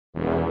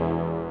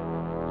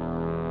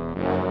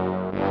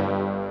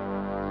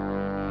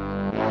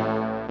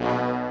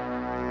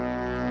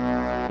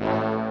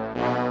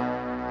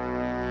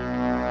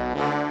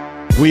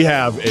We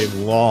have a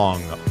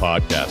long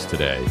podcast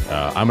today.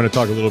 I'm going to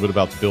talk a little bit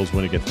about the Bills'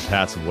 win against the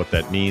Pats and what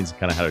that means,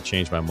 kind of how to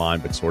change my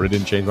mind, but sort of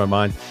didn't change my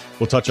mind.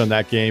 We'll touch on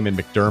that game and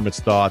McDermott's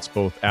thoughts,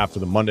 both after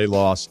the Monday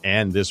loss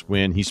and this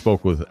win. He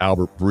spoke with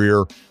Albert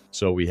Breer.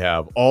 So we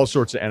have all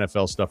sorts of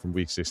NFL stuff from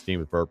Week 16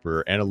 with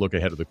Breer and a look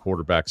ahead of the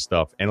quarterback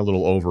stuff and a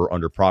little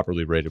over-under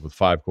properly rated with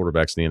 5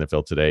 quarterbacks in the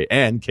NFL today.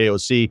 And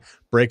KOC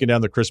breaking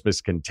down the Christmas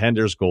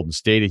contenders, Golden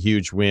State, a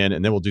huge win.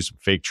 And then we'll do some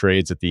fake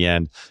trades at the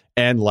end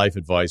and life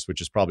advice,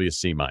 which is probably a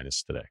C-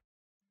 today.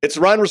 It's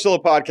the Ryan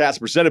Russillo podcast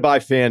presented by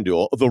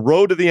FanDuel. The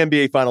road to the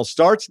NBA Finals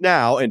starts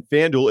now, and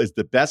FanDuel is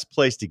the best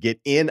place to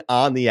get in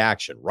on the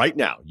action. Right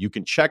now, you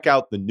can check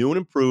out the new and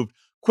improved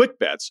Quick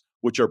Bets,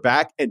 which are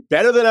back and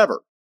better than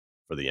ever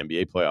for the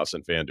NBA playoffs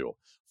on FanDuel.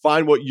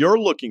 Find what you're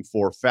looking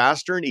for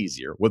faster and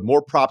easier with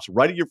more props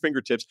right at your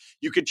fingertips.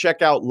 You can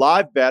check out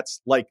live bets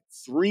like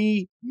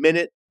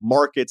 3-minute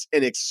markets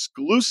and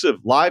exclusive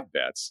live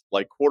bets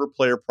like quarter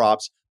player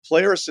props,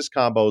 player assist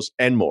combos,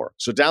 and more.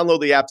 So download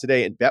the app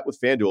today and bet with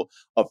FanDuel,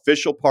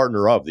 official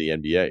partner of the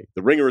NBA.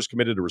 The Ringer is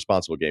committed to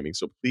responsible gaming,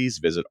 so please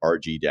visit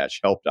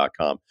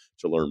rg-help.com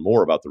to learn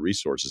more about the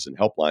resources and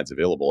helplines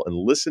available and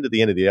listen to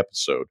the end of the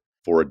episode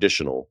for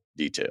additional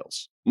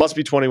details. Must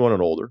be 21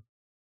 and older.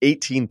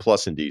 18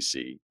 plus in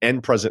D.C.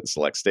 and present in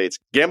select states.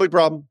 Gambling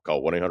problem?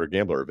 Call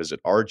 1-800-GAMBLER or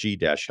visit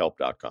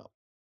rg-help.com.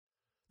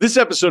 This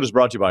episode is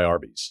brought to you by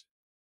Arby's.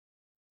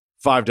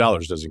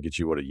 $5 doesn't get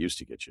you what it used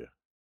to get you.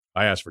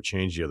 I asked for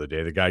change the other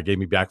day. The guy gave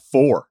me back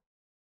 $4.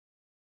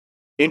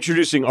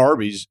 Introducing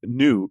Arby's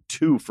new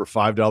 2 for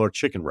 $5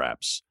 chicken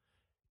wraps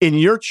in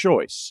your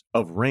choice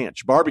of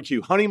ranch,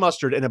 barbecue, honey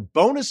mustard, and a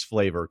bonus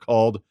flavor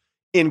called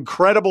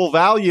Incredible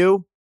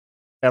Value.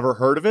 Ever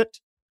heard of it?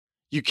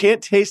 You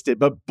can't taste it,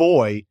 but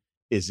boy,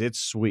 is it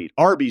sweet.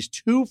 Arby's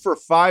 2 for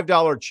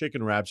 $5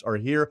 chicken wraps are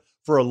here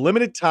for a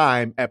limited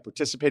time at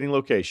participating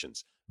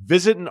locations.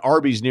 Visit an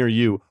Arby's near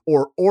you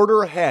or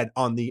order ahead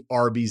on the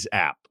Arby's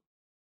app.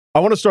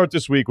 I want to start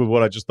this week with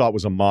what I just thought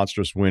was a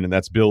monstrous win, and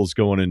that's Bills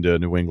going into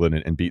New England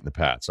and beating the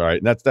Pats. All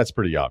right, and that's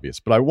pretty obvious.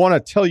 But I want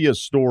to tell you a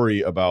story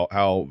about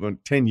how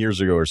 10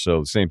 years ago or so,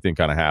 the same thing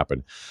kind of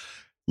happened.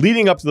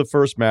 Leading up to the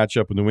first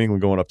matchup with New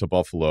England going up to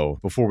Buffalo,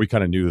 before we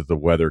kind of knew that the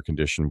weather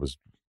condition was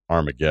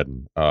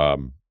Armageddon.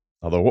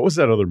 Although, what was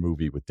that other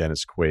movie with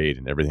Dennis Quaid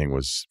and everything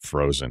was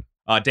frozen?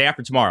 Day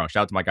After Tomorrow.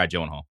 Shout out to my guy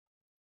Gyllenhaal.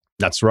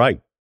 That's right.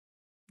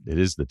 It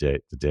is the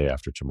day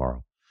after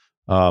tomorrow.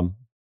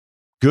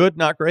 Good,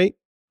 not great.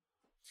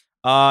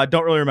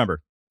 Don't really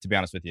remember, to be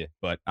honest with you,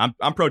 but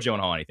I'm pro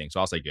Gyllenhaal anything, so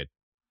I'll say good.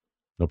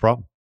 No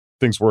problem.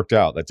 Things worked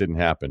out. That didn't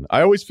happen.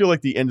 I always feel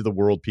like the end of the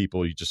world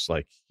people, you just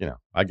like,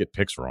 I get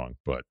picks wrong,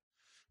 but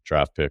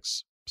draft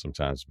picks,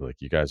 sometimes be like,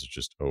 you guys are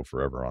just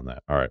forever on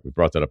that. All right, we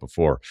brought that up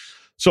before.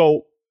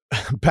 So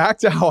back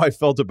to how I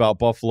felt about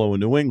Buffalo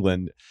and New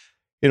England.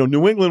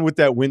 New England with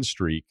that win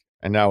streak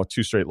and now with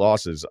 2 straight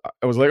losses,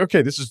 I was like,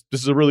 okay, this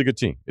is a really good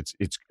team.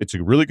 It's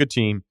a really good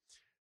team.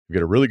 We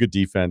got a really good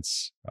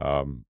defense.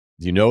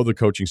 The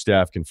coaching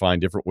staff can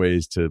find different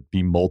ways to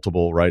be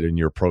multiple, right, in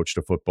your approach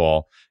to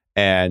football.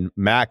 And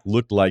Mac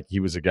looked like he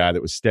was a guy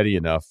that was steady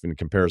enough in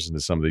comparison to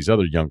some of these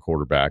other young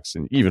quarterbacks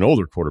and even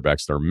older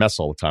quarterbacks that are a mess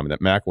all the time, and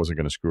that Mac wasn't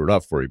going to screw it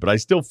up for you. But I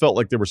still felt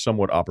like they were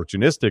somewhat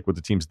opportunistic with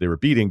the teams they were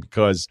beating,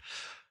 because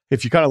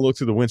if you kind of look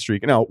through the win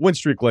streak, now win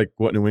streak like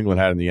what New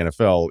England had in the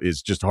NFL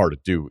is just hard to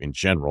do in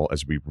general,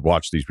 as we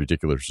watch these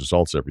ridiculous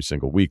results every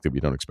single week that we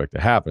don't expect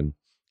to happen.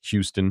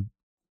 Houston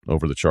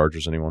over the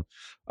Chargers, anyone?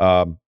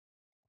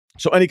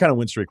 So any kind of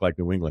win streak like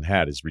New England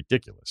had is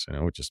ridiculous.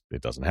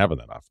 It doesn't happen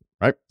that often,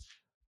 right?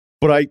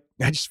 But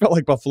I just felt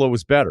like Buffalo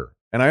was better.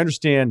 And I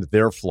understand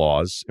their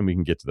flaws, and we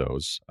can get to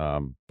those.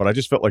 But I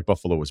just felt like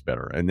Buffalo was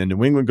better. And then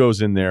New England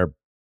goes in there,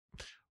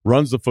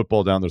 runs the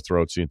football down their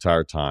throats the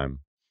entire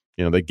time.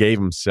 They gave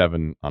them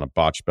 7 on a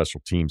botched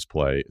special teams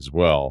play as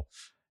well.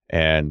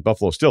 And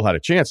Buffalo still had a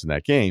chance in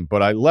that game.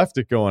 But I left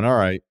it going, all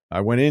right,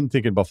 I went in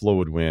thinking Buffalo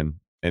would win,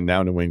 and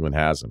now New England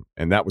has them.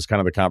 And that was kind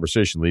of the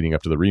conversation leading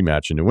up to the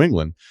rematch in New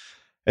England.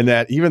 And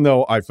that even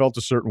though I felt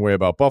a certain way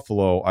about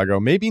Buffalo, I go,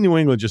 maybe New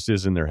England just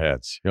is in their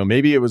heads.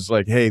 Maybe it was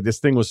like, hey, this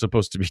thing was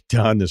supposed to be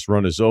done. This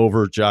run is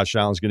over. Josh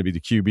Allen's going to be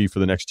the QB for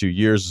the next 2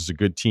 years. It's a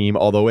good team.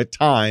 Although at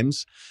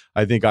times,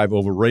 I think I've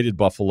overrated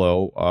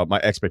Buffalo.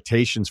 My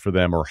expectations for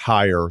them are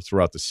higher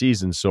throughout the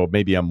season. So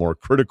maybe I'm more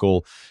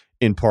critical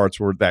in parts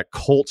where that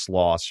Colts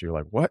loss, you're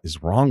like, what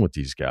is wrong with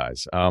these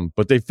guys?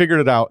 But they figured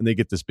it out and they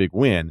get this big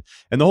win.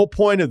 And the whole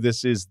point of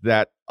this is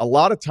that a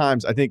lot of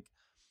times I think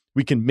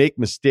we can make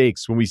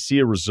mistakes when we see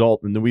a result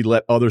and then we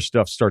let other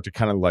stuff start to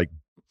kind of like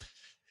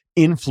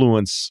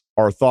influence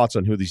our thoughts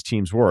on who these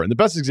teams were. And the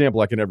best example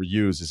I can ever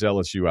use is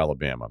LSU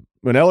Alabama.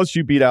 When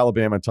LSU beat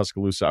Alabama in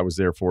Tuscaloosa, I was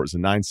there for it. It was a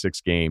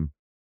 9-6 game.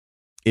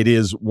 It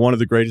is one of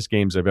the greatest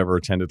games I've ever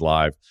attended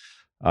live.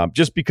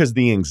 Just because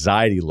the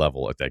anxiety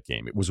level at that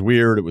game. It was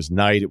weird. It was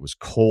night. It was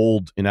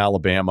cold in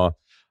Alabama.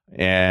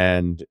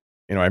 And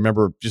I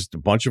remember just a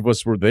bunch of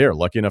us were there,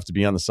 lucky enough to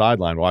be on the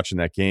sideline watching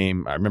that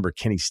game. I remember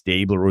Kenny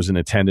Stabler was in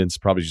attendance,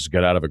 probably just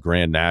got out of a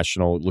Grand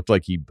National. It looked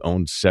like he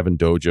owned 7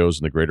 dojos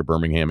in the greater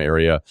Birmingham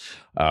area.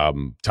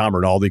 Tom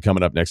Rinaldi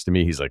coming up next to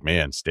me. He's like,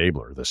 man,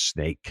 Stabler, the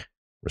snake.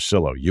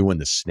 Russillo, you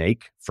and the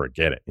snake,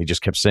 forget it. He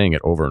just kept saying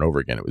it over and over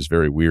again. It was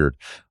very weird,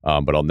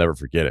 but I'll never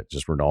forget it.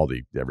 Just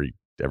Rinaldi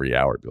every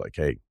hour would be like,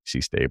 hey,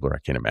 see Stabler, I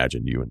can't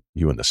imagine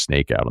you and the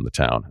snake out on the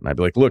town. And I'd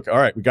be like, look, all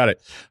right, we got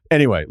it.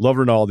 Anyway, love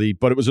Rinaldi,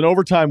 but it was an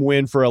overtime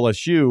win for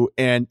LSU,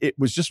 and it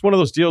was just one of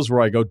those deals where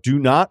I go, do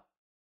not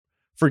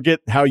forget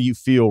how you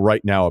feel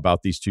right now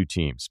about these two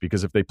teams,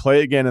 because if they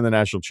play again in the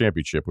national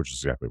championship, which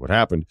is exactly what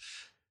happened,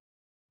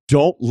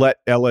 don't let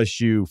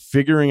LSU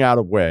figuring out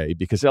a way,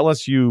 because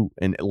LSU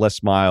and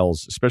Les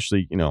Miles,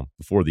 especially,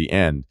 before the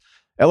end,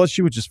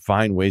 LSU would just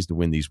find ways to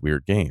win these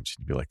weird games.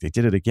 You'd be like, they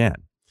did it again.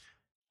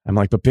 I'm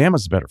like, but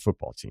Bama's the better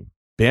football team.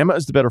 Bama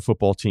is the better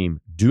football team.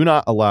 Do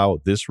not allow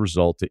this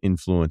result to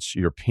influence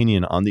your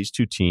opinion on these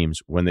two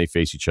teams when they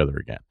face each other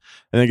again.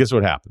 And then guess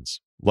what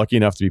happens? Lucky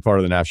enough to be part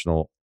of the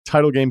national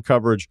title game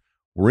coverage.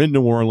 We're in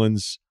New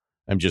Orleans.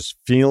 I'm just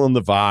feeling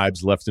the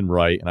vibes left and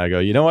right. And I go,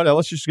 you know what?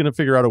 LSU's going to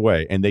figure out a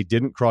way. And they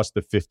didn't cross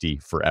the 50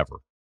 forever.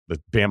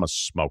 The Bama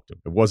smoked them.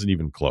 It wasn't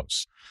even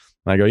close.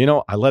 And I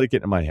go, I let it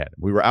get in my head.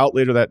 We were out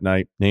later that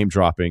night, name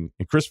dropping.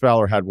 And Chris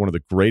Fowler had one of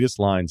the greatest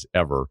lines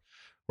ever,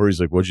 where he's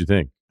like, what'd you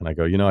think? And I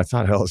go, I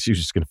thought LSU was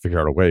just going to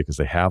figure out a way because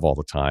they have all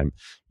the time,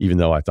 even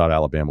though I thought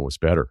Alabama was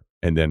better.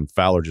 And then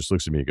Fowler just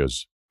looks at me and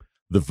goes,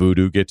 the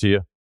voodoo get to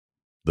you?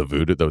 The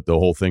voodoo, the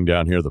whole thing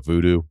down here, the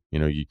voodoo.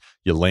 You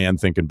land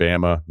thinking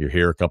Bama, you're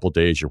here a couple of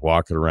days, you're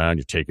walking around,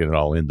 you're taking it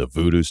all in. The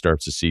voodoo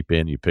starts to seep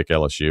in, you pick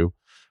LSU.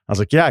 I was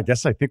like, yeah,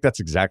 I think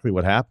that's exactly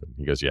what happened.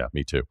 He goes, yeah,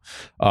 me too.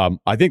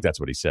 I think that's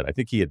what he said. I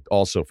think he had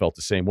also felt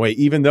the same way,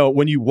 even though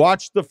when you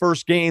watched the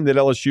first game that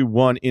LSU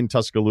won in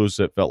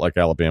Tuscaloosa, it felt like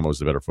Alabama was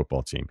the better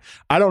football team.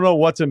 I don't know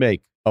what to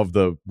make of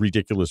the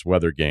ridiculous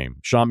weather game.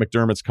 Sean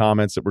McDermott's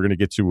comments that we're going to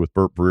get to with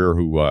Burt Breer,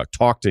 who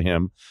talked to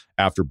him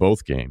after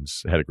both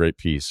games, had a great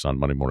piece on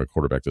Monday Morning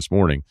Quarterback this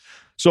morning.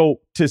 So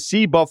to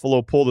see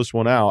Buffalo pull this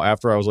one out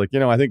after I was like,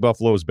 I think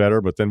Buffalo is better,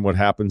 but then what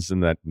happens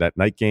in that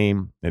night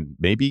game, and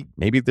maybe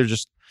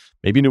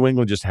New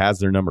England just has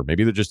their number.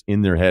 Maybe they're just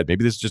in their head.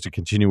 Maybe this is just a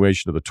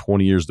continuation of the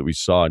 20 years that we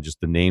saw, and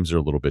just the names are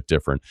a little bit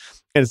different.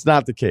 And it's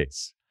not the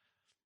case.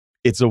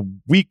 It's a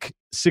week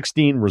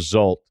 16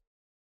 result,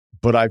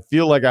 but I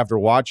feel like after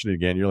watching it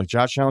again, you're like,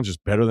 Josh Allen's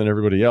just better than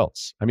everybody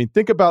else. I mean,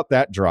 think about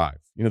that drive.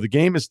 The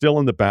game is still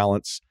in the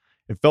balance.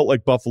 It felt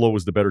like Buffalo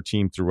was the better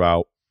team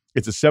throughout.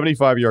 It's a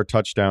 75-yard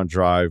touchdown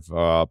drive.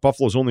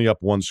 Buffalo's only up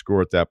 1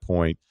 score at that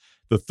point.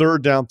 The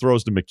third down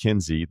throws to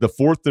McKenzie. The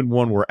 4th and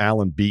 1 where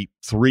Allen beat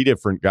 3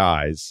 different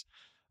guys.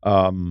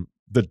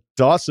 The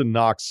Dawson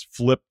Knox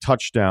flip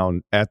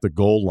touchdown at the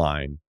goal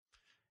line.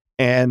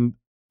 And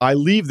I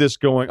leave this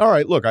going, all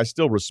right, look, I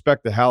still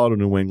respect the hell out of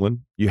New England.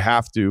 You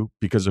have to,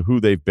 because of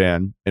who they've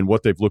been and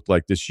what they've looked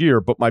like this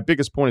year. But my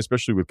biggest point,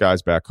 especially with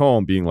guys back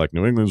home, being like,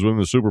 New England's winning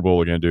the Super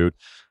Bowl again, dude.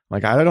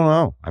 Like, I don't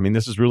know. I mean,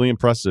 this is really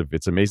impressive.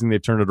 It's amazing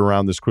they've turned it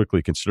around this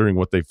quickly, considering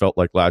what they felt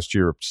like last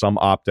year. Some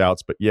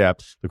opt-outs, but yeah,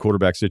 the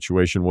quarterback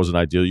situation wasn't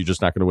ideal. You're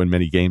just not going to win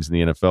many games in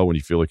the NFL when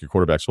you feel like your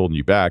quarterback's holding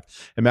you back.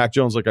 And Mac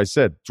Jones, like I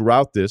said,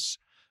 throughout this,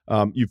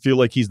 you feel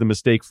like he's the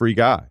mistake-free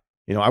guy.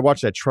 I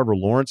watched that Trevor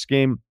Lawrence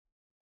game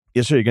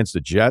yesterday against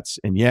the Jets,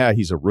 and yeah,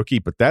 he's a rookie,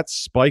 but that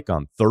spike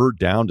on 3rd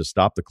down to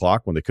stop the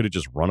clock when they could have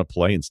just run a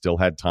play and still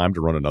had time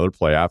to run another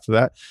play after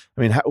that.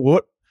 I mean,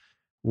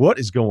 what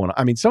is going on?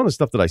 I mean, some of the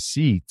stuff that I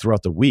see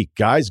throughout the week,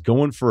 guys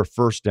going for a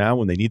 1st down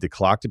when they need the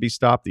clock to be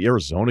stopped. The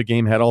Arizona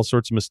game had all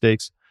sorts of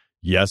mistakes.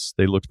 Yes,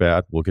 they looked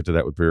bad. We'll get to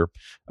that with Breer.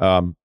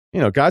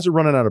 Guys are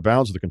running out of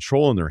bounds with the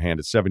control in their hand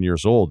at 7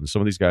 years old, and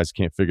some of these guys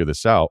can't figure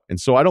this out. And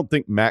so I don't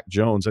think Mac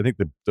Jones, I think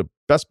the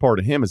best part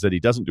of him is that he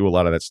doesn't do a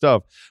lot of that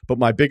stuff. But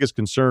my biggest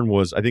concern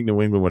was I think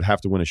New England would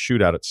have to win a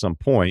shootout at some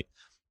point,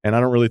 and I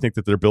don't really think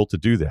that they're built to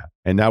do that.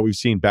 And now we've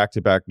seen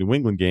back-to-back New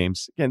England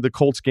games. Again, the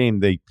Colts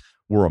game, they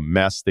were a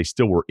mess. They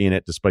still were in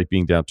it despite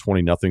being down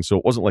 20-0. So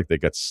it wasn't like they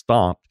got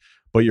stomped.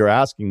 But you're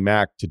asking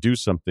Mac to do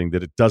something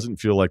that it doesn't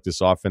feel like this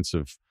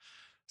offensive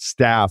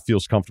staff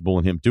feels comfortable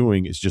in him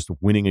doing, is just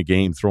winning a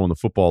game, throwing the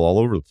football all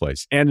over the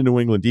place. And a New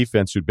England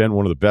defense who'd been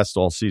one of the best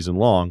all season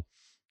long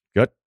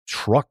got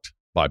trucked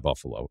by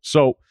Buffalo.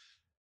 So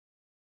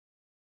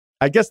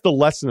I guess the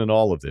lesson in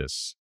all of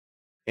this,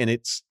 and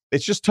it's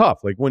just tough.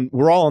 Like when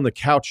we're all on the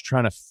couch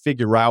trying to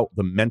figure out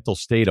the mental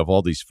state of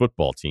all these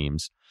football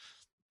teams,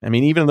 I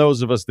mean, even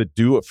those of us that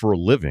do it for a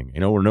living,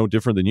 we're no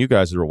different than you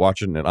guys that are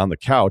watching it on the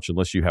couch,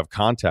 unless you have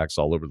contacts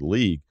all over the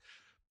league.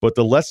 But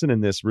the lesson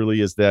in this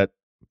really is that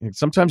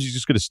sometimes you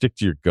just got to stick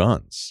to your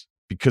guns,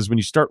 because when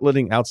you start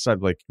letting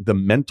outside, like the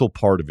mental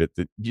part of it,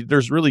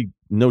 there's really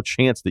no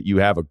chance that you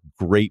have a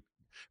great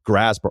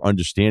grasp or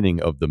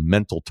understanding of the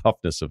mental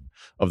toughness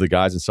of the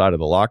guys inside of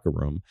the locker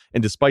room.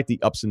 And despite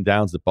the ups and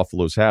downs that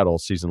Buffalo's had all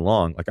season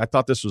long, like I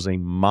thought this was a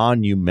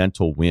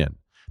monumental win.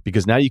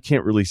 because now you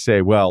can't really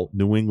say, well,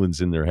 New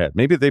England's in their head.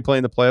 Maybe if they play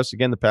in the playoffs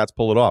again, the Pats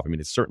pull it off. I mean,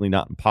 it's certainly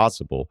not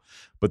impossible,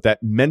 but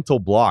that mental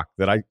block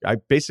that I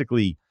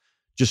basically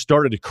just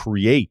started to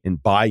create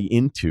and buy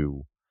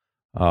into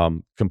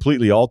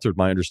completely altered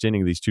my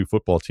understanding of these two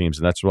football teams,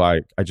 and that's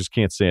why I just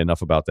can't say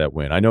enough about that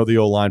win. I know the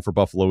O-line for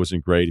Buffalo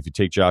isn't great. If you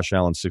take Josh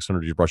Allen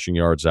 600 rushing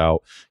yards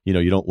out,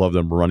 you don't love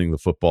them running the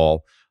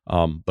football.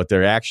 But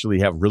they actually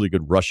have really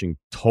good rushing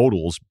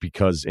totals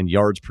in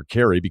yards per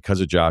carry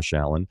because of Josh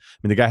Allen.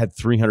 I mean, the guy had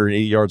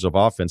 380 yards of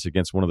offense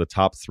against one of the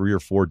top 3 or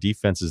 4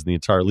 defenses in the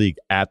entire league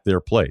at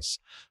their place.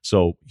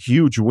 So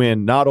huge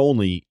win, not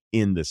only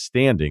in the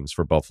standings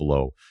for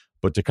Buffalo,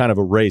 but to kind of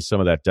erase some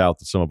of that doubt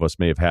that some of us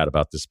may have had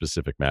about this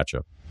specific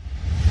matchup.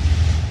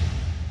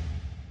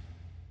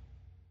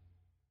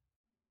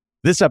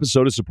 This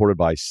episode is supported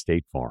by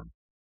State Farm.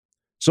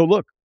 So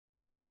look,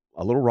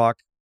 a little rock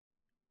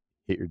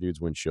hit your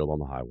dude's windshield on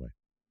the highway.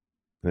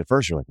 And at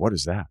first you're like, what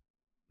is that?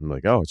 I'm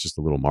like, oh, it's just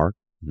a little mark.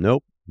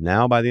 Nope.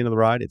 Now by the end of the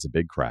ride, it's a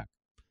big crack.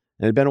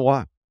 And it had been a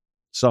while.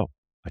 So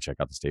I check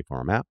out the State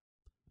Farm app.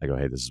 I go,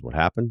 hey, this is what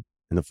happened.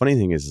 And the funny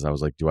thing is I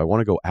was like, do I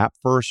want to go app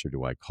first or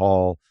do I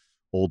call?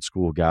 Old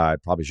school guy,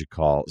 probably should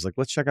call. It's like,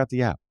 let's check out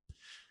the app.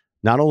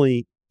 Not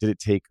only did it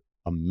take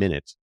a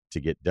minute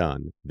to get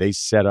done, they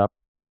set up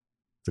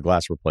the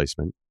glass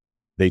replacement.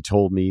 They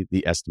told me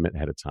the estimate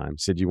ahead of time,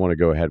 said, you want to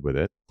go ahead with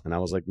it? And I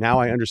was like, now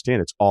I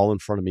understand. It's all in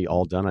front of me,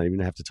 all done. I don't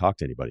even have to talk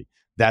to anybody.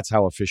 That's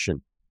how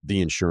efficient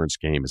the insurance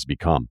game has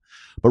become.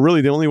 But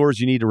really, the only words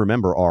you need to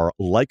remember are,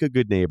 like a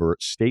good neighbor,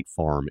 State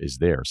Farm is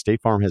there.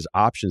 State Farm has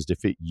options to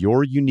fit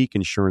your unique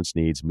insurance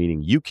needs,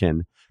 meaning you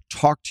can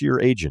talk to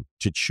your agent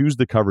to choose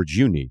the coverage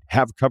you need,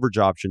 have coverage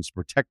options to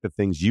protect the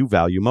things you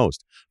value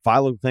most,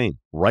 file a claim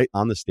right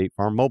on the State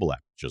Farm mobile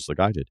app, just like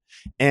I did,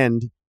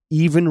 and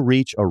even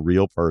reach a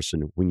real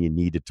person when you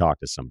need to talk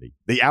to somebody.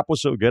 The app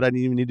was so good, I didn't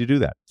even need to do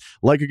that.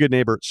 Like a good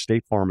neighbor,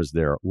 State Farm is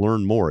there.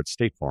 Learn more at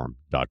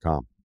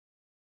statefarm.com.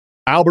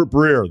 Albert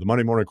Breer, the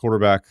Monday morning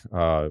quarterback,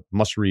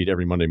 must read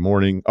every Monday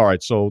morning. All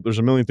right, so there's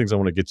a million things I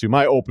want to get to.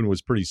 My open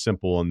was pretty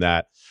simple in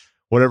that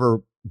whatever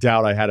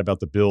doubt I had about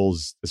the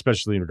Bills,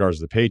 especially in regards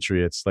to the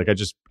Patriots,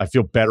 I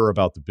feel better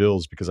about the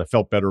Bills because I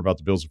felt better about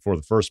the Bills before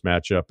the first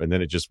matchup, and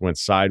then it just went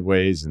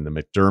sideways. And the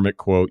McDermott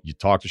quote, you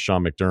talk to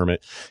Sean McDermott,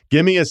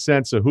 give me a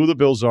sense of who the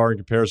Bills are in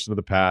comparison to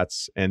the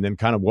Pats, and then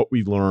kind of what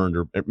we learned,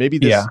 or maybe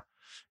this,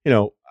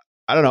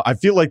 I don't know. I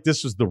feel like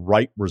this is the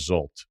right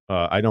result.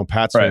 I know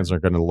Pats fans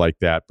aren't going to like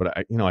that, but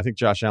I think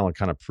Josh Allen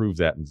kind of proved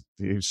that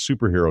in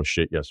superhero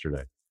shit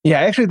yesterday. Yeah,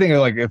 I actually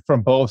think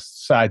from both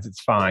sides,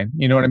 it's fine.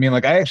 You know what I mean? I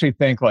actually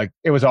think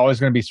it was always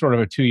going to be sort of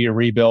a 2-year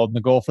rebuild. And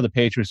the goal for the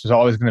Patriots was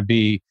always going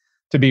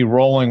to be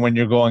rolling when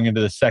you're going into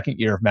the second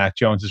year of Mac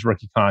Jones'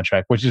 rookie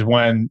contract, which is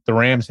when the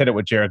Rams hit it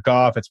with Jared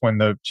Goff. It's when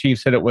the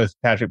Chiefs hit it with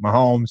Patrick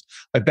Mahomes.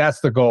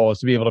 That's the goal, is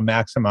to be able to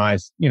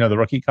maximize, the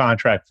rookie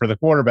contract for the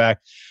quarterback.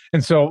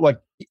 And so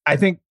I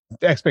think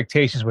the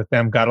expectations with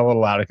them got a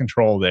little out of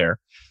control there.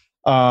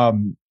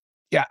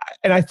 Yeah,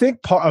 and I think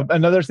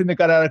another thing that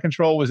got out of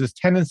control was this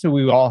tendency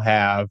we all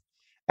have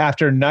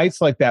after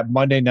nights like that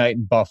Monday night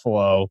in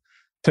Buffalo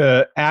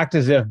to act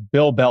as if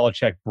Bill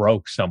Belichick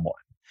broke someone.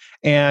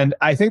 And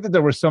I think that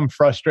there was some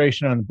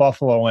frustration on the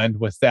Buffalo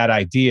end with that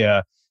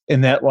idea,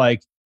 in that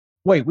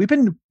wait, we've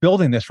been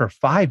building this for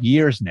 5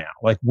 years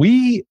now.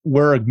 We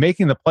were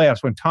making the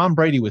playoffs when Tom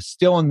Brady was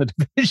still in the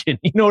division.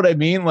 You know what I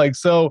mean?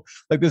 So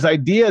this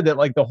idea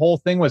that the whole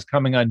thing was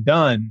coming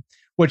undone,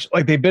 which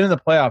they've been in the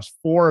playoffs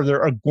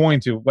they're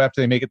going to,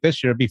 after they make it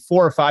this year, be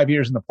 4 or 5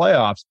 years in the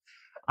playoffs.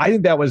 I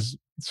think that was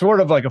sort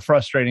of a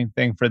frustrating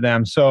thing for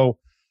them. So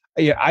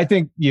yeah, I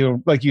think,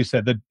 like you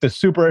said, the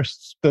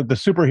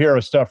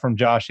superhero stuff from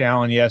Josh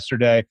Allen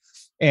yesterday.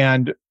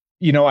 And,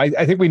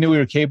 I think we knew we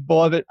were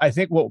capable of it. I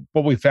think what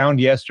we found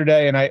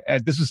yesterday,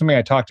 and this is something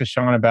I talked to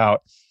Sean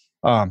about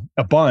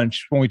a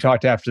bunch when we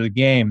talked after the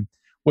game,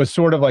 was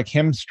sort of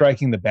him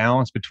striking the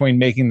balance between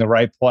making the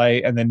right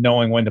play and then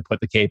knowing when to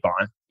put the cape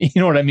on. You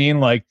know what I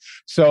mean?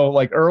 So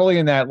early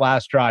in that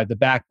last drive, the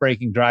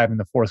back-breaking drive in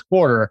the fourth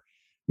quarter,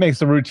 makes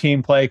the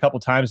routine play a couple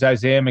times.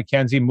 Isaiah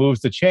McKenzie moves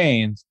the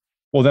chains.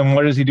 Well, then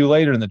what does he do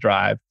later in the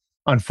drive?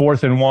 On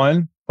 4th and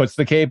 1, puts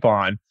the cape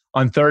on.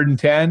 On 3rd and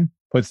 10,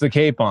 puts the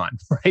cape on,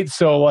 right?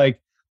 So, I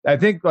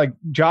think,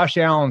 Josh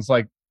Allen's,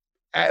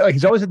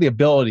 he's always had the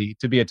ability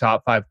to be a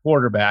top 5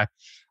 quarterback.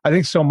 I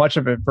think so much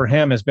of it for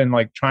him has been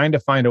trying to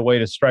find a way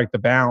to strike the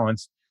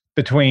balance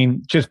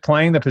between just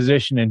playing the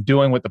position and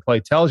doing what the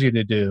play tells you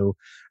to do,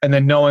 and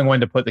then knowing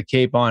when to put the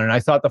cape on. And I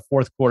thought the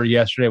fourth quarter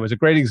yesterday was a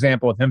great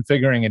example of him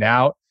figuring it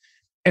out.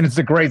 And it's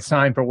a great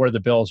sign for where the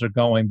Bills are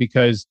going,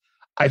 because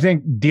I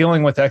think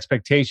dealing with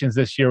expectations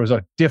this year was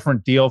a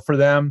different deal for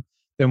them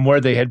than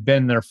where they had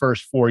been their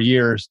first 4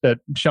 years, that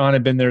Sean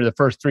had been there, the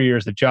first 3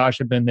 years that Josh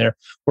had been there,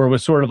 where it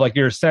was sort of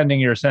you're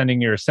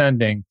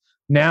ascending.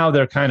 Now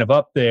they're kind of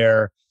up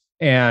there,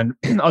 and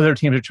other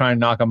teams are trying to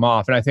knock them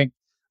off. And I think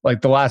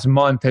the last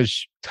month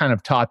has kind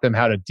of taught them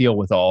how to deal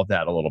with all of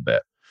that a little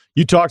bit.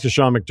 You talked to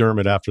Sean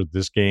McDermott after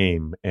this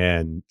game,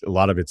 and a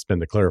lot of it's been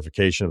the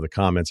clarification of the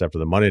comments after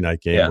the Monday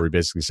night game, where he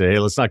basically said, hey,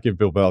 let's not give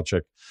Bill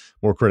Belichick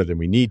more credit than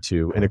we need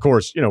to. And of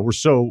course, we're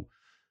so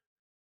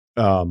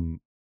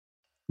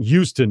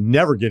used to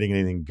never getting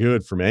anything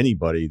good from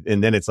anybody.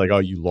 And then it's like, oh,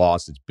 you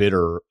lost. It's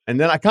bitter. And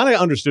then I kind of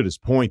understood his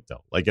point,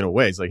 though. Like, in a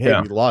way, it's like, hey,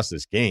 we lost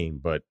this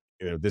game, but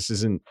this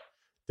isn't,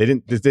 they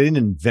didn't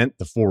invent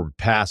the forward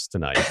pass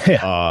tonight.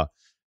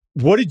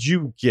 What did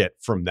you get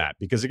from that?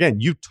 Because again,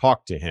 you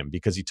talked to him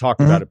because he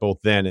talked about it both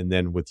then and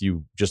then with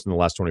you just in the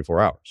last 24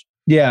 hours.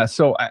 Yeah.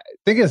 So I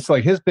think it's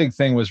like his big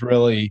thing was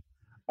really,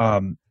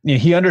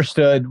 he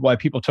understood why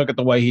people took it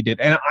the way he did.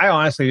 And I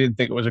honestly didn't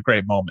think it was a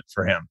great moment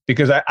for him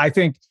because I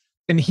think,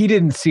 and he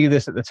didn't see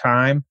this at the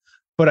time,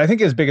 but I think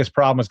his biggest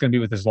problem is going to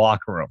be with his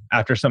locker room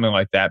after something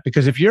like that.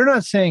 Because if you're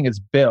not saying it's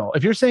Bill,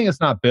 if you're saying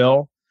it's not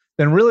Bill,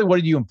 then really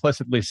what are you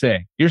implicitly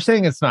saying? You're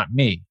saying it's not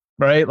me.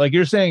 Right? Like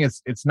you're saying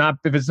it's not,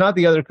 if it's not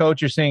the other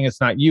coach, you're saying it's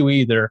not you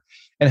either.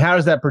 And how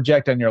does that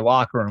project on your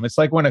locker room? It's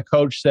like when a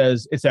coach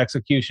says it's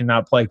execution,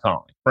 not play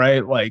calling,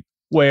 right? Like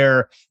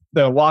where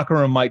the locker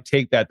room might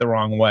take that the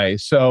wrong way.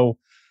 So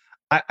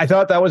I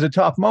thought that was a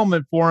tough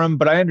moment for him,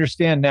 but I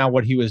understand now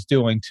what he was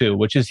doing too,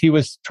 which is he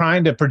was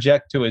trying to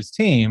project to his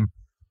team,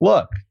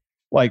 look,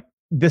 like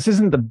this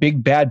isn't the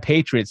big bad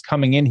Patriots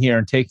coming in here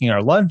and taking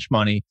our lunch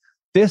money.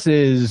 This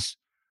is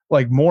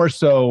like more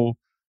so,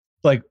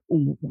 like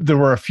there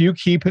were a few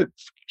key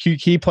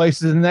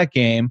places in that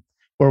game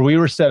where we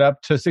were set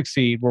up to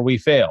succeed, where we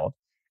failed.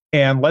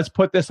 And let's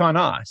put this on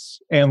us.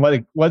 And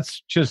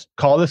let's just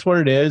call this what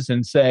it is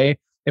and say,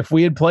 if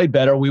we had played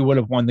better, we would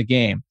have won the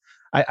game.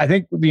 I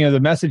think, the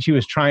message he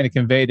was trying to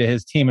convey to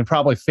his team and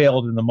probably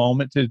failed in the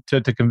moment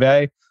to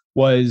convey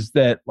was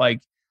that like,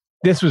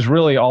 this was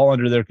really all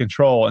under their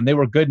control and they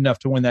were good enough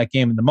to win that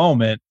game in the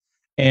moment.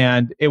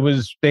 And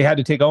they had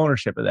to take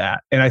ownership of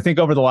that. And I think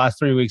over the last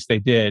 3 weeks they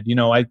did.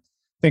 I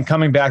think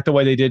coming back the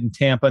way they did in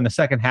Tampa in the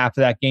second half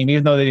of that game,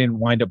 even though they didn't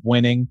wind up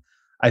winning,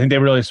 I think they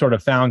really sort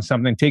of found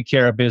something, take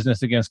care of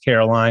business against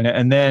Carolina.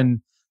 And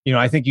then,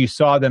 I think you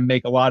saw them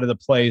make a lot of the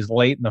plays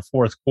late in the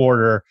fourth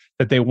quarter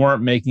that they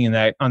weren't making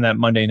on that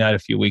Monday night a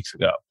few weeks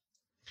ago.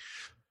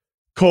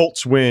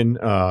 Colts win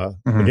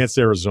against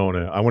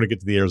Arizona. I want to get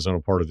to the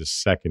Arizona part of this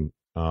second.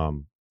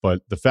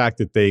 But the fact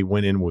that they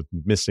went in with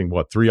missing,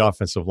 3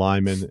 offensive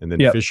linemen, and then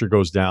Fisher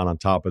goes down on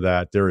top of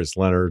that. Darius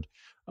Leonard.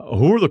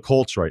 Who are the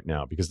Colts right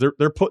now? Because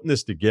they're putting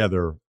this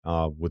together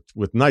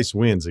with nice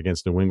wins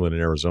against New England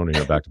and Arizona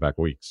in back-to-back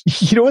weeks.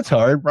 You know what's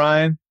hard,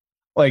 Brian?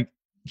 Like,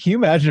 can you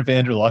imagine if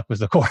Andrew Luck was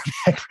the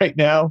quarterback right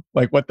now?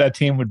 Like, what that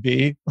team would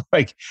be?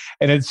 Like,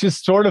 and it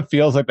just sort of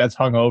feels like that's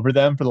hung over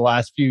them for the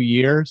last few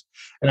years.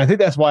 And I think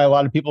that's why a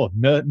lot of people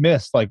have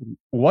missed, like,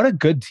 what a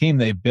good team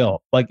they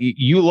built. Like,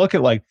 you look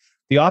at, like,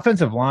 the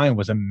offensive line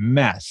was a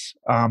mess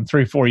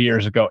 3-4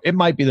 years ago. It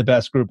might be the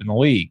best group in the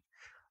league.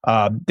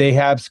 They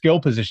have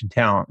skill position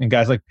talent and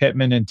guys like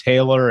Pittman and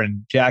Taylor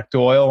and Jack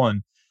Doyle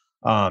and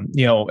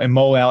and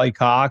Mo Alley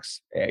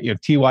Cox,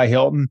 T.Y.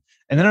 Hilton.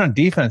 And then on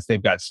defense,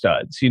 they've got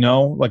studs,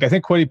 like I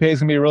think Kwity Paye is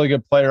going to be a really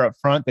good player up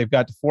front. They've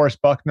got DeForest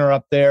Buckner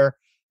up there.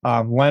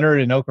 Leonard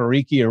and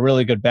Okereke are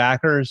really good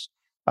backers.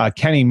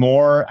 Kenny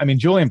Moore. I mean,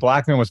 Julian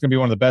Blackman was going to be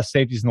one of the best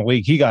safeties in the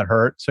league. He got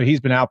hurt, so he's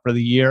been out for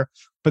the year.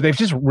 But they've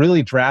just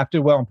really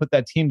drafted well and put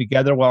that team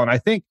together well. And I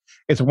think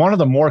it's one of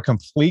the more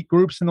complete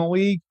groups in the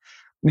league.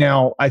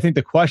 Now, I think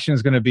the question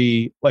is going to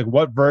be, like,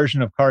 what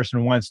version of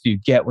Carson Wentz do you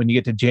get when you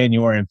get to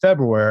January and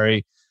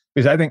February?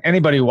 Because I think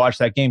anybody who watched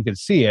that game could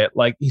see it.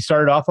 Like, he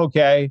started off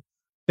okay,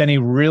 then he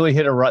really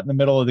hit a rut in the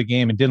middle of the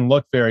game and didn't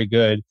look very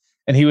good.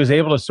 And he was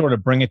able to sort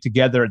of bring it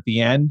together at the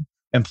end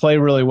and play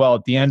really well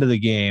at the end of the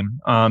game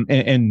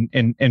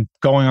and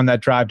going on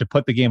that drive to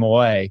put the game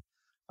away.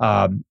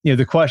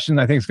 The question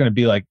I think is going to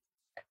be, like,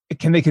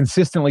 can they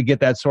consistently get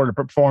that sort of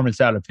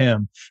performance out of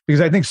him? Because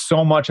I think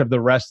so much of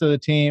the rest of the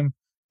team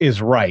is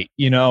right,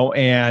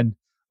 and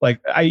like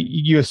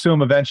you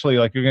assume eventually,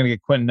 like, you're going to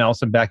get Quentin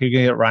Nelson back, you're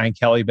going to get Ryan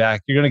Kelly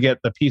back, you're going to get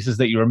the pieces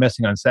that you were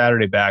missing on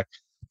Saturday back.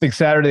 I think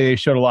Saturday they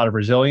showed a lot of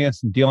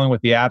resilience in dealing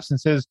with the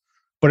absences,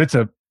 but it's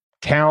a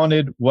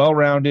talented,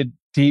 well-rounded,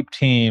 deep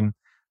team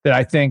that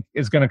I think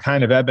is going to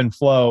kind of ebb and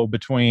flow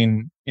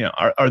between,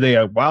 are they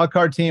a wild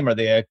card team? Are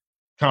they a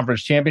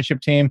conference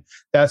championship team?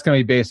 That's going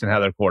to be based on how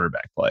their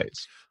quarterback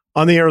plays.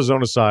 On the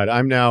Arizona side,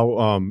 I'm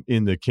now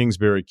in the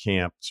Kingsbury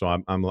camp, so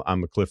I'm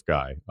a Cliff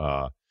guy.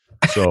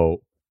 So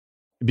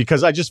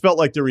because I just felt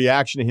like the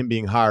reaction to him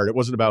being hired, it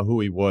wasn't about who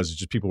he was; it's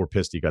just people were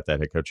pissed he got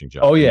that head coaching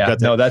job. Oh yeah,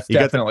 that's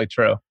definitely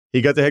true.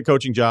 He got the head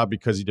coaching job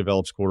because he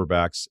develops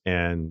quarterbacks,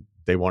 and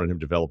they wanted him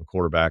to develop a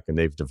quarterback, and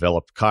they've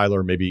developed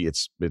Kyler. Maybe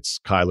it's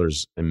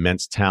Kyler's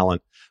immense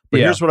talent, but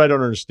here's what I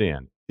don't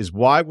understand. Is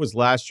why was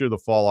last year the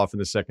fall off in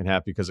the second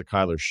half because of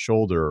Kyler's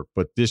shoulder,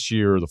 but this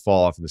year the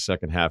fall off in the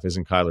second half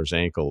isn't Kyler's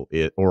ankle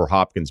or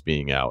Hopkins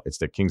being out. It's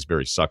that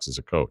Kingsbury sucks as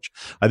a coach.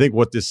 I think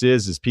what this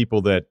is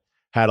people that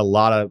had a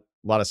lot of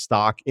lot of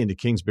stock into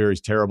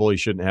Kingsbury's terrible. He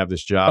shouldn't have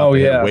this job. Oh,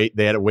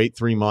 They had to wait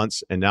 3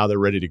 months, and now they're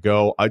ready to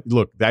go.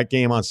 Look, that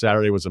game on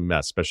Saturday was a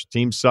mess. Special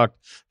teams sucked.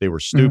 They were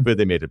stupid.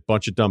 They made a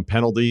bunch of dumb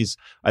penalties.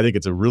 I think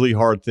it's a really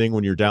hard thing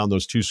when you're down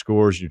those 2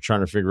 scores. You're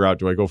trying to figure out,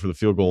 do I go for the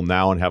field goal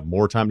now and have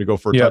more time to go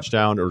for a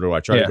touchdown, or do I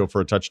try to go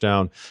for a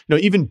touchdown?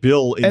 Even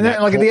Bill. And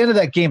then, at the end of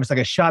that game, it's like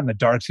a shot in the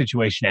dark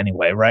situation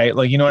anyway, right?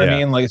 Like, you know what I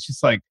mean? Like, it's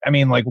just like,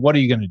 what are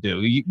you going to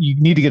do? You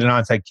need to get an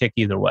onside kick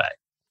either way.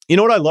 You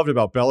know what I loved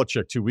about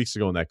Belichick 2 weeks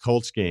ago in that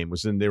Colts game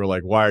was then they were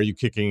like, why are you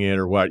kicking it,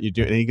 or what are you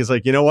doing? And he goes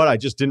like, you know what? I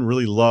just didn't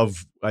really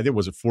love, I think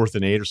was it 4th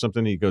and 8 or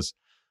something? He goes,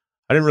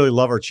 I didn't really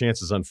love our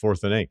chances on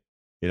 4th and 8.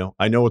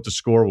 I know what the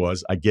score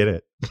was. I get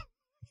it.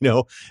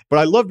 But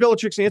I love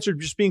Belichick's answer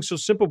just being so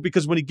simple,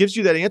 because when he gives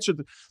you that answer,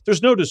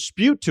 there's no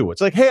dispute to it.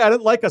 It's like, hey, I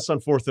didn't like us on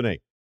 4th and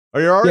 8.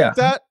 Are you all right with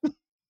that?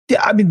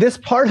 Yeah, I mean, this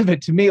part of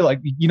it to me, like,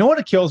 you know what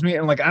it kills me?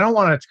 And like, I don't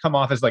want it to come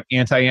off as like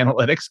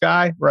anti-analytics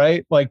guy,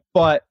 right? Like,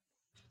 but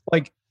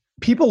like,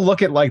 people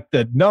look at like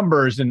the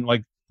numbers and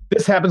like,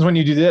 this happens when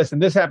you do this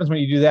and this happens when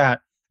you do that.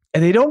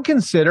 And they don't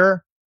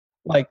consider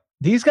like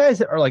these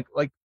guys are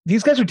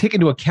these guys are taking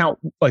into account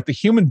like the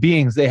human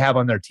beings they have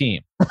on their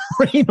team.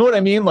 You know what I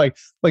mean? Like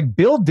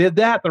Bill did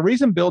that. The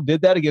reason Bill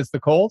did that against the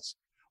Colts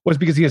was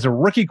because he has a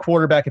rookie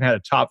quarterback and had a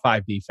top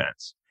 5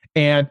 defense.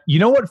 And you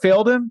know what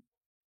failed him?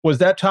 Was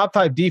that top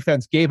 5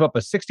 defense gave up a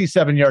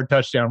 67-yard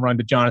touchdown run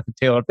to Jonathan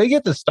Taylor. If they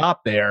get to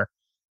stop there,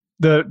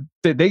 they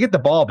get the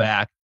ball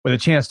back with a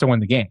chance to win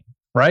the game,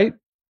 right?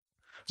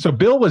 So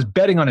Bill was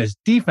betting on his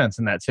defense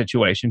in that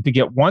situation to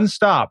get one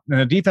stop, and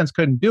the defense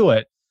couldn't do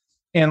it.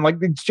 And like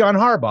it's John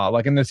Harbaugh,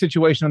 like in the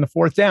situation on the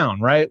 4th down,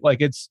 right?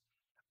 Like it's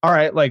all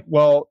right. Like,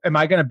 well, am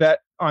I going to bet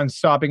on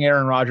stopping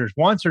Aaron Rodgers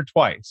once or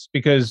twice?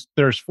 Because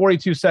there's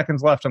 42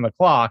 seconds left on the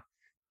clock.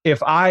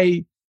 If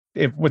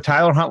with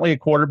Tyler Huntley, a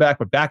quarterback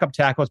with backup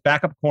tackles,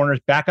 backup corners,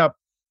 backup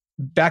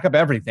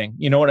everything,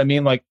 you know what I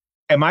mean? Like,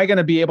 am I going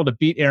to be able to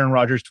beat Aaron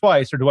Rodgers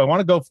twice, or do I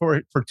want to go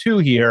for 2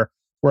 here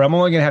where I'm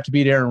only going to have to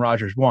beat Aaron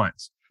Rodgers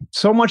once?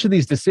 So much of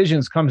these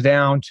decisions comes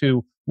down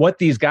to what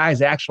these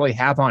guys actually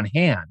have on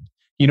hand.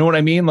 You know what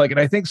I mean? Like, and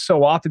I think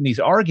so often these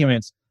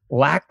arguments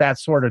lack that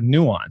sort of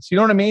nuance. You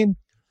know what I mean?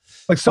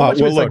 Like so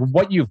much of it's like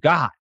what you've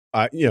got.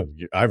 I've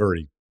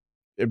already.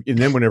 And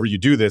then whenever you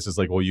do this, it's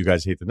like, well, you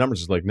guys hate the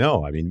numbers. It's like,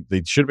 no, I mean,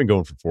 they should have been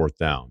going for 4th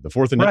down. The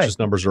 4th and inches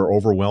numbers are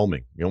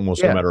overwhelming,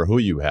 almost no matter who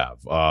you have.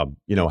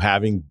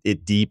 Having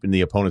it deep in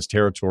the opponent's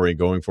territory and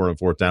going for it on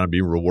 4th down and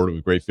being rewarded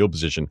with great field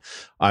position.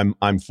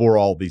 I'm for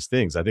all these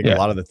things. I think a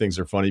lot of the things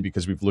are funny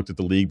because we've looked at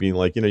the league being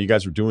like, you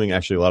guys are doing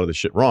actually a lot of the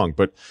shit wrong.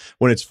 But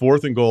when it's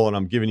 4th and goal, and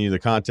I'm giving you the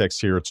context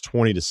here, it's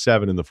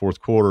 20-7 in the 4th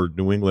quarter,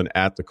 New England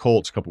at the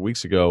Colts a couple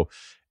weeks ago,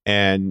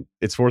 and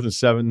it's 4th and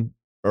 7.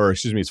 Or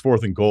excuse me, it's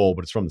 4th and goal,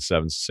 but it's from the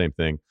 7. It's the same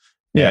thing.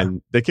 Yeah.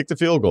 And they kick the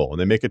field goal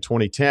and they make it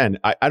 20-10.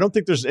 I don't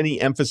think there's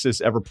any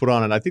emphasis ever put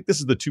on it. I think this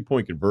is the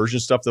 2-point conversion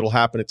stuff that'll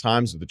happen at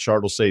times. The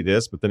chart will say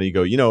this, but then you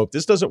go, if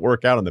this doesn't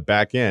work out on the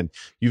back end,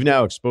 you've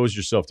now exposed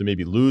yourself to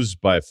maybe lose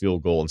by a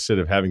field goal instead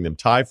of having them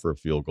tie for a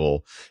field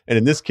goal. And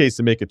in this case,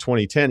 to make it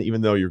 20-10,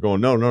 even though you're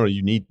going, no,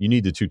 you need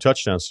the 2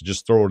 touchdowns to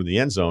just throw it in the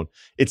end zone,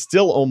 it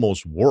still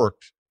almost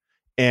worked.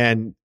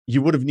 And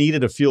you would have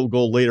needed a field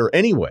goal later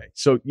anyway.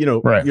 So,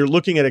 you're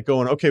looking at it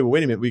going, okay, well,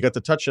 wait a minute. We got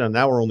the touchdown.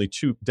 Now we're only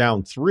 2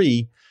 down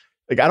 3.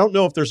 Like, I don't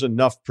know if there's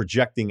enough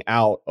projecting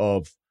out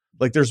of,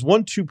 like, there's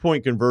one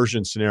 2-point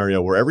conversion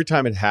scenario where every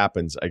time it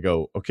happens, I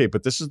go, okay,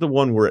 but this is the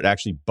one where it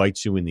actually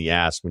bites you in the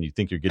ass when you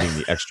think you're getting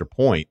the extra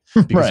point.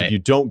 Because if you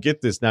don't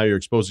get this, now you're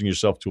exposing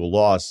yourself to a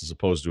loss as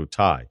opposed to a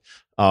tie.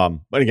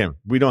 But again,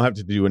 we don't have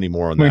to do any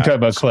more on that. We can talk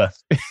about Cliff.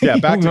 Yeah,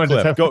 back to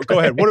Cliff. Go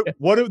ahead.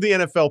 What do the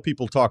NFL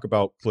people talk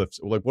about Cliff?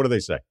 Like, what do they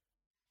say?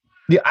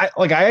 Yeah,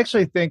 I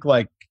actually think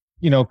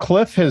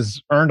Cliff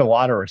has earned a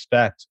lot of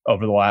respect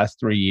over the last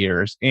 3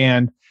 years,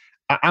 and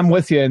I'm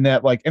with you in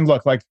that. Like, and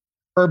look, like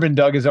Urban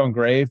dug his own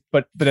grave,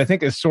 but I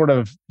think it's sort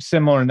of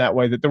similar in that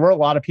way that there were a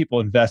lot of people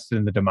invested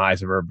in the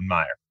demise of Urban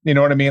Meyer. You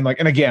know what I mean? Like,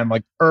 and again,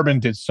 like Urban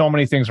did so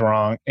many things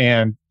wrong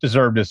and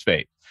deserved his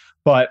fate.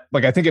 But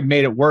like, I think it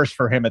made it worse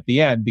for him at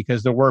the end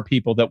because there were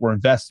people that were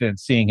invested in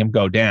seeing him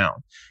go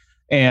down.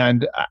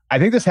 And I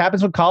think this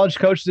happens with college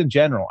coaches in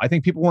general. I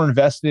think people were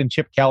invested in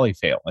Chip Kelly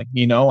failing.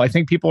 I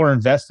think people are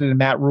invested in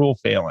Matt Rule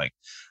failing.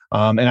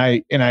 And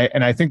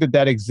I think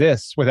that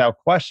exists without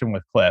question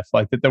with Cliff.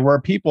 Like that there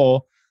were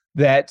people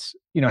that,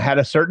 had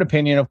a certain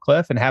opinion of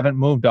Cliff and haven't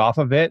moved off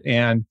of it.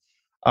 And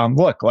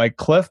look, like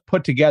Cliff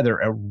put together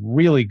a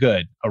really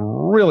good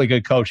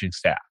coaching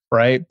staff.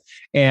 Right.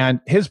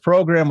 And his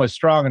program was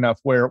strong enough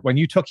where when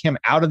you took him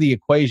out of the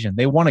equation,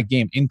 they won a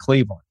game in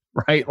Cleveland,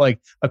 right? Like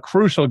a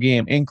crucial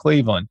game in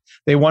Cleveland.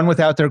 They won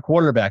without their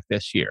quarterback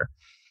this year.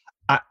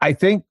 I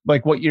think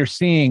like what you're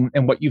seeing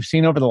and what you've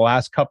seen over the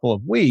last couple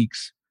of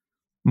weeks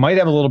might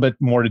have a little bit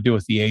more to do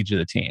with the age of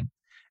the team.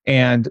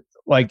 And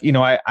like,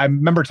 I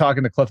remember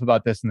talking to Cliff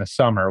about this in the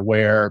summer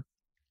where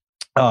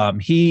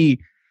he,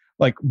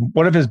 like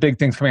one of his big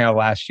things coming out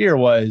last year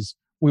was,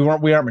 we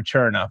aren't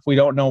mature enough. We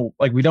don't know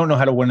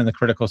how to win in the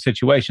critical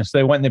situation. So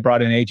they went and they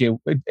brought in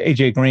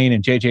AJ Green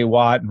and JJ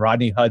Watt and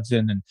Rodney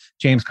Hudson and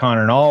James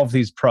Conner and all of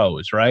these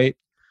pros, right?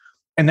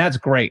 And that's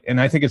great. And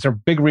I think it's a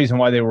big reason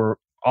why they were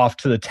off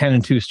to the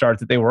 10-2 start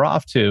that they were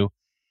off to.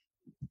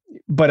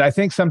 But I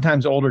think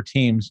sometimes older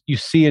teams, you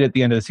see it at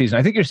the end of the season.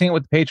 I think you're seeing it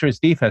with the Patriots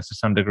defense to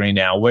some degree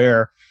now,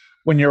 where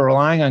when you're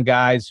relying on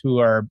guys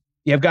you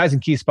have guys in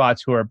key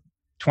spots who are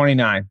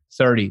 29,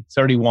 30,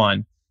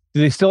 31,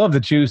 do they still have the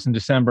juice in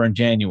December and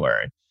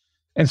January?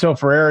 And so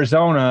for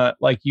Arizona,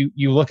 like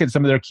you look at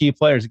some of their key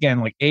players, again,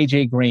 like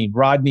AJ Green,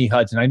 Rodney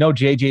Hudson. I know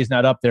JJ's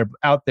not out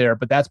there,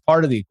 but that's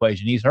part of the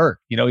equation. He's hurt.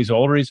 He's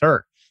older, he's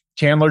hurt.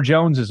 Chandler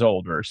Jones is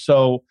older.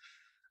 So,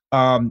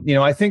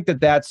 I think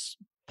that's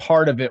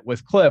part of it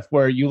with Cliff,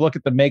 where you look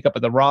at the makeup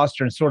of the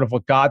roster and sort of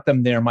what got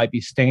them there might be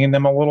staying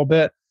them a little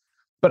bit.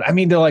 But I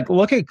mean, to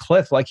look at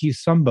Cliff like he's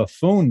some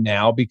buffoon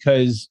now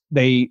because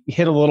they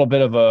hit a little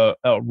bit of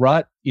a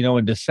rut,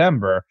 in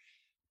December.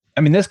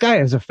 I mean, this guy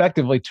has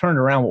effectively turned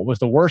around what was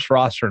the worst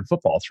roster in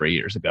football 3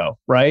 years ago,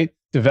 right?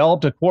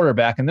 Developed a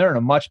quarterback, and they're in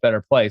a much better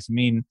place. I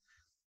mean,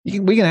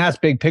 we can ask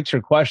big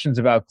picture questions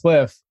about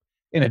Cliff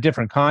in a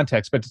different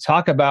context, but to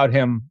talk about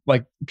him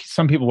like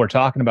some people were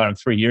talking about him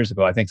 3 years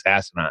ago, I think is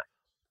asinine.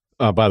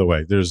 By the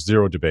way, there's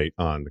zero debate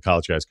on the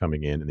college guys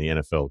coming in and the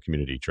NFL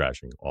community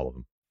trashing all of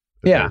them.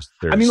 Yeah.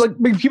 I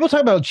mean, people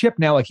talk about Chip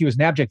now like he was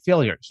an abject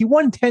failure. He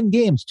won 10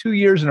 games 2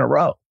 years in a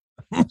row.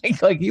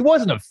 like he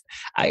wasn't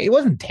he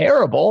wasn't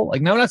terrible.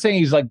 Like, now I'm not saying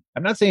he's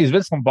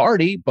Vince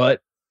Lombardi,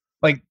 but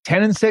like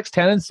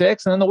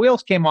 10-6, and then the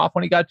wheels came off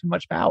when he got too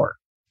much power.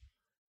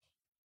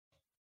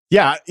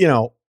 Yeah,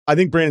 I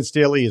think Brandon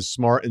Staley is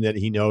smart in that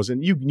he knows,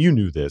 and you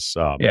knew this.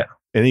 Yeah.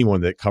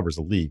 Anyone that covers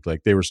the league,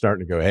 like they were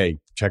starting to go, hey,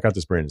 check out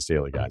this Brandon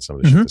Staley guy, some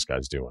of the shit this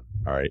guy's doing.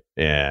 All right.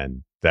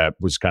 And that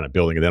was kind of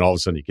building. And then all of a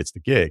sudden he gets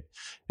the gig.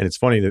 And it's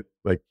funny that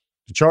like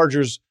the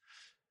Chargers,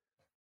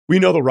 we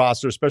know the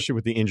roster, especially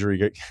with the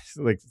injury,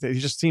 like they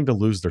just seem to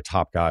lose their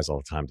top guys all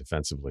the time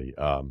defensively.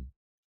 Yeah,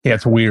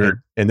 it's weird.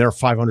 And they're a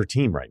 500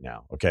 team right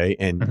now. Okay.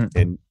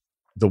 And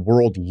the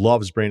world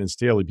loves Brandon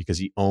Staley because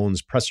he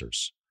owns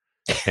pressers.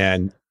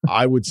 And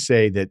I would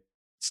say that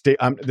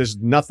there's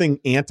nothing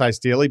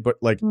anti-Staley, but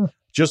like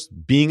just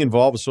being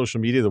involved with social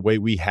media the way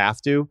we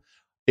have to,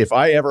 if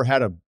I ever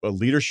had a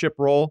leadership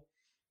role,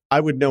 I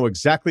would know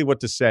exactly what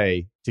to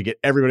say to get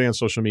everybody on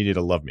social media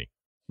to love me.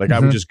 Like I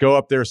would just go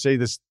up there, say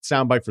this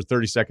soundbite for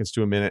 30 seconds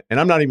to a minute. And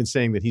I'm not even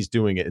saying that he's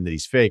doing it and that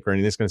he's fake or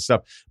any of this kind of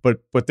stuff.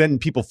 But then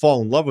people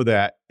fall in love with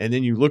that. And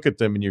then you look at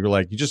them and you're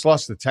like, you just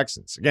lost to the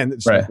Texans. Again,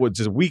 it's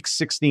a week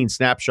 16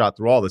 snapshot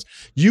through all this.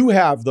 You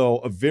have, though,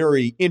 a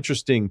very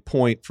interesting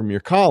point from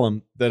your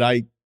column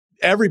that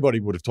everybody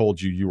would have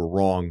told you were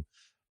wrong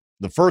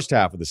the first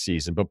half of the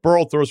season, but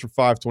Burrow throws for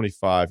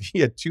 525.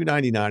 He had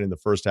 299 in the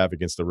first half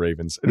against the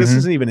Ravens. This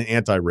isn't even an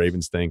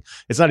anti-Ravens thing.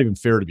 It's not even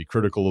fair to be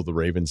critical of the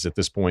Ravens at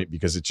this point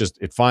because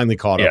it finally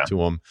caught up to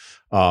them.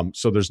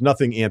 So there's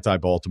nothing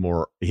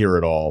anti-Baltimore here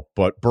at all,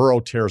 but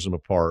Burrow tears them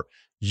apart.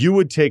 You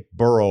would take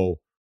Burrow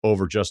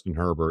over Justin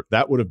Herbert.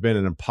 That would have been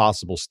an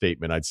impossible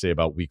statement, I'd say,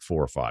 about week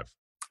 4 or 5.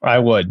 I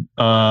would.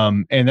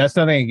 And that's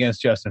nothing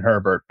against Justin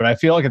Herbert, but I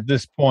feel like at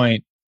this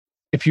point,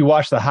 if you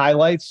watch the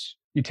highlights,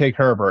 you take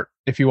Herbert.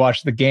 If you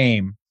watch the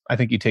game, I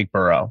think you take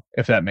Burrow,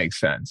 if that makes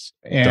sense.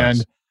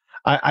 And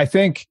I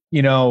think,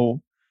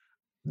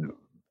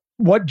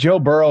 what Joe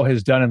Burrow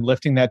has done in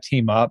lifting that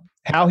team up,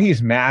 how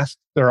he's masked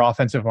their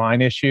offensive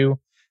line issue,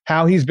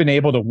 how he's been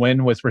able to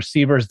win with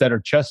receivers that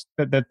are just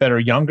that are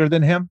younger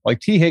than him. Like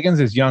T.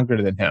 Higgins is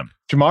younger than him.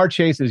 Jamar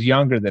Chase is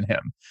younger than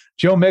him.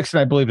 Joe Mixon,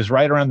 I believe, is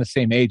right around the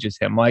same age as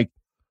him. Like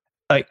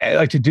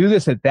to do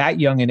this at that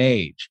young an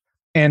age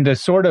and to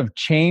sort of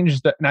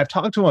change and I've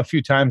talked to him a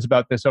few times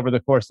about this over the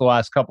course of the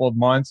last couple of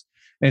months.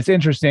 And it's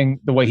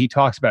interesting the way he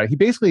talks about it. He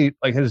basically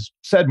has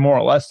said more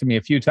or less to me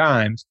a few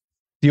times,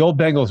 the old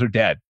Bengals are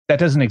dead. That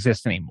doesn't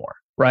exist anymore.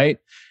 Right.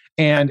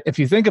 And if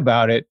you think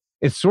about it,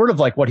 it's sort of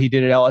like what he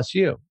did at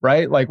LSU,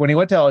 right? Like when he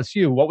went to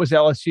LSU, what was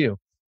LSU?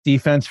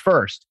 Defense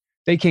first.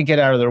 They can't get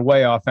out of their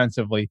way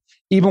offensively.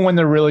 Even when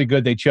they're really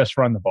good, they just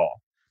run the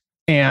ball.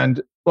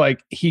 And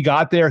like he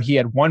got there, he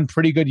had one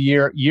pretty good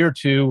year. Year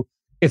two,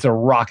 it's a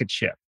rocket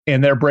ship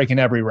and they're breaking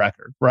every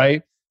record,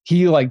 right?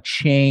 He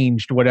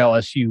changed what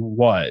LSU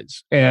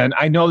was. And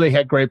I know they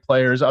had great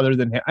players other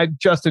than him.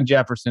 Justin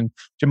Jefferson,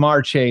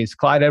 Jamar Chase,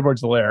 Clyde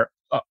Edwards-Helaire,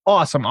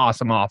 awesome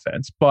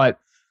offense. But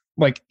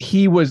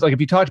he was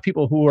if you talk to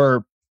people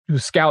who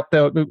scout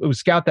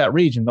that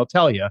region, they'll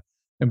tell you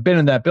and been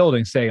in that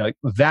building say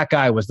that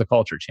guy was the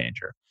culture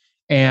changer.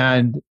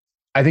 And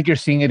I think you're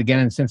seeing it again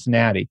in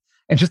Cincinnati.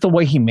 And just the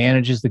way he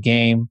manages the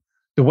game,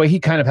 the way he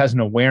kind of has an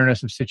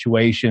awareness of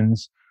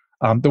situations,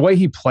 the way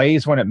he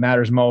plays when it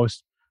matters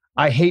most.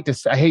 I hate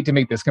to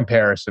make this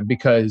comparison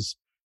because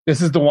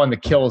this is the one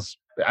that kills.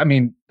 I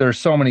mean, there's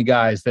so many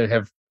guys that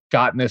have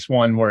gotten this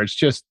one where it's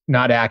just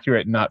not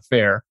accurate and not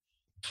fair.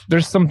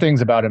 There's some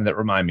things about him that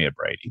remind me of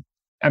Brady.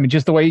 I mean,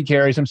 just the way he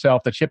carries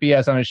himself, the chip he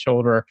has on his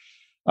shoulder.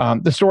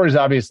 The story is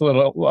obviously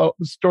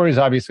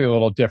a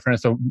little different.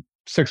 It's a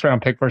sixth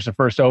round pick versus a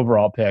first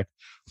overall pick.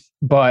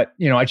 But,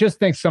 I just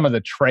think some of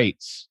the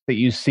traits that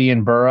you see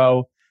in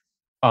Burrow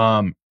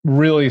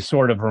really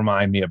sort of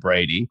remind me of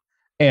Brady,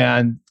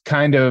 and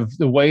kind of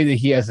the way that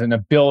he has an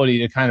ability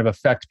to kind of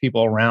affect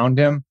people around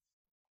him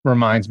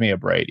reminds me of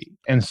Brady.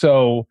 And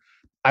so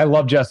I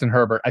love Justin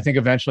Herbert. I think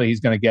eventually he's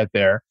going to get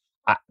there.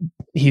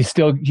 He's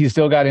still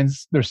got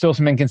there's still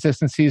some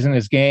inconsistencies in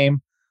his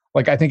game.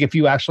 Like, I think if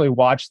you actually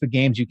watch the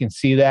games, you can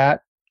see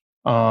that.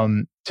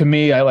 To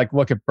me, I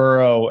look at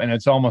Burrow, and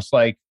it's almost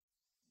like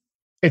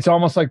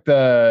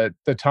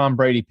the Tom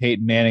Brady,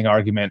 Peyton Manning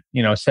argument,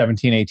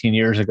 17, 18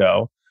 years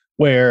ago,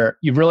 where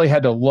you really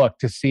had to look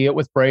to see it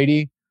with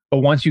Brady. But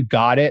once you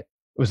got it,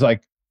 it was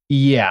like,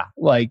 yeah,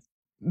 like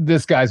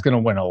this guy's going to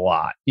win a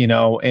lot,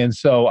 And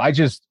so I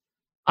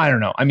don't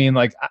know. I mean,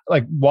 like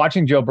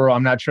watching Joe Burrow,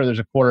 I'm not sure there's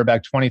a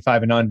quarterback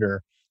 25 and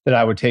under that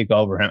I would take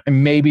over him.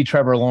 And maybe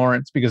Trevor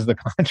Lawrence because of the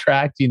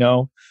contract,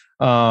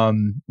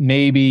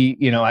 maybe,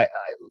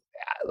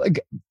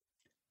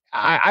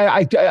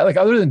 I like,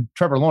 other than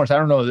Trevor Lawrence, I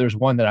don't know if there's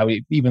one that I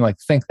would even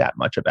think that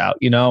much about,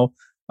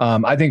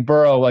 I think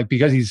Burrow,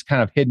 because he's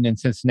kind of hidden in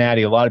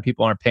Cincinnati, a lot of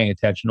people aren't paying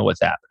attention to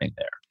what's happening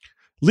there.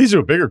 Leads to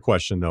a bigger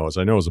question, though, as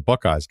I know as a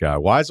Buckeyes guy.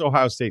 Why is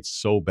Ohio State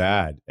so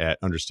bad at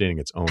understanding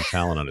its own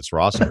talent on its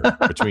roster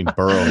between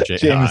Burrow and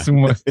Jameson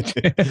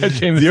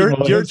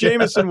your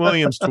Jameson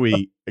Williams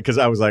tweet, because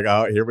I was like,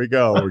 oh, here we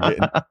go.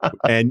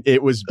 And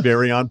it was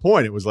very on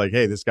point. It was like,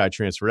 hey, this guy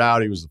transferred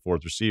out. He was the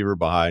fourth receiver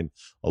behind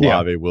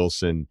Olave,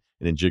 Wilson,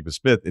 and then Jigba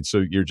Smith. And so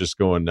you're just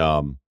going,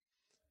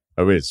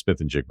 it's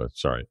Smith and Jigba.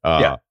 Sorry.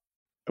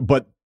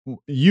 But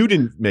you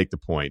didn't make the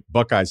point.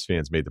 Buckeyes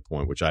fans made the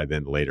point, which I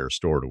then later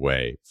stored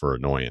away for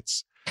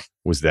annoyance,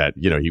 was that,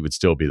 he would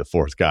still be the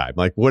fourth guy. I'm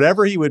like,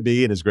 whatever he would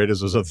be, and as great as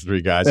those other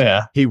three guys,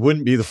 he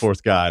wouldn't be the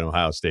fourth guy on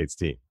Ohio State's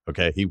team.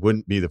 Okay. He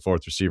wouldn't be the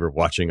fourth receiver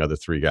watching other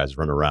three guys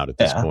run around at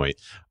this point.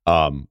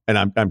 And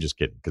I'm just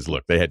kidding. Because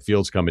look, they had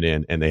Fields coming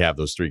in and they have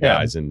those three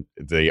guys, and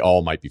they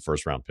all might be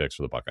first round picks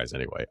for the Buckeyes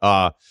anyway.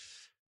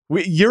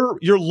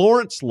 Your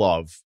Lawrence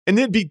love, and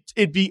it'd be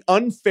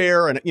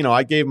unfair, and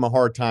I gave him a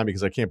hard time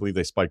because I can't believe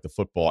they spiked the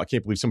football. I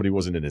can't believe somebody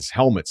wasn't in his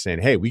helmet saying,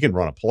 "Hey, we can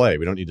run a play.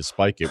 We don't need to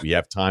spike it. We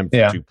have time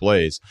for two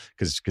plays,"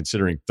 because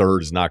considering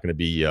third is not going to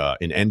be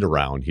an end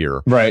around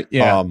here, right?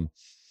 Yeah.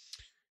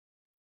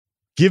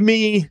 Give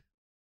me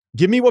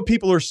what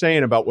people are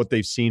saying about what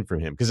they've seen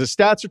from him, because the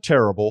stats are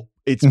terrible.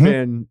 It's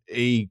been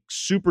a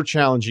super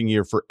challenging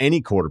year for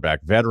any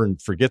quarterback, veteran,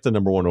 forget the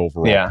number one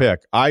overall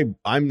pick. I'm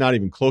not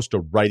even close to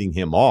writing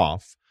him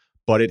off,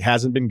 but it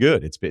hasn't been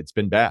good. It's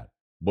been bad.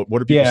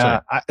 What are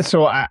people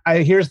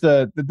saying? Here's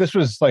this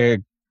was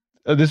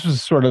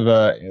sort of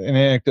an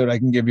anecdote I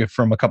can give you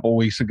from a couple of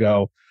weeks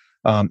ago.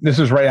 This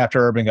was right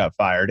after Urban got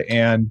fired,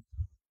 and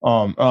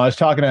I was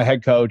talking to a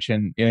head coach,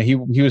 and he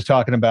was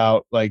talking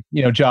about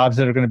jobs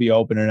that are going to be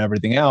open and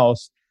everything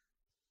else.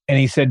 And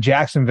he said,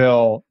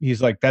 Jacksonville,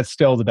 he's like, that's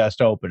still the best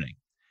opening.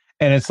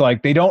 And it's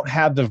like, they don't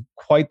have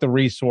quite the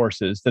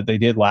resources that they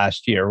did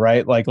last year,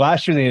 right? Like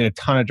last year, they had a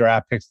ton of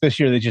draft picks. This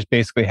year, they just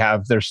basically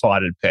have their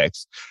slotted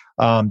picks.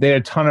 They had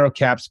a ton of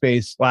cap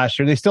space last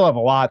year. They still have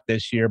a lot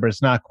this year, but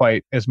it's not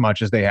quite as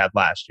much as they had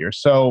last year.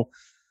 So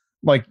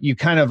you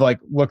kind of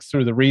look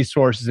through the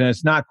resources, and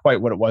it's not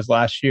quite what it was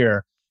last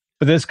year.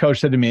 But this coach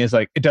said to me,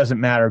 it doesn't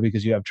matter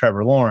because you have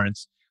Trevor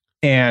Lawrence.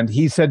 And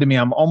he said to me,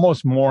 I'm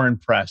almost more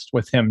impressed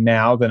with him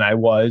now than I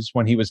was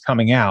when he was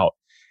coming out.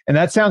 And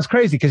that sounds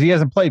crazy because he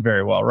hasn't played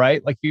very well,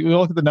 right? Like you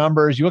look at the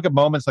numbers, you look at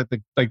moments like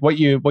what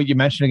you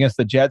mentioned against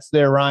the Jets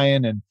there,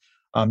 Ryan,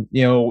 and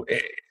there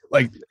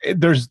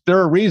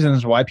are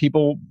reasons why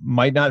people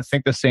might not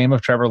think the same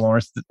of Trevor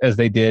Lawrence as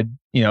they did,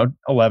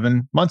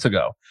 11 months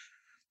ago.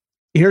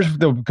 Here's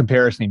the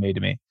comparison he made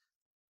to me.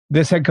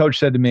 This head coach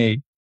said to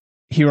me,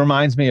 he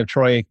reminds me of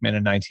Troy Aikman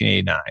in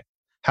 1989.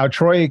 How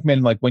Troy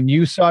Aikman, when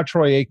you saw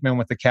Troy Aikman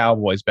with the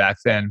Cowboys back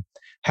then,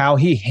 how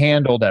he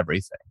handled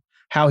everything,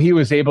 how he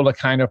was able to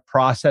kind of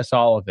process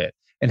all of it,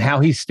 and how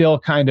he still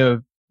kind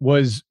of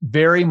was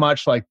very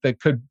much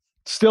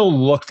still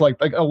looked like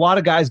a lot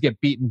of guys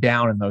get beaten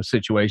down in those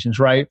situations,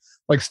 right?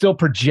 Still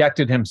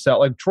projected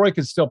himself. Troy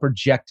could still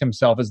project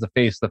himself as the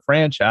face of the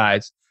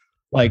franchise.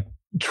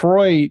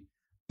 Troy,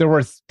 there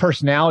were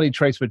personality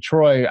traits with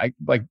Troy.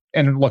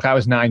 And look, I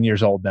was 9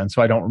 years old then,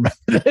 so I don't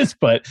remember this,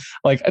 but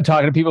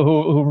talking to people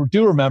who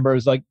do remember,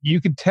 is you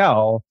could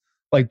tell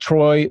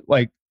Troy,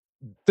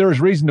 there was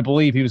reason to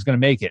believe he was going to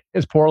make it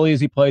as poorly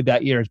as he played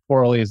that year, as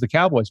poorly as the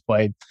Cowboys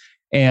played.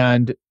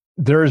 And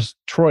there's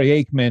Troy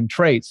Aikman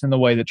traits in the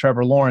way that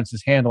Trevor Lawrence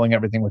is handling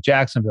everything with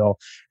Jacksonville.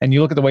 And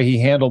you look at the way he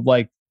handled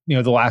the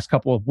last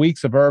couple of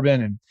weeks of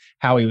Urban and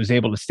how he was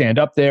able to stand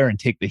up there and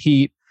take the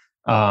heat.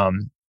 I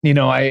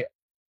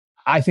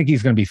think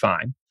he's going to be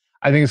fine.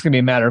 I think it's going to be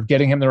a matter of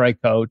getting him the right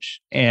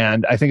coach.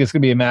 And I think it's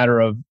going to be a matter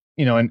of,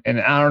 and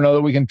I don't know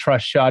that we can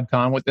trust Shad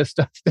Khan with this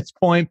stuff at this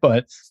point,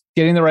 but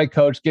getting the right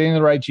coach, getting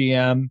the right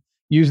GM,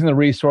 using the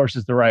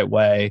resources the right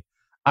way.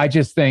 I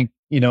just think,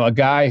 a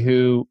guy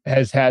who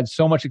has had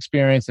so much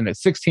experience and at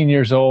 16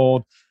 years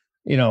old,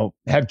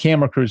 had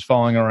camera crews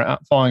following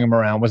him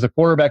around, was the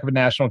quarterback of a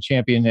national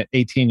champion at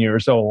 18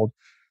 years old.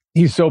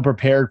 He's so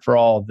prepared for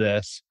all of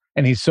this,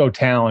 and he's so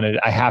talented.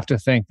 I have to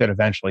think that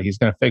eventually he's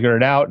going to figure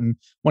it out. And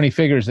when he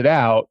figures it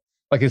out,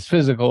 like, his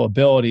physical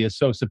ability is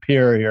so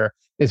superior,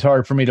 it's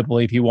hard for me to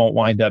believe he won't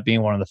wind up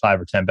being one of the 5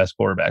 or 10 best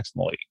quarterbacks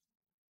in the league.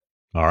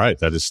 All right.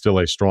 That is still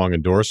a strong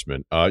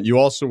endorsement. You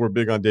also were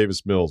big on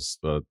Davis Mills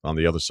on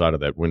the other side of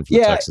that win for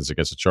the Texans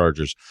against the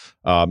Chargers.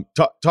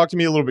 Talk to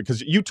me a little bit,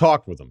 because you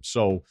talked with him.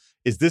 So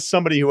is this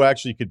somebody who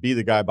actually could be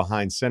the guy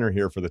behind center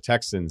here for the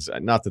Texans?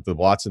 Not that the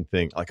Watson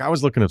thing, like, I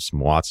was looking up some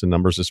Watson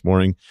numbers this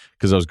morning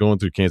because I was going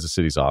through Kansas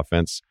City's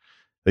offense.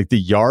 Like, the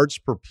yards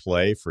per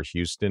play for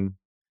Houston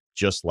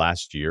just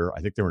last year,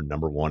 I think they were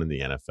number 1 in the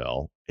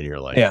NFL. And you're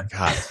like,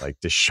 God, like,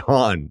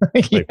 Deshaun,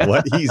 like,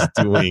 what he's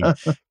doing,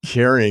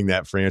 carrying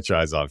that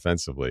franchise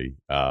offensively.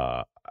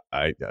 So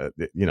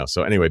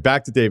anyway,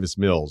 back to Davis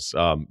Mills.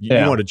 You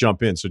want to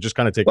jump in, so just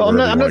kind of take. I'm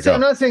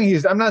not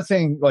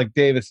saying like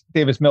Davis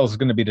Mills is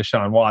going to be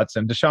Deshaun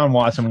Watson. Deshaun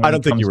Watson. I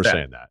don't think you were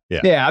saying that.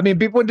 Yeah. I mean,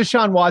 when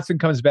Deshaun Watson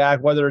comes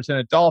back, whether it's in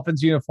a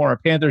Dolphins uniform or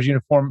Panthers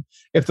uniform,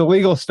 if the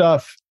legal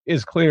stuff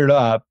is cleared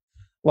up,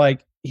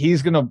 like,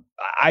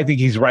 I think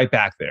he's right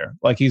back there.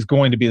 Like, I think he's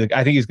going to be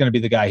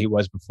the guy he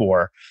was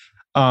before.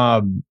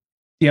 I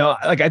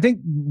think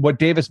what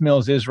Davis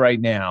Mills is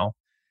right now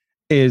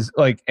is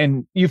like,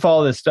 and you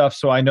follow this stuff,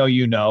 so I know,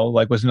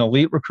 like, was an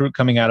elite recruit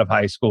coming out of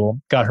high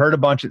school, got hurt a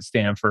bunch at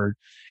Stanford.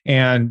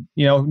 And,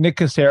 Nick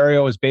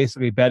Caserio is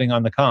basically betting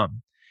on the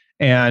come.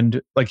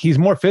 And, like, he's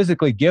more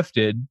physically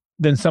gifted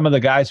than some of the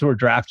guys who were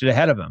drafted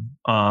ahead of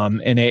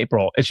him in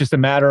April. It's just a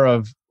matter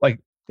of, like,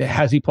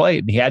 has he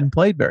played? He hadn't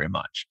played very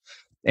much.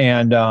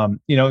 And,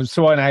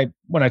 so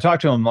when I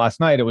talked to him last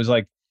night, it was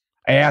like,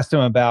 I asked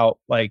him about,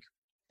 like,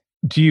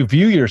 do you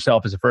view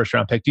yourself as a first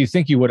round pick? Do you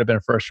think you would have been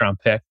a first round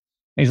pick?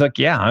 And he's like,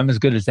 yeah, I'm as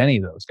good as any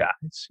of those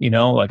guys.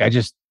 Like, I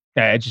just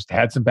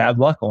had some bad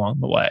luck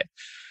along the way.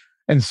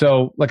 And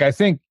so, like, I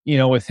think,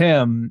 with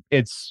him,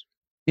 it's,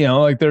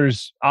 like,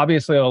 there's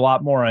obviously a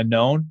lot more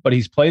unknown, but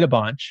he's played a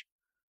bunch.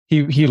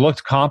 He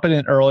looked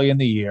competent early in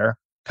the year,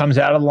 comes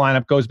out of the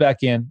lineup, goes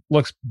back in,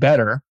 looks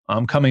better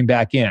coming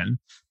back in.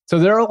 So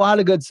there are a lot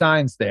of good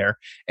signs there.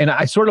 And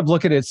I sort of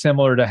look at it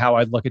similar to how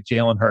I'd look at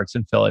Jalen Hurts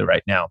in Philly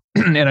right now.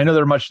 And I know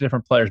they're much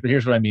different players, but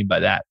here's what I mean by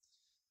that.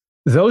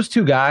 Those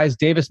two guys,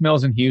 Davis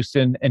Mills in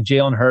Houston and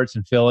Jalen Hurts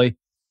in Philly,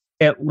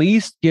 at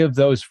least give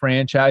those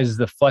franchises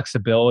the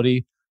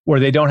flexibility where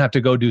they don't have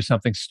to go do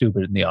something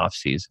stupid in the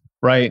offseason,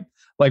 right?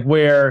 Like,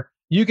 where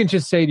you can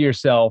just say to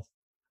yourself,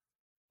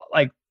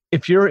 like,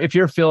 if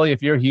you're Philly,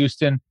 if you're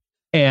Houston,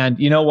 and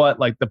you know what,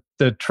 like,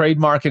 the trade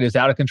market is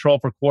out of control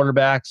for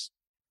quarterbacks,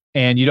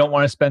 and you don't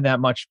want to spend that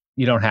much,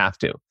 you don't have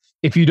to.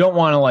 If you don't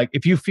want to, like,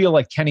 if you feel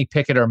like Kenny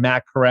Pickett or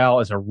Matt Corral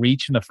is a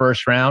reach in the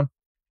first round,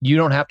 you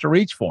don't have to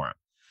reach for him.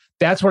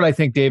 That's what I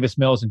think Davis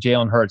Mills and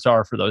Jalen Hurts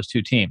are for those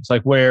two teams.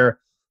 Like, where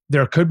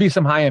there could be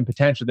some high-end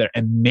potential there,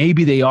 and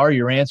maybe they are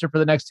your answer for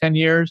the next 10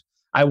 years.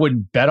 I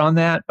wouldn't bet on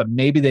that, but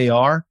maybe they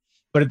are.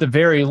 But at the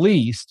very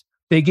least,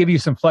 they give you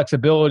some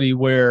flexibility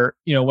where,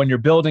 when you're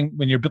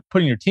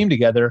putting your team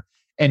together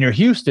and you're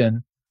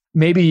Houston,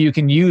 maybe you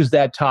can use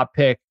that top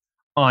pick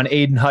on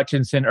Aiden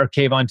Hutchinson or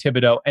Kayvon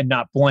Thibodeau and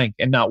not blink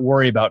and not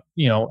worry about,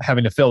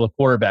 having to fill the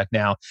quarterback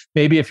now.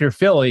 Maybe if you're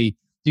Philly,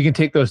 you can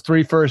take those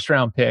 3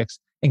 first-round picks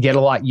and get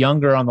a lot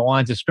younger on the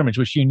lines of scrimmage,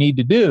 which you need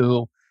to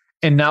do,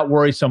 and not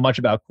worry so much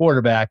about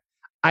quarterback.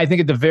 I think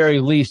at the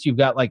very least, you've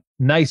got, like,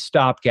 nice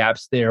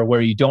stopgaps there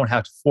where you don't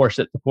have to force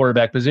it at the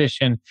quarterback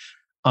position,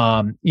 in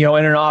an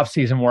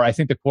offseason where I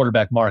think the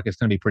quarterback market is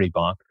going to be pretty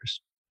bonkers.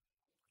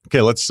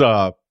 Okay, let's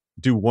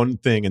do one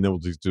thing, and then we'll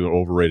just do an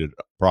overrated,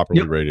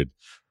 properly rated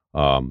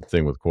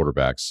thing with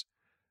quarterbacks.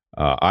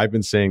 I've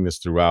been saying this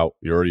throughout.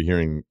 You're already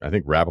hearing, I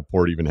think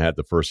Rappaport even had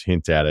the first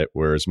hint at it,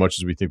 where as much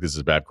as we think this is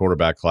a bad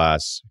quarterback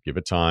class, give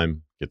it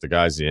time, get the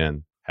guys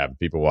in, have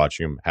people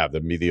watching them, have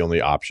them be the only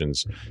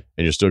options,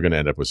 and you're still going to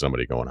end up with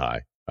somebody going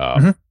high. I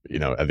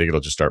think it'll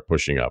just start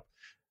pushing up.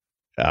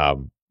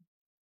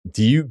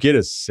 Do you get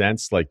a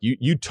sense, like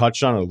you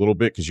touched on it a little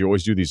bit because you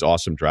always do these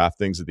awesome draft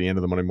things at the end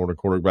of the Monday Morning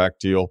Quarterback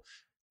deal.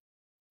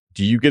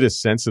 Do you get a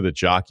sense of the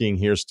jockeying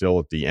here still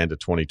at the end of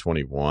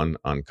 2021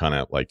 on kind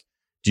of like,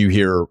 do you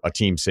hear a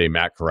team say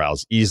Matt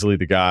Corral's easily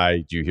the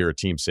guy? Do you hear a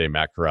team say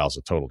Matt Corral's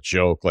a total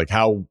joke? Like,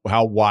 how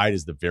wide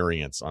is the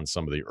variance on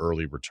some of the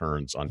early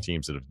returns on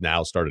teams that have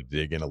now started to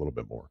dig in a little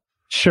bit more?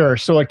 Sure.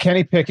 So, like,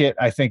 Kenny Pickett,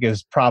 I think,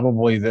 is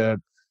probably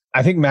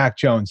I think Mac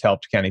Jones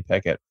helped Kenny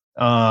Pickett.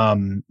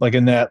 Like,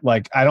 in that,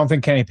 like, I don't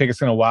think Kenny Pickett's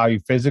going to wow you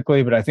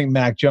physically, but I think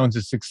Mac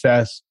Jones'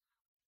 success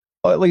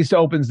at least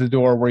opens the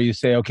door where you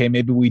say, okay,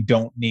 maybe we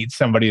don't need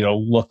somebody to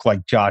look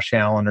like Josh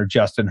Allen or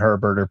Justin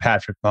Herbert or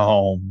Patrick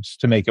Mahomes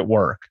to make it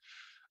work.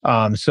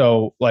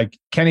 So, like,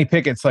 Kenny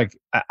Pickett's, like,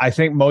 I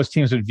think most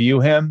teams would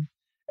view him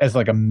as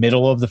like a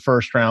middle of the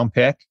first round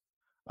pick.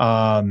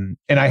 And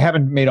I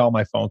haven't made all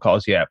my phone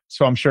calls yet,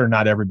 so I'm sure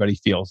not everybody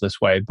feels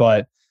this way,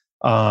 but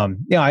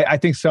I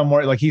think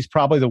somewhere, like, he's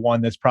probably the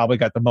one that's probably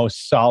got the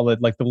most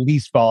solid, like the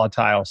least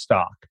volatile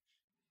stock.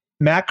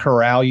 Matt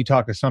Corral, you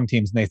talk to some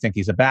teams and they think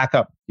he's a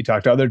backup. You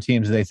talk to other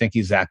teams and they think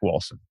he's Zach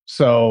Wilson.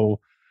 So,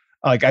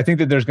 like, I think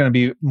that there's going to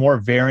be more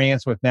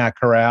variance with Matt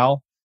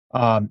Corral.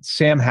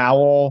 Sam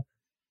Howell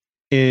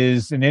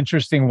is an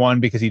interesting one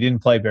because he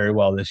didn't play very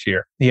well this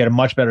year. He had a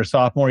much better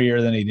sophomore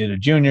year than he did a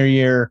junior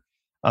year.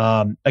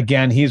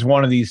 Again, he's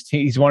one of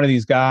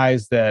these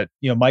guys that,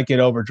 might get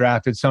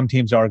overdrafted. Some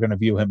teams are going to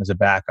view him as a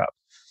backup.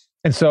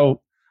 And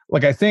so,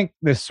 like, I think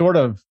this sort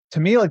of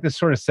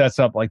sets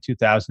up like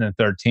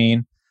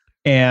 2013.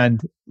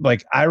 And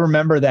like, I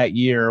remember that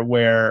year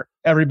where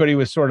everybody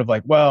was sort of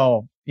like,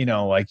 well,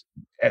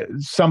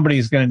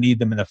 somebody's going to need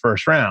them in the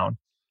first round.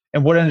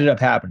 And what ended up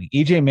happening?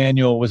 EJ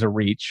Manuel was a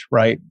reach,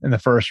 right, in the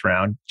first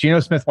round. Geno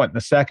Smith went in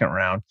the second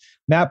round.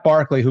 Matt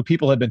Barkley, who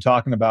people had been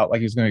talking about like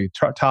he was going to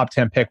be top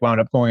 10 pick,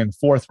 wound up going in the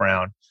fourth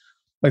round.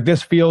 Like,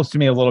 this feels to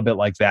me a little bit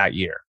like that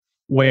year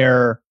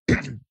where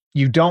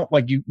you don't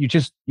like you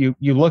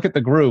look at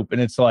the group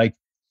and it's like,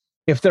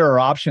 if there are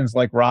options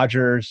like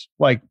Rodgers,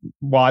 like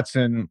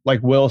Watson,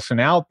 like Wilson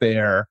out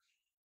there,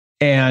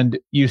 and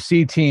you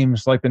see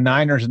teams like the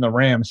Niners and the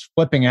Rams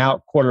flipping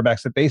out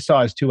quarterbacks that they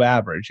saw as too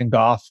average, and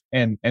Goff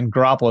and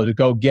Garoppolo to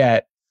go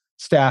get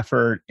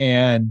Stafford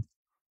and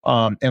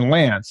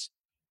Lance.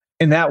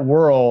 In that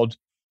world,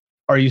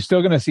 are you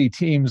still going to see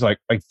teams like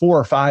 4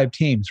 or 5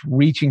 teams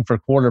reaching for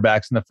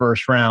quarterbacks in the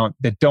first round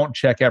that don't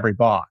check every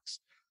box?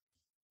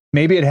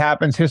 Maybe it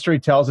happens. History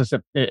tells us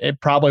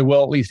it probably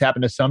will at least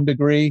happen to some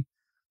degree.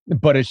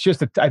 But it's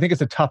just, I think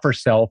it's a tougher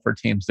sell for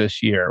teams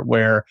this year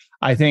where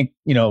I think,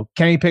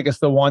 Kenny Pickett's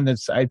the one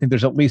I think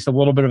there's at least a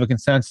little bit of a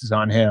consensus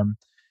on him,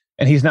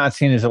 and he's not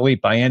seen as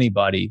elite by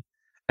anybody.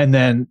 And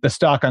then the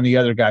stock on the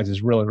other guys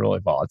is really, really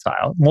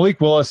volatile. Malik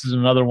Willis is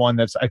another one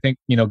that's, I think,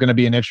 going to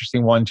be an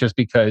interesting one just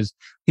because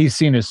he's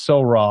seen as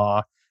so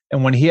raw.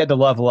 And when he had to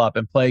level up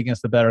and play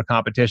against the better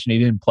competition, he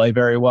didn't play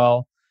very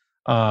well.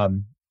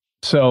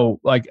 So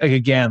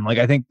again,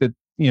 I think that,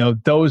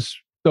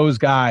 those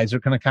guys are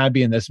going to kind of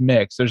be in this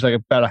mix. There's like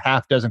about a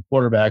half dozen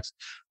quarterbacks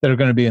that are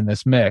going to be in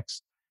this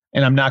mix.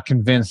 And I'm not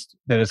convinced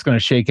that it's going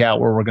to shake out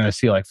where we're going to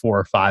see like 4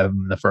 or 5 of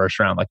them in the first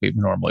round like we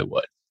normally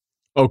would.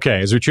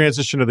 Okay, as we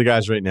transition to the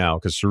guys right now,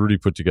 because Cerruti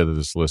put together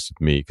this list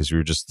with me because we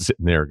were just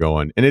sitting there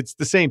going, and it's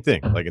the same thing.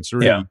 Like, and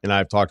Cerruti and I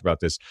have talked about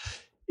this,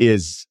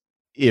 is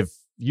if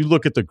you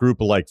look at the group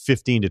of like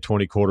 15 to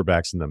 20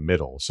 quarterbacks in the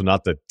middle, so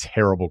not the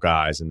terrible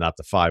guys and not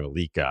the 5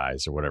 elite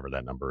guys or whatever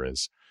that number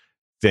is,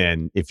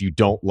 then if you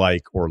don't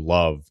like or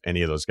love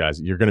any of those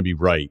guys, you're going to be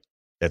right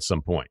at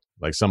some point.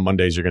 Like, some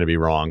Mondays you're going to be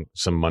wrong,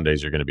 some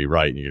Mondays you're going to be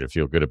right, and you're going to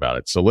feel good about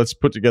it. So let's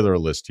put together a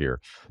list here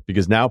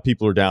because now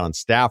people are down on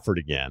Stafford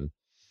again.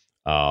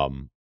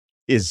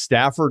 Is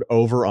Stafford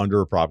over, under,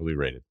 or properly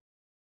rated?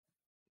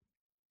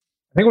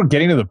 I think we're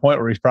getting to the point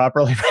where he's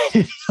properly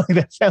rated.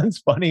 That sounds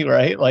funny,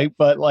 right?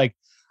 But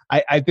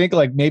I think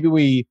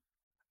maybe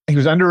he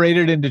was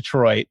underrated in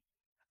Detroit.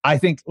 I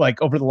think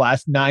over the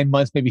last 9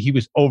 months, maybe he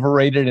was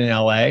overrated in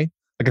LA. I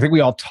think we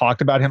all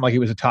talked about him like he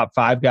was a top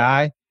 5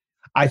 guy.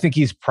 I think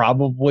he's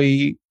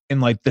probably in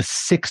the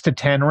 6 to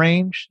 10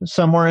 range,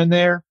 somewhere in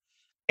there.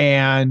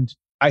 And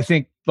I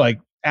think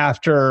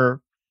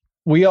after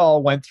we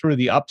all went through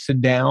the ups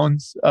and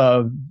downs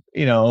of,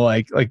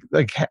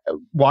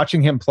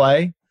 watching him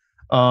play,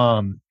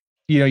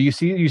 you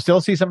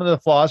still see some of the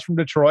flaws from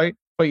Detroit,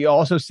 but you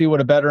also see what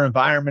a better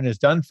environment has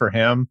done for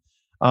him.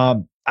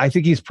 I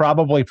think he's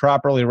probably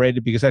properly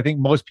rated because I think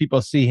most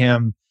people see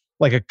him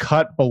like a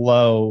cut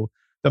below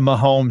the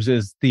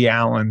Mahomeses, the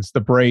Allens, the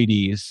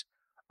Bradys.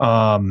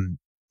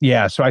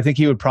 So I think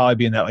he would probably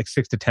be in that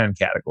 6 to 10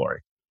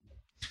 category.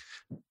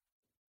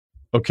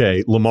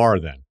 Okay, Lamar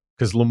then.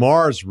 Because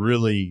Lamar is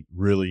really,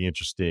 really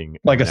interesting.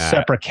 Like a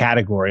separate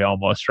category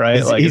almost,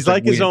 right? He's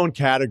like his own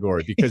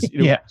category because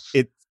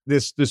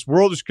this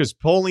world is because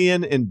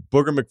Polian and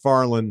Booger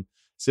McFarland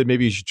said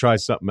maybe you should try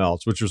something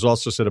else, which was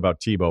also said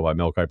about Tebow by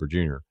Mel Kiper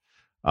Jr.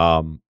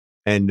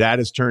 And that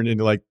has turned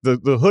into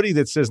the hoodie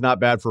that says not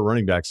bad for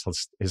running backs,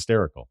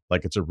 hysterical.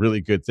 It's a really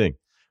good thing.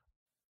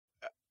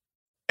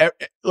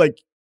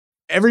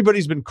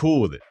 Everybody's been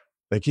cool with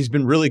it. He's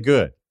been really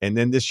good. And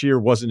then this year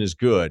wasn't as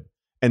good.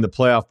 And the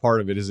playoff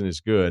part of it isn't as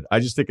good. I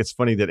just think it's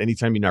funny that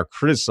anytime you now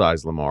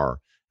criticize Lamar,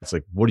 it's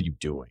like, what are you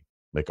doing?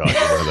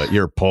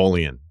 You're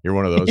Polian. You're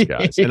one of those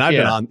guys. And I've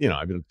been on,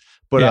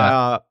 but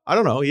I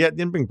don't know. He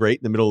hadn't been great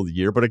in the middle of the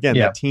year. But again,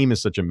 that team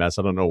is such a mess.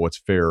 I don't know what's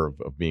fair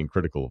of being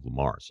critical of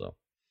Lamar. So,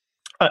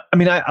 I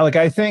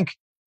think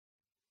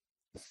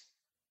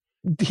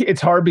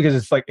it's hard because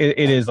it's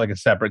it is a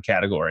separate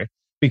category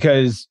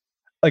because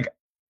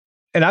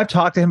and I've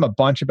talked to him a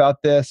bunch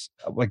about this.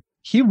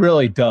 He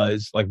really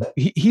does.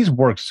 He's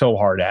worked so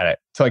hard at it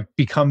to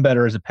become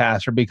better as a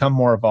passer, become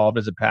more evolved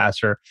as a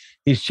passer.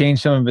 He's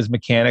changed some of his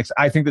mechanics.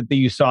 I think that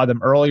you saw them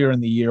earlier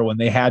in the year when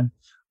they had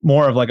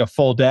more of a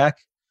full deck.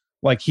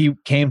 He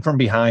came from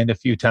behind a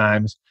few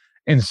times.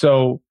 And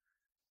so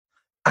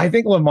I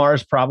think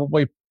Lamar's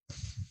probably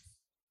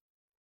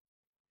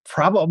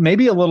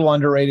maybe a little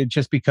underrated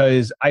just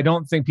because I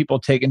don't think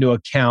people take into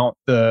account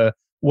the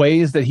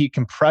ways that he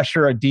can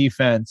pressure a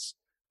defense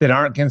that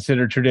aren't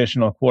considered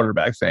traditional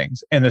quarterback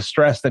things, and the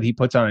stress that he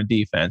puts on a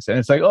defense. And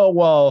it's like, oh,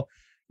 well,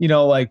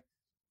 like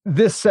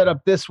this set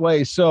up this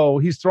way, so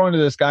he's throwing to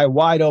this guy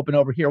wide open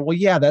over here. Well,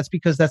 yeah, that's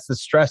because that's the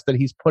stress that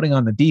he's putting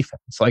on the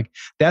defense. Like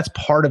that's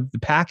part of the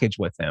package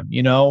with him,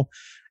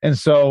 And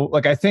so,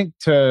 like, I think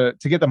to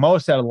get the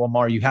most out of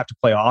Lamar, you have to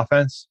play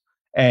offense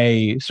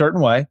a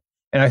certain way.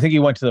 And I think he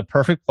went to the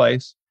perfect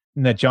place,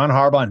 and that John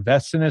Harbaugh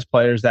invests in his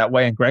players that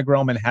way. And Greg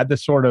Roman had the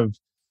sort of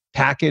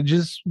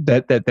packages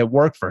that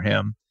work for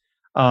him.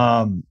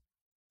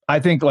 I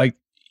think, like,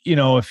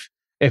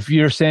 if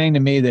you're saying to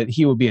me that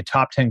he would be a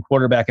top 10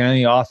 quarterback in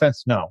any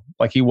offense, no,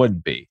 like he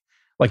wouldn't be.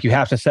 Like you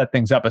have to set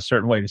things up a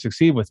certain way to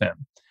succeed with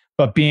him.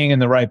 But being in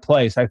the right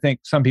place, I think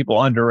some people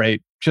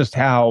underrate just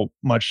how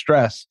much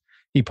stress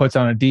he puts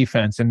on a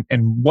defense and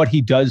what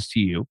he does to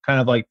you, kind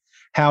of like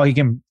how he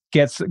can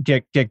get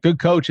good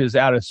coaches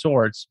out of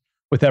sorts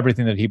with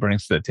everything that he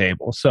brings to the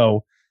table.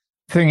 So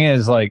the thing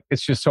is, like,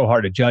 it's just so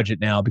hard to judge it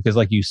now because,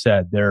 like you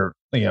said, they're,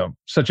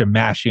 such a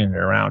mash unit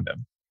around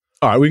him.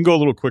 All right, we can go a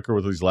little quicker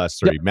with these last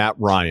three. Yep. Matt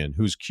Ryan,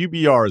 whose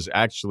QBR is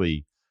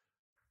actually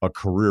a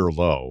career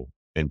low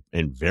and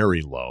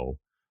very low,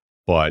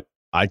 but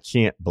I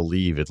can't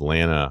believe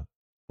Atlanta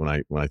when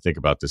I think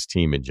about this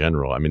team in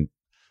general. I mean,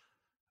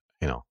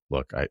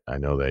 look, I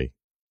know they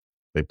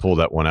pulled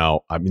that one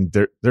out. I mean,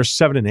 they're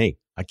 7-8.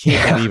 I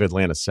can't believe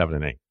Atlanta's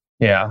 7-8.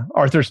 Yeah,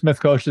 Arthur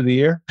Smith, Coach of the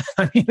Year.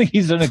 I mean,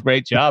 he's done a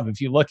great job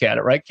if you look at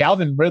it, right?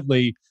 Calvin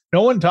Ridley.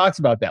 No one talks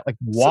about that. Like,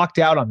 walked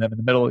out on them in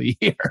the middle of the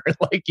year.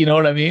 Like, you know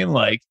what I mean?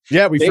 Like,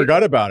 yeah, we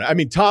forgot about it. I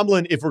mean,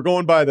 Tomlin, if we're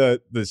going by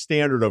the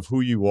standard of who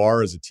you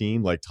are as a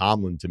team, like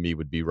Tomlin to me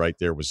would be right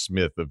there with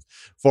Smith. As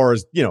far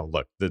as,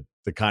 look, the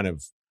kind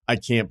of, I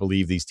can't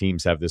believe these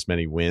teams have this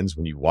many wins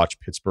when you watch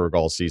Pittsburgh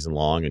all season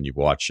long and you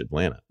watch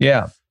Atlanta.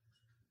 Yeah.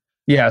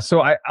 Yeah.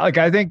 So I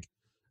think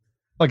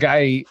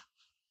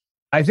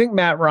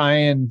Matt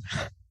Ryan,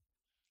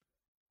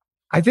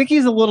 I think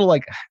he's a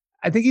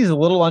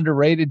little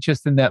underrated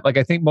just in that, like,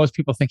 I think most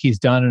people think he's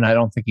done and I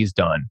don't think he's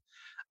done,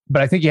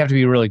 but I think you have to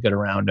be really good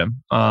around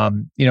him.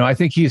 I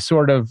think he's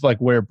sort of like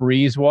where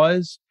Breeze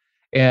was.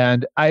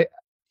 And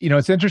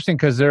it's interesting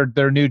because their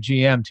new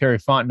GM, Terry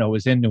Fontenot,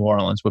 was in New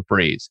Orleans with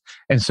Breeze.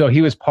 And so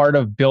he was part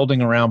of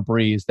building around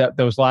Breeze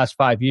those last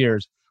 5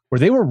 years where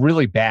they were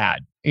really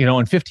bad,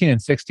 in 15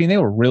 and 16, they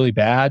were really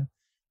bad.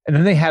 And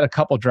then they had a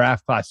couple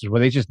draft classes where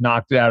they just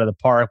knocked it out of the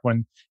park.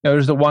 When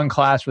there's the one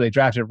class where they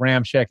drafted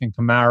Ramczyk and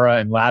Kamara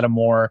and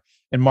Lattimore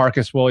and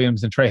Marcus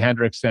Williams and Trey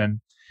Hendrickson,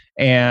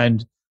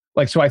 and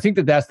so I think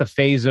that's the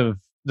phase of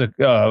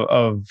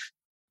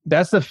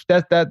that's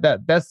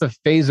the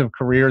phase of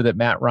career that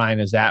Matt Ryan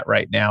is at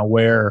right now,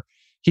 where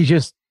he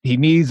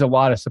needs a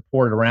lot of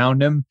support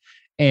around him.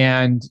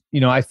 And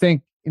I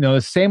think the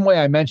same way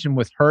I mentioned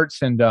with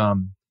Hurts and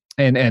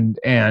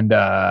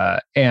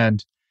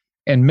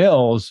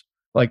Mills,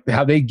 like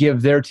how they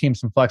give their team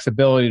some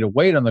flexibility to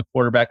wait on the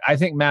quarterback. I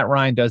think Matt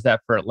Ryan does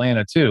that for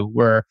Atlanta too,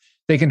 where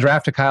they can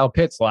draft a Kyle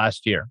Pitts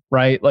last year,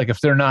 right? Like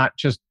if they're not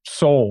just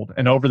sold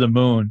and over the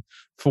moon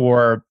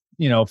for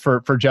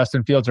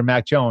Justin Fields or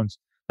Mac Jones,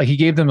 like he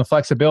gave them the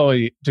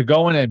flexibility to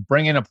go in and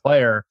bring in a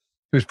player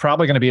who's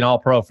probably going to be an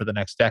all-pro for the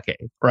next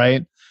decade,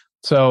 right?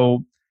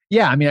 So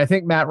yeah, I mean, I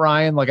think Matt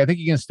Ryan, I think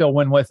you can still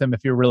win with him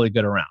if you're really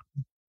good around.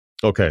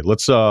 Okay,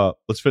 let's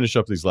finish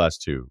up these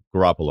last two.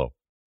 Garoppolo.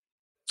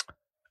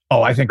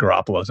 Oh, I think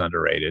Garoppolo's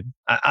underrated.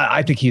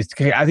 I think he's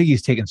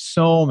taken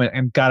so many.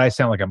 And God, I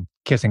sound like I'm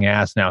kissing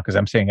ass now because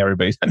I'm saying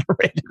everybody's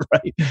underrated,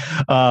 right?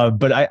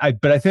 But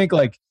I think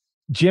like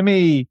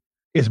Jimmy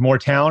is more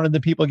talented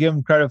than people give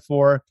him credit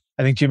for.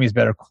 I think Jimmy's a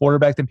better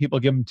quarterback than people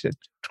give him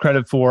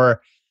credit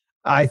for.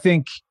 I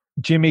think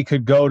Jimmy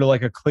could go to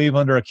like a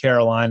Cleveland or a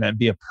Carolina and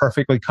be a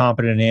perfectly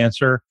competent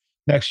answer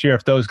next year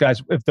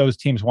if those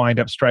teams wind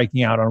up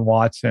striking out on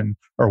Watson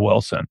or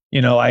Wilson.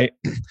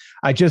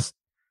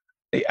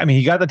 I mean,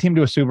 he got the team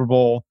to a Super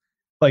Bowl.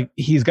 Like,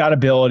 he's got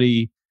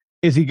ability.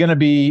 Is he going to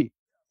be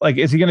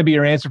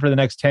your answer for the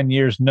next 10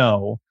 years?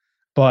 No.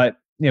 But,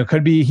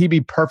 could he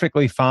be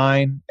perfectly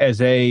fine as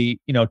a,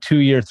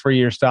 2-year,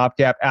 3-year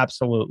stopgap?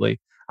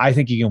 Absolutely. I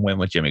think you can win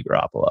with Jimmy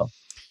Garoppolo.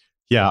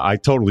 Yeah, I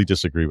totally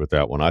disagree with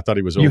that one. I thought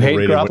he was overrated. You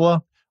hate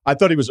Garoppolo? I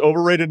thought he was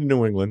overrated in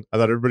New England. I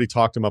thought everybody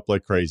talked him up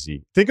like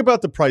crazy. Think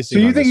about the pricing.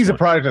 So you think he's a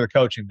product of the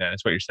coaching then,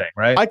 is what you're saying,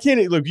 right? I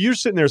can't look, you're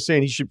sitting there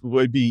saying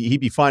he'd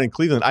be fine in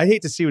Cleveland. I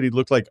hate to see what he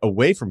looked like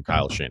away from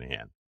Kyle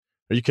Shanahan.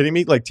 Are you kidding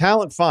me? Like,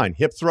 talent, fine.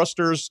 Hip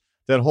thrusters,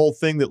 that whole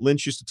thing that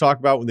Lynch used to talk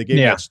about when they gave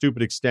that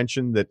stupid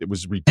extension that it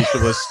was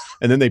ridiculous.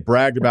 And then they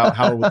bragged about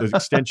how the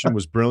extension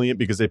was brilliant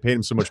because they paid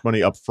him so much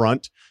money up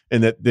front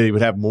and that they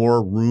would have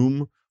more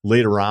room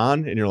later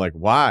on. And you're like,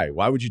 why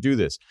would you do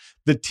this?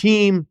 The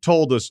team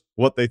told us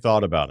what they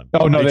thought about him.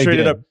 Oh no, they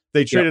traded did. up.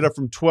 They traded up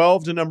from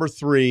 12 to number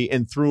 3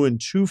 and threw in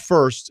 2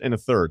 firsts and a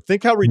third.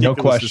 Think how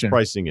ridiculous this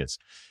pricing is.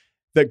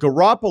 That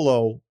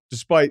Garoppolo,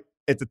 despite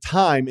at the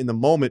time in the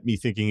moment me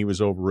thinking he was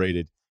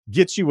overrated,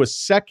 gets you a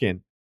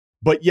second,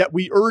 but yet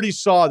we already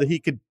saw that he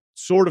could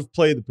sort of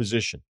play the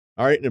position.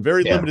 All right, in a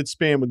very limited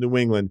span with New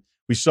England,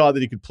 we saw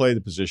that he could play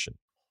the position.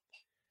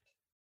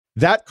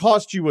 That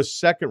cost you a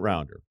second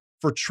rounder.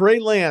 For Trey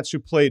Lance, who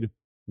played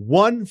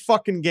one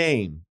fucking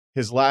game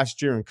his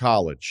last year in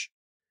college,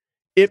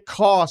 it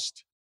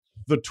cost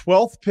the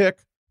 12th pick,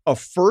 a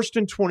first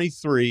and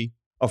 23,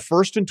 a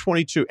first and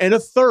 22, and a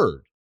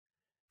third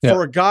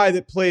for a guy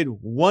that played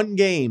one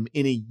game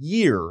in a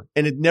year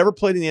and had never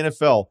played in the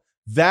NFL.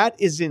 That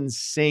is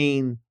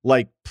insane,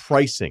 like,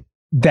 pricing.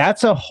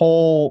 That's a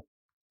whole,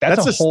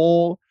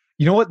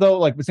 you know what, though?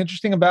 Like, what's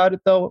interesting about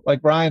it, though,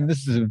 like, Ryan,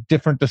 this is a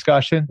different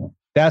discussion.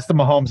 That's the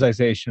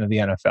Mahomesization of the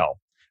NFL.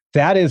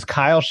 That is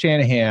Kyle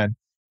Shanahan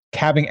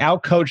having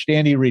outcoached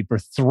Andy Reid for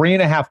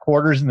 3.5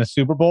 quarters in the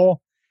Super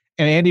Bowl,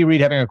 and Andy Reid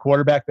having a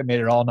quarterback that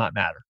made it all not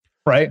matter,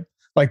 right?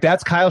 Like,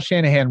 that's Kyle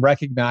Shanahan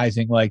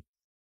recognizing, like,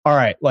 all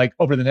right, like,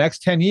 over the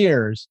next 10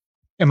 years,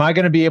 am I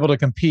going to be able to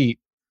compete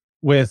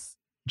with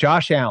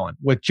Josh Allen,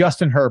 with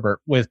Justin Herbert,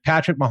 with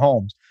Patrick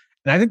Mahomes?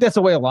 And I think that's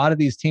the way a lot of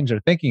these teams are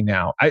thinking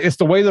now. It's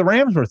the way the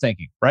Rams were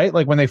thinking, right?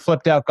 Like, when they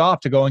flipped out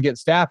Goff to go and get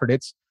Stafford,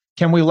 it's,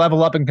 can we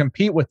level up and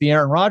compete with the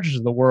Aaron Rodgers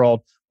of the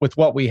world with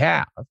what we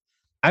have?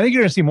 I think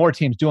you're going to see more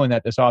teams doing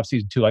that this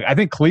offseason too. Like, I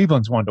think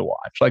Cleveland's one to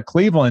watch. Like,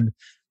 Cleveland,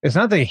 it's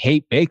not that they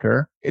hate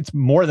Baker. It's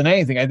more than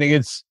anything. I think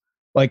it's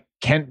like,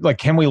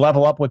 can we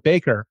level up with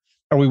Baker?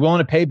 Are we willing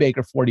to pay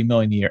Baker $40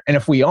 million a year? And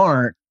if we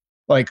aren't,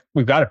 like,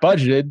 we've got it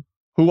budgeted,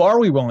 who are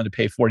we willing to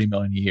pay $40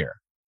 million a year?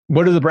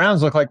 What do the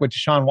Browns look like with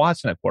Deshaun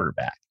Watson at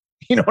quarterback?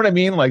 You know what I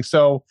mean? Like,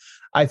 so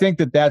I think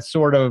that's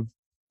sort of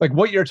like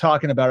what you're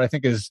talking about, I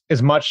think is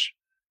much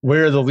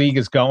where the league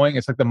is going.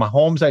 It's like the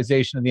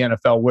Mahomesization of the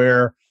NFL,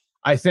 where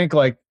I think,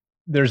 like,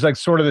 there's like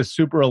sort of this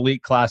super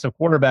elite class of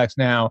quarterbacks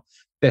now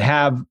that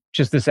have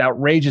just this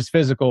outrageous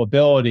physical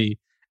ability.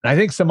 And I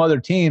think some other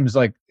teams,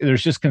 like,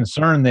 there's just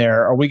concern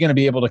there. Are we going to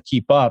be able to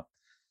keep up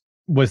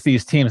with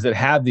these teams that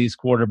have these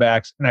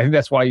quarterbacks? And I think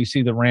that's why you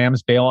see the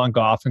Rams bail on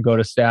Goff and go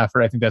to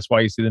Stafford. I think that's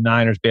why you see the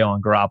Niners bail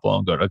on Garoppolo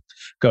and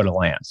go to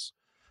Lance.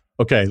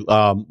 Okay,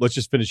 let's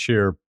just finish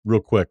here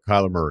real quick.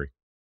 Kyler Murray.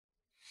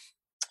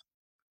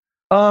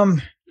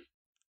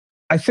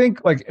 I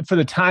think, like, for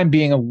the time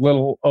being, a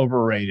little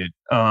overrated.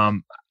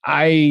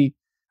 I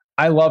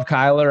love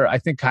Kyler. I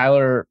think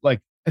Kyler, like,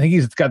 I think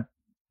he's got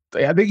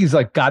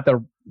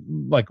the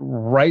like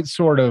right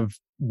sort of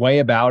way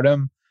about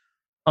him.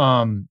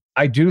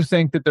 I do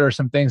think that there are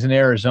some things in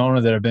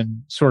Arizona that have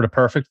been sort of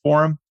perfect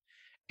for him.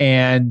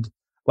 And,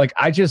 like,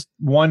 I just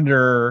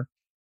wonder,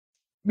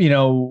 you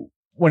know,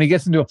 when he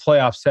gets into a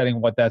playoff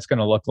setting, what that's going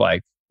to look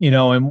like, you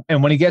know,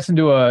 and when he gets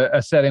into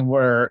a setting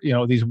where, you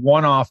know, these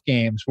one-off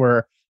games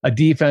where a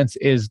defense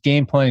is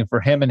game planning for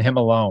him and him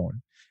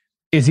alone,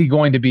 is he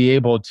going to be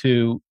able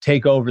to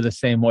take over the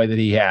same way that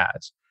he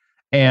has?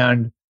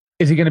 And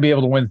is he going to be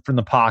able to win from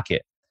the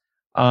pocket?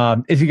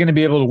 Is he going to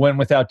be able to win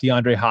without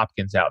DeAndre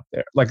Hopkins out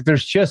there? Like,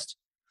 there's just,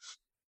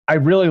 I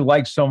really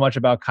like so much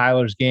about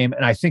Kyler's game.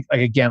 And I think,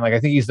 like, again, like, I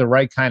think he's the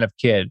right kind of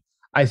kid.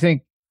 I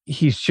think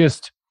he's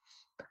just,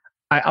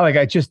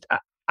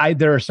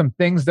 there are some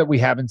things that we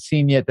haven't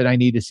seen yet that I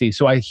need to see.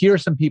 So I hear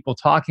some people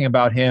talking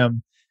about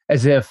him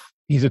as if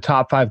he's a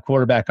top 5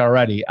 quarterback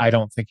already. I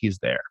don't think he's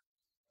there.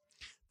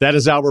 That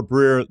is Albert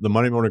Breer, the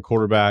Monday Morning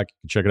Quarterback.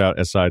 Check it out,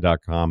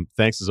 SI.com.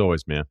 Thanks as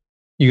always, man.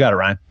 You got it,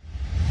 Ryan.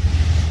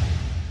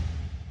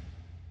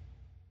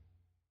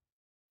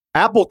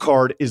 Apple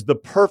Card is the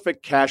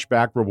perfect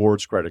cashback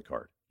rewards credit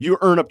card. You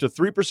earn up to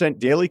 3%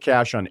 daily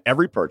cash on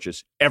every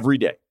purchase every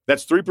day.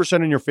 That's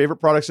 3% on your favorite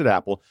products at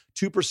Apple,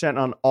 2%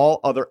 on all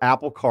other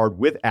Apple Card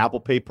with Apple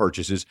Pay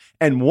purchases,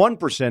 and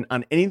 1%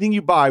 on anything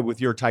you buy with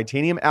your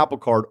titanium Apple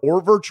Card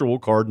or virtual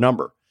card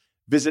number.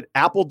 Visit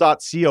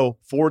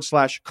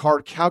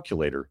apple.co/card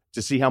calculator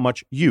to see how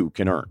much you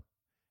can earn.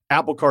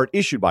 Apple Card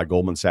issued by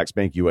Goldman Sachs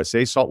Bank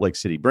USA, Salt Lake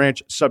City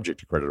branch, subject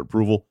to credit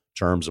approval.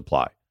 Terms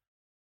apply.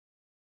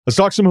 Let's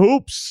talk some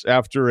hoops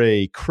after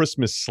a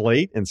Christmas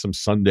slate and some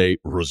Sunday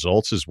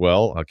results as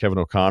well. Kevin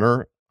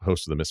O'Connor,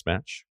 host of The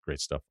Mismatch. Great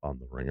stuff on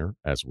The Ringer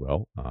as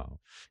well.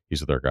 He's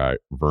with our guy,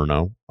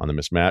 Burrow, on The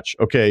Mismatch.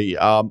 Okay,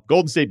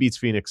 Golden State beats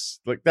Phoenix.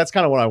 Like, that's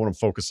kind of what I want to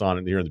focus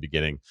on here in the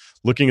beginning.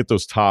 Looking at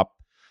those top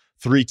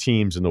 3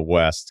 teams in the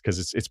West,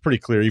 because it's pretty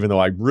clear, even though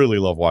I really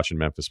love watching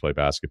Memphis play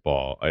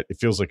basketball, it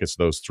feels like it's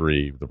those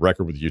 3. The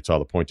record with Utah,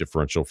 the point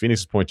differential.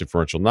 Phoenix's point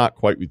differential, not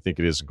quite what we think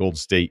it is in Golden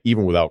State,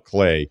 even without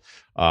Clay.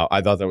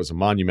 I thought that was a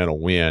monumental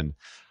win.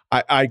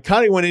 I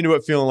kind of went into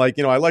it feeling like,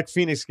 you know, I like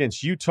Phoenix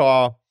against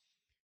Utah,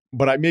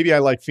 but I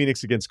like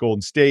Phoenix against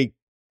Golden State.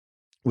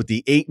 With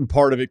the Ayton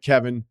part of it,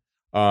 Kevin,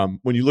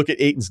 when you look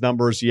at Ayton's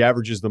numbers, he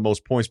averages the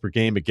most points per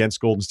game against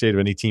Golden State of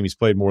any team he's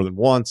played more than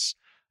once.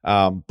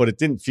 But it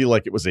didn't feel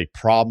like it was a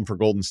problem for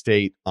Golden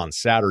State on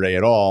Saturday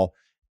at all.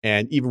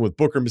 And even with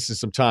Booker missing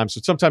some time. So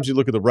sometimes you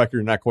look at the record,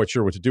 you're not quite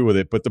sure what to do with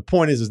it. But the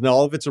point is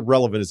all of it's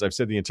irrelevant, as I've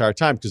said the entire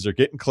time, because they're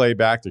getting Clay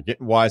back. They're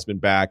getting Wiseman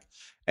back.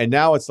 And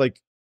now it's like,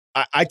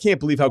 I can't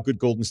believe how good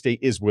Golden State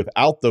is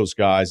without those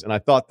guys. And I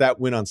thought that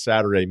win on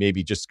Saturday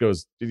maybe just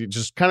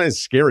kind of is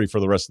scary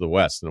for the rest of the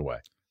West in a way.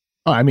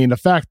 I mean, the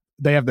fact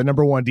they have the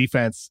number one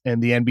defense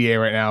in the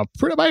NBA right now,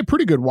 by a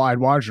pretty good wide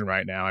margin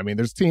right now. I mean,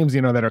 there's teams,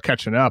 that are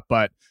catching up,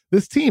 but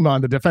this team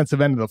on the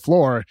defensive end of the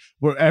floor,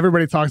 where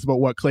everybody talks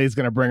about what Klay's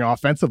going to bring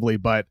offensively,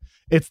 but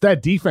it's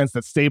that defense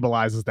that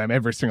stabilizes them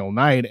every single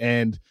night.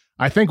 And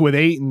I think with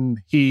Ayton,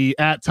 he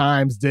at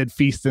times did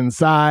feast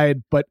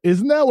inside, but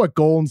isn't that what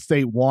Golden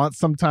State wants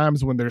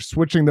sometimes when they're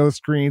switching those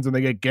screens, when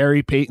they get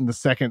Gary Payton the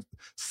second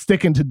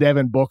sticking to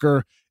Devin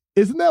Booker?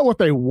 Isn't that what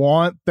they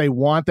want? They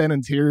want that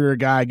interior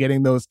guy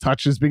getting those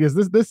touches, because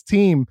this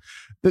team,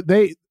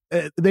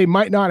 they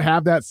might not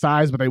have that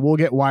size, but they will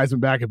get Wiseman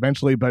back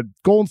eventually. But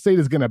Golden State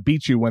is going to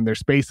beat you when they're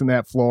spacing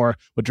that floor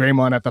with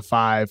Draymond at the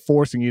 5,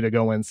 forcing you to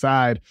go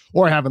inside,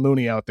 or having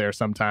Looney out there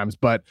sometimes.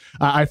 But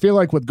I feel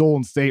like with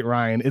Golden State,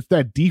 Ryan, it's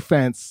that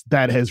defense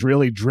that has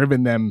really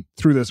driven them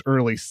through this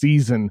early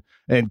season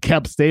and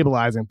kept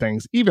stabilizing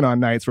things, even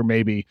on nights where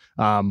maybe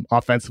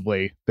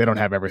offensively they don't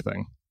have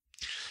everything.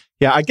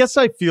 Yeah, I guess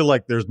I feel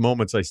like there's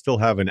moments I still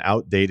have an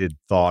outdated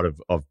thought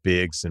of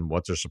bigs and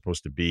what they're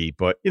supposed to be.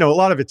 But, a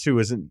lot of it, too,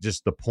 isn't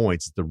just the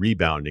points, it's the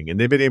rebounding. And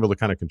they've been able to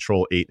kind of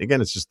control Ayton.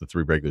 Again, it's just the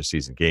 3 regular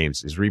season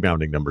games. His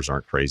rebounding numbers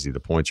aren't crazy. The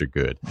points are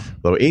good.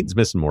 Though Ayton's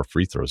missing more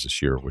free throws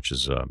this year, which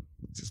is a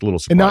little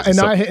surprising. And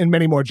not hitting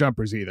many more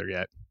jumpers either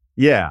yet.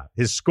 Yeah,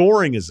 his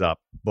scoring is up,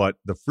 but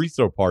the free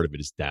throw part of it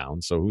is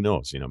down. So who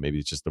knows? Maybe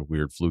it's just a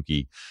weird,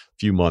 fluky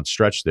few month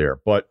stretch there.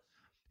 But,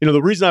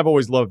 the reason I've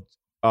always loved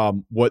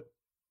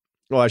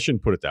well, I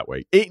shouldn't put it that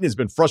way. Ayton has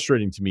been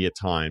frustrating to me at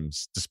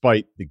times,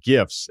 despite the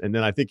gifts. And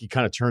then I think he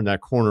kind of turned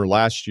that corner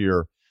last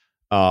year.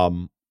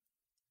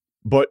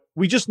 But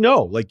we just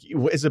know, like,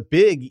 as a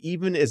big,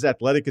 even as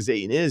athletic as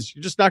Ayton is,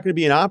 you're just not going to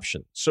be an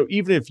option. So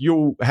even if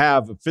you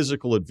have a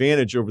physical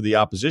advantage over the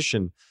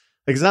opposition,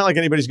 like, it's not like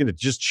anybody's going to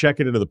just check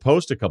it into the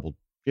post a couple,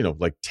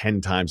 like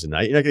 10 times a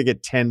night. You're not going to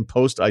get 10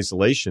 post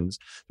isolations.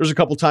 There's a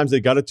couple times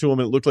they got it to him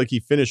and it looked like he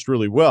finished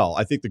really well.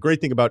 I think the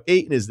great thing about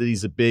Ayton is that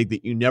he's a big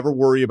that you never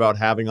worry about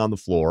having on the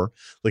floor.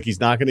 Like, he's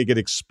not going to get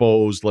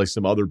exposed like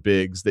some other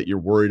bigs that you're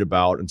worried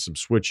about, and some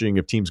switching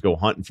if teams go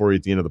hunting for you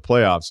at the end of the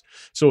playoffs.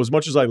 So as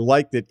much as I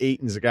like that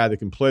Ayton's a guy that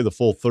can play the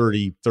full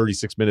 30,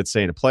 36 minutes,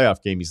 say in a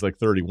playoff game, he's like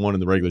 31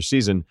 in the regular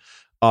season.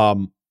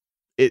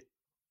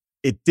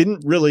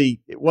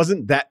 It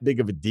wasn't that big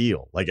of a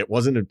deal. Like, it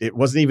wasn't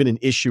even an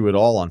issue at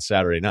all on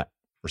Saturday night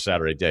or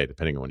Saturday day,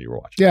 depending on when you were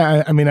watching.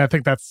 Yeah, I mean, I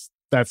think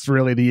that's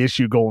really the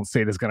issue Golden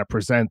State is going to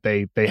present.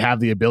 They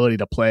have the ability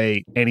to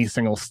play any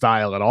single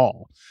style at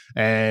all.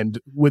 And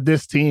with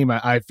this team,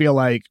 I feel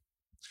like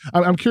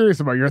I'm curious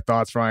about your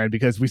thoughts, Ryan,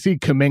 because we see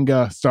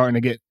Kuminga starting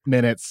to get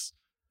minutes.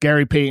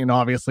 Gary Payton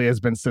obviously has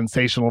been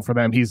sensational for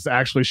them. He's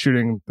actually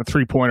shooting the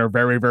 3-pointer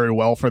very, very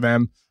well for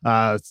them,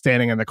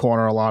 standing in the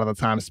corner a lot of the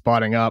time,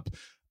 spotting up.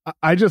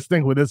 I just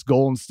think with this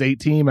Golden State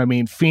team, I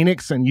mean,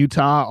 Phoenix and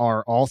Utah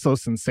are also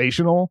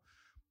sensational.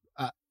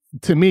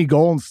 To me,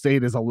 Golden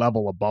State is a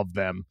level above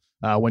them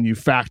when you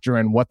factor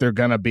in what they're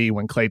going to be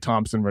when Klay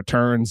Thompson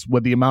returns.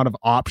 With the amount of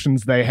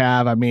options they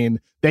have, I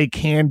mean, they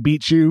can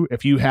beat you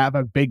if you have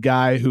a big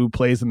guy who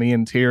plays in the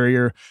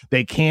interior.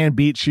 They can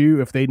beat you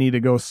if they need to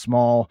go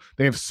small.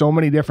 They have so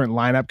many different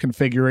lineup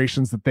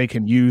configurations that they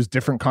can use,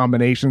 different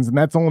combinations, and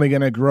that's only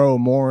going to grow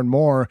more and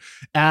more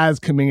as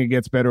Kuminga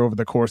gets better over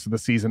the course of the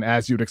season,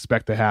 as you'd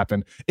expect to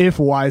happen. If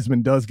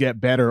Wiseman does get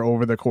better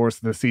over the course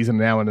of the season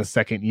now in his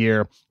second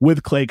year,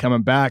 with Klay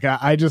coming back,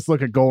 I just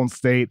look at Golden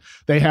State.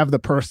 They have the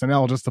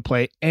personnel just to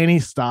play any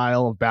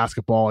style of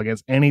basketball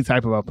against any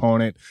type of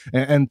opponent.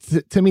 And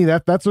to me,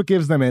 that's what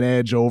gives them an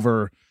edge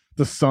over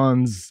the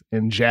Suns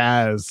and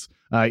Jazz,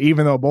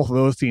 even though both of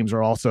those teams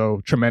are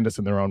also tremendous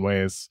in their own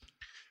ways.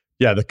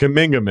 Yeah, the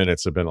Kuminga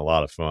minutes have been a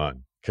lot of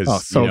fun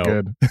because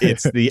good.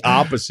 It's the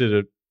opposite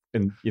of,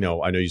 and I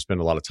know you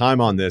spend a lot of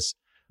time on this,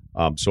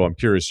 so I'm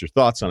curious your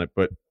thoughts on it,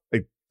 but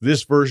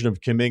this version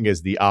of Kuminga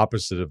is the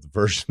opposite of the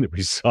version that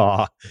we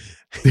saw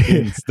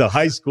in the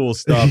high school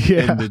stuff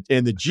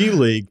in the G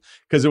League,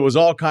 because it was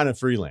all kind of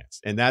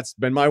freelance. And that's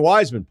been my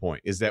Wiseman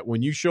point, is that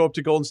when you show up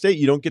to Golden State,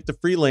 you don't get the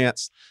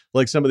freelance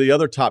like some of the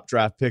other top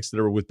draft picks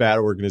that are with bad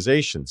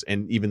organizations.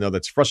 And even though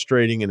that's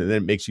frustrating, and then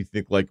it makes you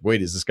think like,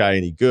 wait, is this guy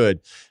any good?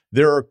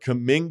 There are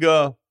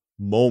Kuminga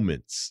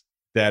moments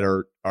that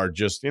are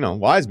just,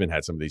 Wiseman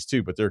had some of these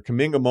too, but there are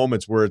Kuminga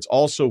moments where it's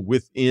also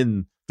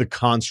within the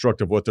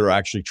construct of what they're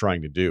actually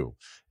trying to do.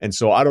 And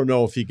so I don't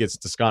know if he gets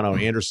Toscano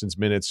Anderson's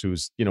minutes,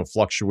 who's,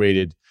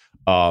 fluctuated.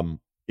 I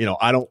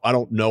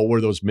don't know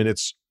where those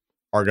minutes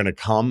are going to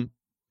come.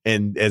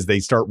 And as they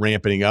start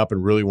ramping up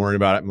and really worrying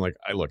about it, I'm like,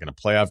 look, in a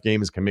playoff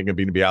game, is Kuminga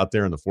going to be out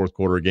there in the fourth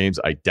quarter of games?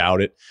 I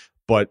doubt it.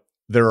 But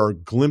there are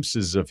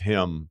glimpses of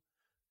him.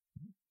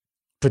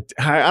 But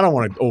I don't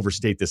want to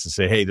overstate this and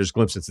say, hey, there's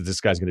glimpses that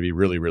this guy's going to be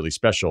really, really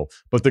special.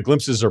 But the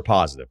glimpses are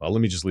positive.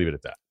 Let me just leave it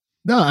at that.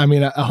 No, I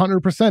mean,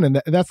 100%.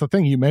 And that's the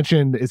thing you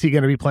mentioned. Is he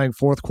going to be playing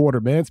fourth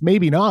quarter minutes?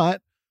 Maybe not,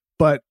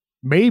 but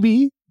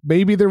maybe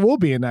there will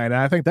be a night. And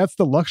I think that's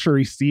the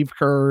luxury Steve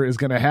Kerr is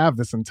going to have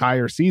this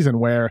entire season,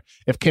 where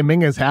if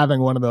Kuminga is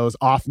having one of those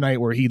off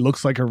night where he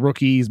looks like a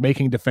rookie, he's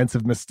making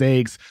defensive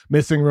mistakes,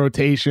 missing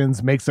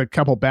rotations, makes a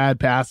couple bad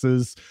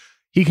passes,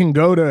 he can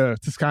go to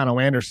Toscano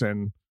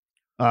Anderson,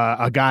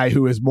 a guy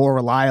who is more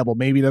reliable,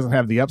 maybe doesn't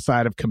have the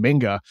upside of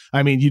Kuminga.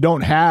 I mean, you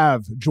don't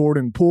have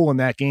Jordan Poole in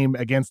that game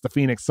against the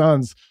Phoenix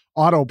Suns.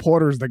 Otto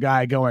Porter's the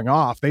guy going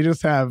off. They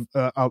just have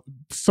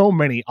so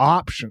many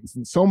options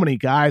and so many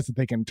guys that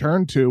they can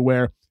turn to,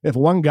 where if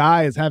one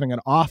guy is having an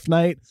off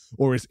night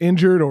or is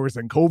injured or is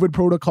in COVID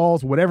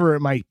protocols, whatever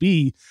it might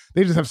be,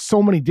 they just have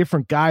so many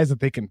different guys that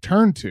they can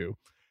turn to.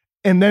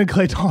 And then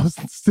Klay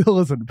Thompson still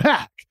isn't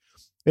back.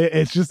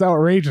 It's just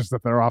outrageous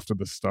that they're off to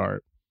the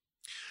start.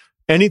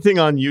 Anything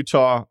on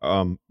Utah?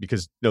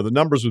 Because the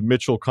numbers with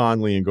Mitchell,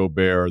 Conley, and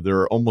Gobert, there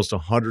are almost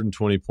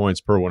 120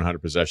 points per 100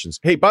 possessions.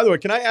 Hey, by the way,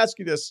 can I ask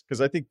you this?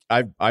 Because I think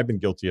I've been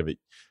guilty of it.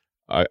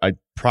 I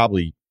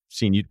probably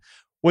seen you.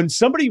 When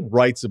somebody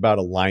writes about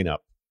a lineup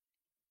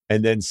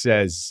and then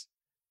says,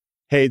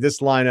 hey, this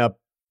lineup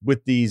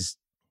with these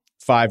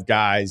 5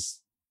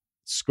 guys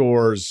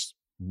scores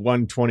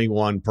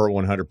 121 per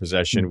 100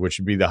 possession, which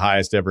would be the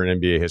highest ever in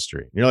NBA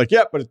history. And you're like,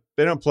 yeah, but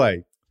they don't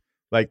play.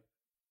 Like,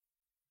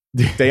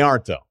 they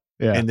aren't though.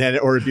 Yeah. And then,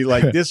 or it'd be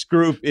like, this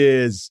group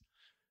is,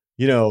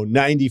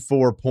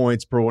 94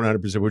 points per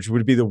 100%, which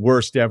would be the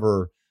worst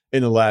ever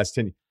in the last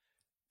 10 years.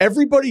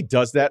 Everybody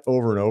does that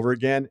over and over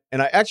again.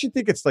 And I actually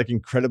think it's like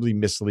incredibly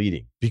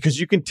misleading, because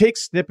you can take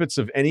snippets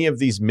of any of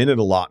these minute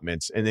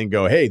allotments and then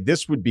go, hey,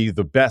 this would be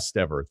the best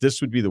ever. This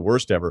would be the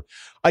worst ever.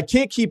 I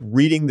can't keep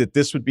reading that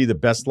this would be the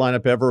best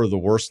lineup ever or the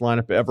worst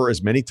lineup ever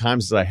as many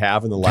times as I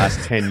have in the last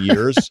 10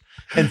 years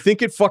and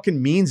think it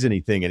fucking means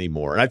anything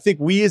anymore. And I think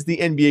we, as the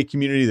NBA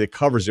community that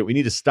covers it, we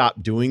need to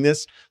stop doing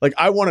this. Like,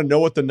 I want to know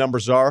what the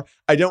numbers are.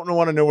 I don't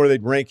want to know where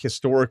they'd rank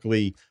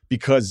historically,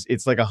 because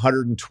it's like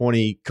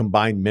 120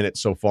 combined minutes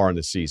so far in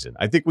the season.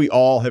 I think we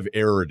all have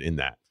erred in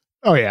that.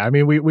 Oh, yeah. I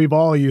mean, we've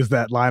all used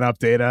that lineup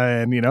data.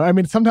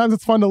 And, sometimes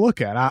it's fun to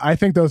look at. I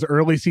think those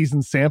early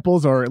season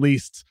samples are at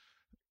least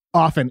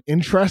often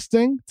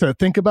interesting to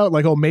think about.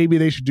 Like, oh, maybe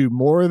they should do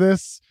more of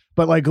this.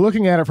 But like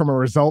looking at it from a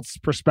results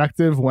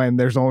perspective, when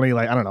there's only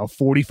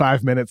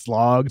 45 minutes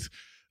logged,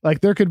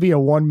 like there could be a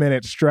 1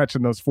 minute stretch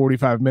in those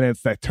 45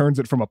 minutes that turns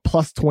it from a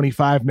plus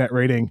 25 net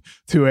rating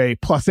to a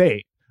plus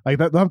 8. Like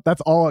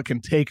that's all it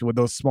can take with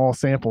those small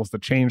samples to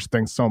change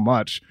things so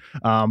much.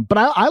 But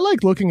I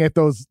like looking at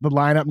the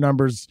lineup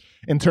numbers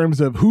in terms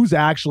of who's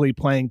actually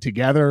playing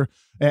together,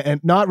 and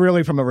not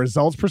really from a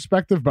results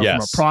perspective, but from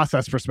a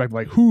process perspective.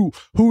 Like who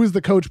is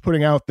the coach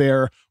putting out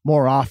there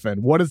more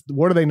often? What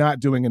are they not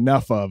doing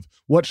enough of?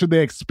 What should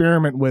they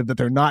experiment with that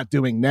they're not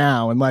doing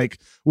now? And like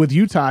with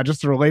Utah,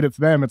 just to relate it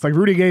to them, it's like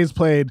Rudy Gay's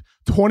played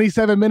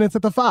 27 minutes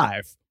at the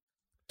 5.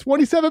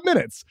 27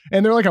 minutes,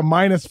 and they're like a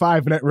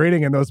 -5 net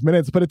rating in those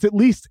minutes, but it's at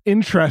least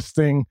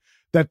interesting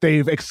that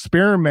they've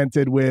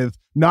experimented with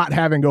not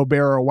having Gobert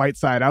or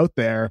Whiteside out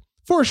there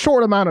for a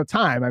short amount of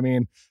time. I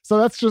mean, so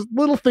that's just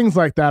little things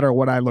like that are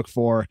what I look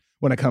for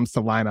when it comes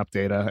to lineup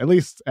data, at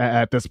least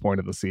at this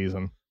point of the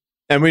season.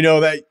 And we know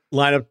that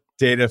lineup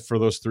data for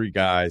those 3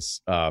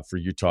 guys for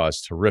Utah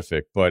is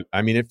terrific, but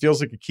I mean, it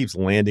feels like it keeps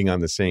landing on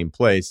the same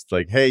place. It's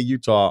like, hey,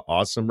 Utah,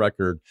 awesome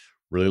record.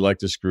 Really like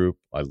this group.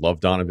 I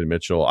love Donovan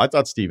Mitchell. I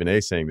thought Stephen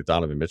A. saying that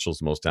Donovan Mitchell's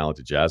the most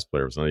talented Jazz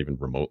player was not even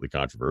remotely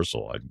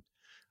controversial.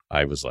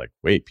 I was like,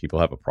 wait, people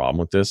have a problem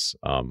with this?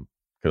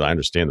 Because I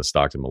understand the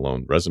Stockton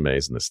Malone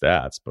resumes and the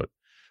stats, but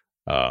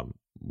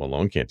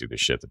Malone can't do the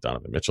shit that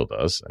Donovan Mitchell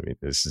does. I mean,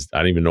 I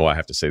don't even know I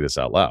have to say this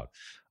out loud.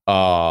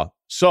 And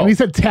he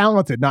said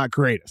talented, not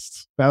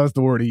greatest. That was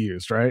the word he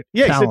used, right?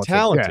 Yeah, talented. He said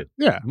talented.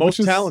 Yeah.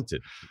 Most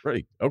talented.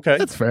 Right. Okay.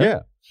 That's fair. Yeah.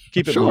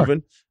 Keep it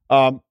moving.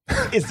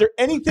 Is there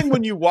anything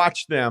when you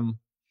watch them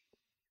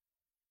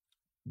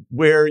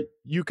where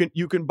you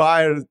can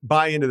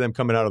buy into them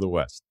coming out of the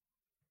West?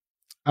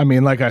 I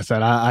mean, like I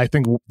said, I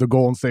think the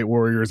Golden State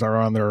Warriors are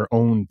on their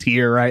own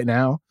tier right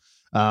now.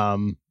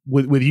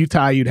 With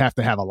Utah, you'd have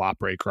to have a lot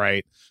break,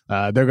 right?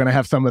 They're going to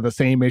have some of the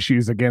same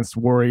issues against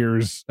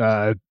Warriors,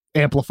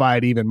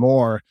 amplified even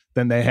more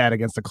than they had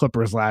against the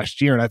Clippers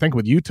last year. And I think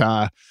with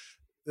Utah,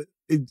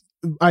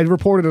 I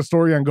reported a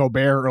story on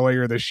Gobert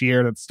earlier this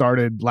year that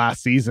started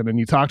last season, and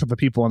you talked to the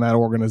people in that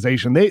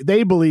organization.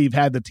 They believe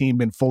had the team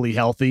been fully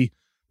healthy,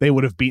 they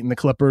would have beaten the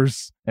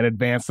Clippers and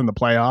advanced in the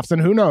playoffs.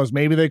 And who knows,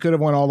 maybe they could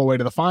have went all the way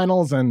to the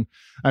finals. And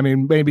I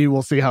mean, maybe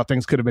we'll see how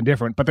things could have been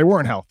different, but they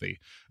weren't healthy.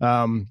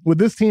 With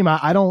this team,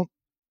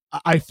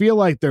 I feel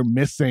like they're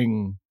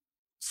missing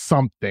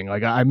something.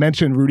 Like I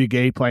mentioned Rudy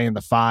Gay playing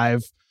the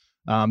 5.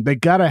 They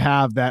got to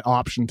have that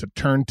option to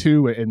turn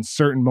to in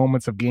certain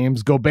moments of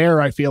games.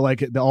 Gobert, I feel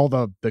like all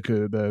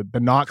the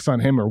knocks on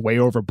him are way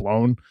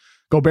overblown.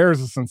 Gobert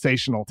is a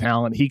sensational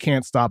talent. He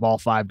can't stop all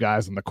 5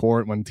 guys on the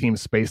court when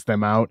teams space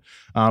them out.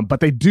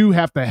 But they do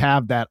have to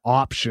have that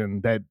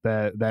option, that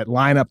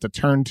lineup to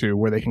turn to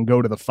where they can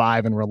go to the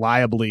 5 and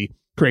reliably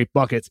create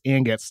buckets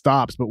and get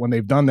stops. But when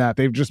they've done that,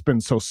 they've just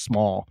been so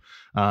small,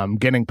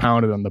 getting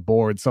pounded on the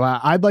board. So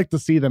I'd like to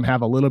see them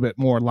have a little bit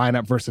more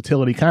lineup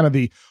versatility, kind of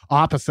the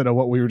opposite of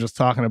what we were just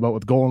talking about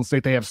with Golden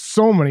State. They have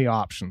so many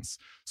options,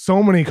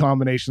 so many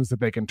combinations that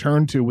they can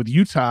turn to. With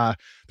Utah,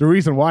 the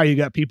reason why you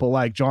got people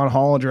like John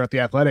Hollinger at The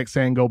Athletic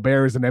saying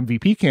Gobert is an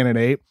MVP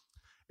candidate,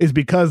 is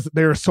because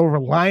they're so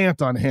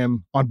reliant on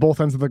him on both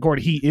ends of the court.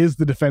 He is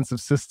the defensive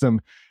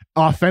system.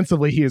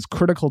 Offensively, he is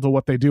critical to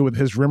what they do with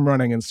his rim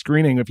running and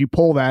screening. If you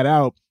pull that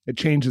out, it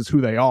changes who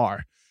they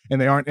are,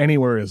 and they aren't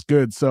anywhere as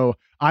good. So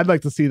I'd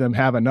like to see them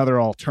have another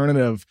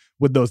alternative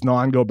with those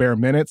non-Gobert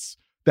minutes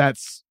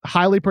that's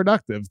highly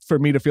productive for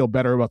me to feel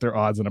better about their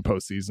odds in a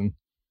postseason.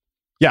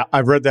 Yeah,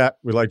 I've read that.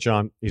 We like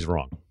John. He's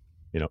wrong.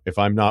 If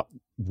I'm not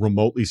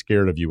remotely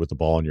scared of you with the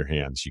ball in your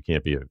hands, you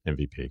can't be an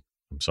MVP.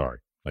 I'm sorry.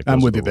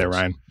 I'm with you there,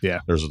 Ryan. Yeah.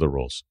 Those are the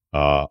rules.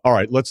 All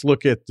right, let's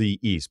look at the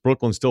East.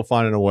 Brooklyn's still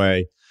finding a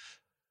way.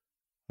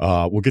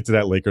 We'll get to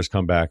that Lakers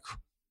comeback.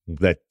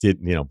 That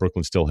did,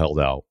 Brooklyn still held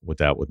out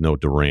with no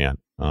Durant.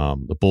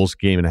 The Bulls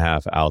game and a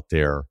half out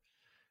there.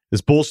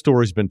 This Bulls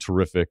story's been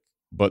terrific,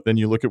 but then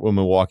you look at what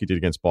Milwaukee did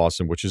against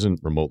Boston, which isn't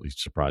remotely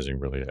surprising,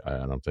 really,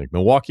 I don't think.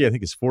 Milwaukee, I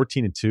think, is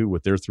 14-2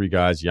 with their three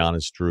guys,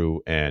 Giannis,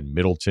 Drew, and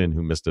Middleton,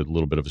 who missed a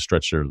little bit of a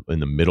stretch there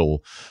in the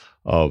middle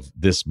of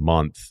this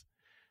month.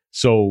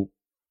 So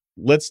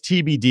let's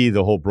TBD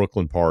the whole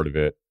Brooklyn part of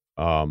it,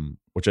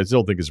 which I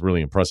still think is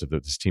really impressive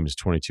that this team is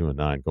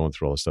 22-9 going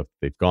through all the stuff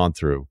they've gone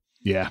through.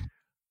 Yeah.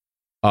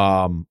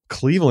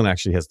 Cleveland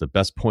actually has the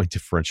best point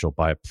differential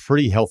by a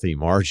pretty healthy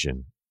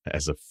margin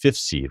as a 5th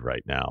seed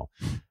right now.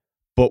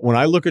 But when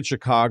I look at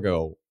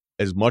Chicago,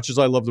 as much as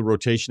I love the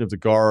rotation of the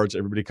guards,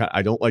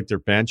 I don't like their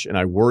bench, and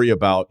I worry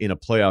about in a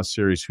playoff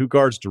series who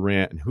guards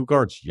Durant and who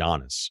guards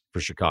Giannis for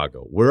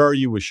Chicago. Where are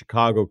you with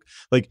Chicago?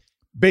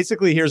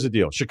 Basically, here's the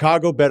deal.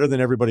 Chicago better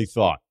than everybody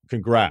thought.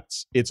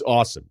 Congrats. It's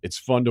awesome. It's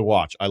fun to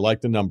watch. I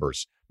like the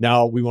numbers.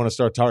 Now we want to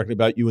start talking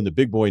about you in the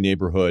big boy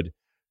neighborhood.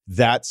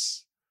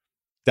 That's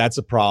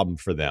a problem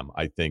for them,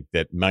 I think,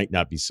 that might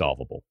not be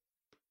solvable.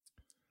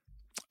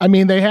 I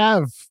mean, they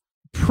have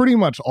pretty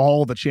much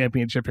all the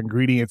championship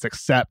ingredients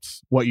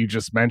except what you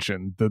just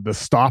mentioned. The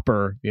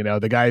stopper,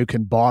 the guy who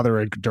can bother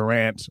a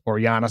Durant or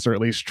Giannis, or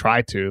at least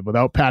try to.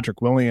 Without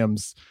Patrick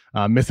Williams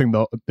missing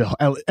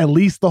at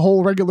least the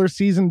whole regular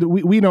season,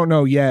 we don't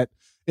know yet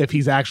if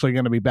he's actually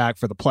going to be back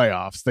for the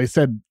playoffs. They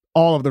said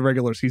all of the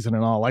regular season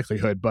in all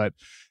likelihood, but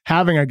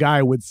having a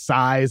guy with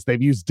size,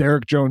 they've used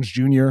Derrick Jones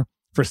Jr.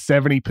 for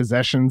 70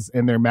 possessions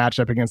in their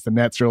matchup against the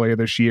Nets earlier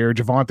this year.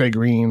 Javonte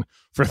Green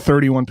for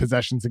 31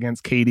 possessions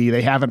against KD.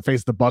 They haven't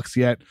faced the Bucks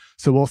yet,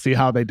 so we'll see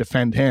how they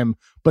defend him.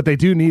 But they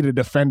do need a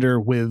defender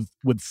with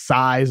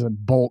size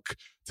and bulk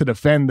to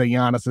defend the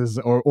Giannis's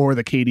or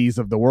the KDs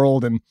of the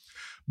world.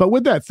 But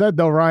with that said,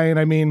 though, Ryan,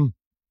 I mean,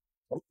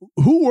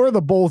 who were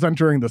the Bulls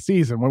entering the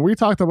season? When we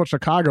talked about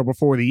Chicago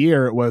before the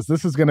year, it was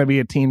this is going to be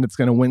a team that's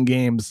going to win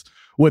games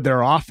with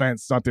their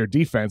offense, not their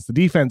defense. The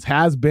defense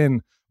has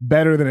been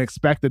better than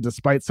expected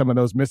despite some of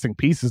those missing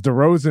pieces.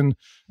 DeRozan,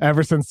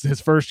 ever since his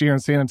first year in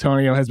San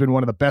Antonio, has been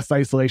one of the best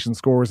isolation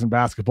scorers in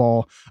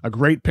basketball, a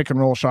great pick and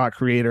roll shot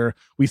creator.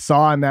 We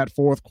saw in that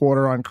fourth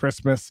quarter on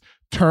Christmas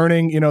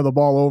turning, the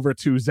ball over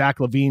to Zach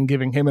LaVine,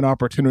 giving him an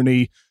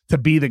opportunity to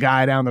be the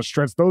guy down the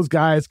stretch. Those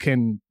guys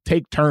can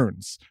take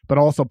turns, but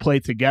also play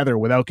together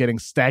without getting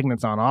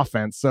stagnant on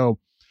offense. So,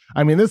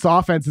 I mean, this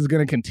offense is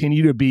going to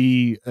continue to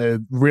be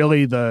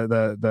really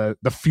the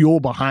fuel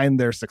behind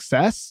their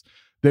success.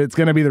 That it's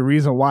going to be the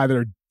reason why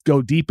they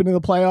go deep into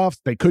the playoffs.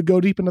 They could go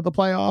deep into the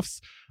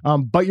playoffs.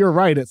 But you're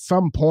right. At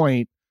some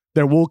point,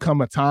 there will come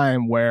a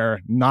time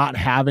where not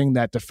having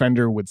that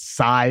defender with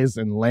size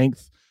and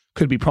length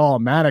could be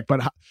problematic.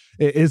 But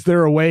is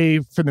there a way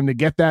for them to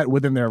get that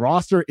within their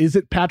roster? Is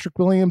it Patrick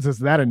Williams? Is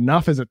that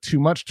enough? Is it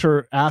too much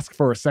to ask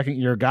for a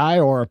second-year guy?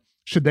 Or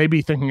should they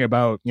be thinking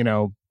about,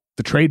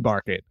 the trade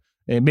market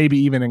and maybe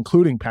even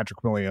including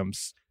Patrick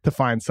Williams to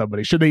find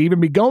somebody? Should they even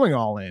be going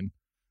all in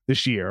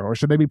this year, or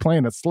should they be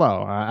playing it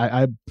slow?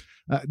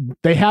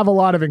 They have a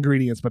lot of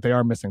ingredients, but they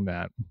are missing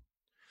that.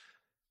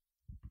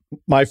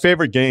 My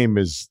favorite game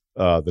is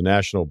the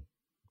national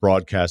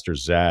broadcaster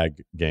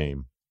ZAG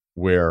game,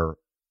 where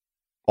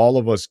all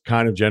of us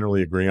kind of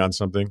generally agree on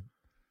something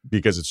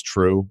because it's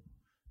true,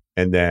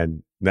 and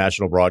then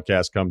national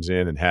broadcast comes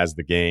in and has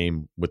the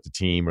game with the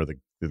team or the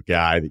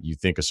guy that you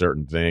think a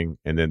certain thing,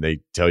 and then they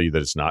tell you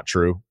that it's not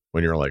true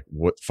when you're like,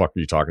 what the fuck are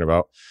you talking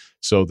about?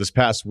 So this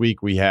past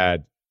week we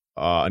had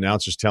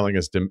announcers telling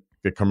us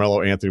that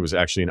Carmelo Anthony was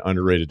actually an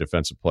underrated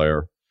defensive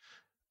player.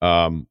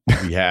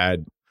 We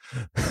had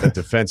a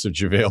defensive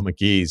JaVale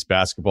McGee's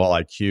basketball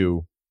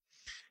IQ.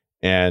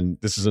 And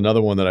this is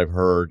another one that I've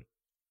heard,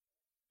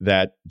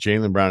 that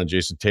Jaylen Brown and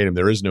Jason Tatum,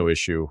 there is no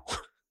issue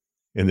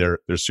and they're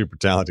super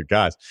talented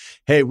guys.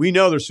 Hey, we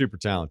know they're super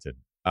talented.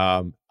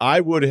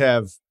 I would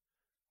have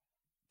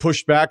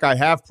pushed back. I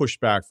have pushed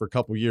back for a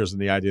couple of years in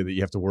the idea that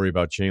you have to worry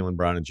about Jaylen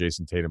Brown and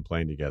Jason Tatum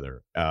playing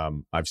together.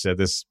 I've said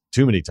this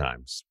too many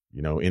times.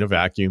 In a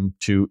vacuum,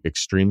 two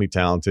extremely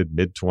talented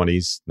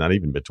mid-20s, not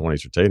even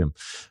mid-20s for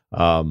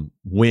Tatum,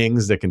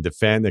 wings that can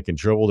defend, that can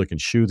dribble, that can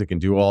shoot, that can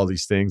do all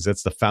these things.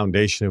 That's the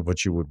foundation of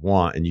what you would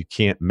want, and you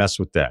can't mess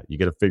with that. You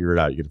got to figure it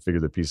out. You got to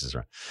figure the pieces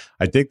out.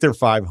 I think they're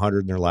 500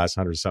 in their last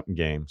 100-something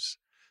games.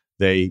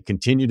 They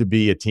continue to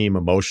be a team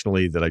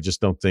emotionally that I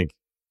just don't think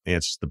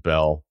answers the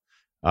bell.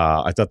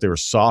 I thought they were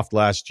soft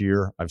last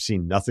year. I've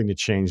seen nothing to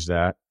change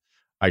that.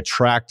 I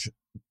tracked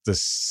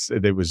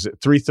there was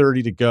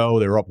 3:30 to go.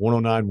 They were up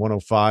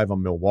 109-105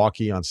 on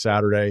Milwaukee on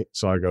Saturday.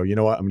 So I go, you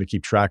know what? I'm going to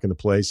keep tracking the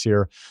plays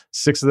here.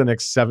 6 of the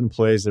next 7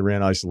 plays, they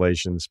ran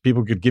isolations.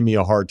 People could give me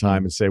a hard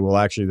time and say, well,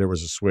 actually, there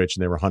was a switch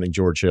and they were hunting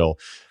George Hill.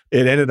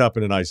 It ended up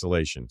in an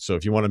isolation. So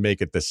if you want to make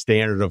it the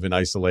standard of an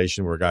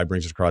isolation where a guy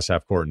brings it across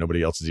half court and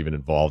nobody else is even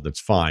involved, that's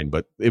fine.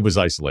 But it was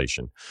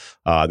isolation.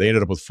 They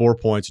ended up with 4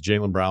 points, a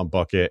Jaylen Brown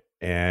bucket,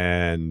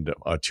 and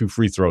 2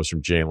 free throws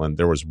from Jaylen.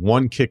 There was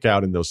 1 kick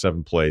out in those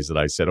 7 plays that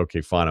I said,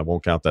 okay, fine, I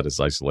won't count that as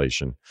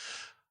isolation.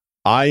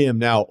 I am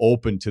now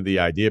open to the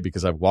idea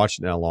because I've watched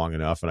it now long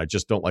enough, and I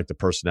just don't like the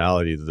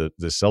personality of the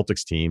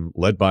Celtics team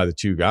led by the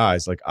 2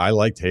 guys. Like, I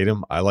like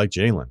Tatum, I like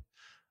Jaylen.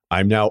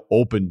 I'm now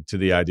open to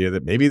the idea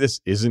that maybe this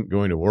isn't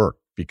going to work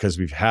because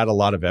we've had a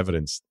lot of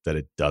evidence that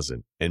it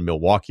doesn't. And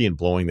Milwaukee and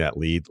blowing that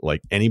lead,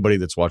 like anybody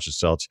that's watched the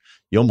Celtics,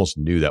 you almost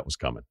knew that was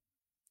coming.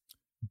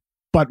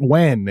 But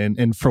when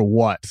and for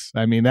what?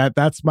 I mean,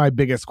 that's my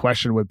biggest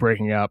question with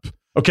breaking up.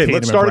 Okay, Tatum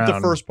let's start and at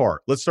Brown.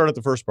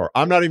 the first part.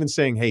 I'm not even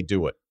saying, hey,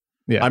 do it.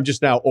 Yeah. I'm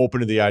just now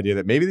open to the idea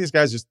that maybe these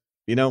guys just,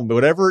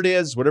 whatever it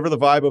is, whatever the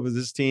vibe of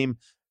this team,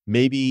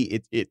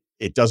 maybe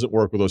it doesn't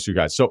work with those 2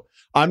 guys. So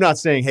I'm not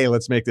saying, hey,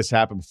 let's make this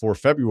happen before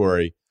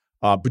February.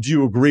 But do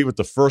you agree with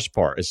the first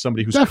part as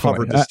somebody who's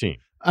Definitely. covered this team?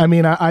 I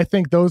mean, I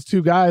think those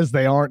 2 guys,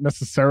 they aren't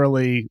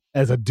necessarily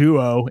as a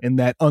duo in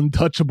that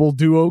untouchable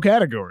duo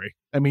category.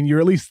 I mean, you're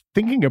at least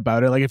thinking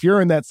about it. Like if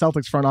you're in that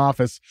Celtics front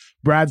office,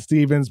 Brad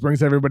Stevens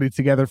brings everybody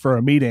together for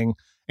a meeting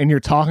and you're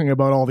talking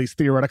about all these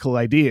theoretical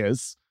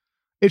ideas,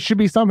 it should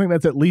be something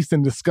that's at least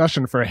in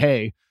discussion for,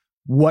 hey,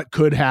 what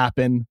could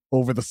happen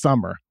over the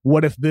summer?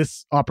 What if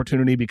this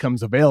opportunity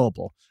becomes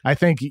available? I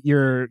think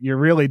you're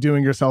really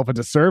doing yourself a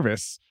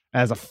disservice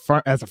as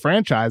a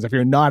franchise if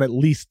you're not at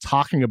least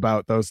talking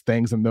about those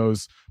things and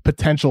those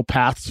potential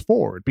paths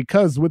forward.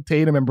 Because with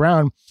Tatum and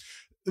Brown,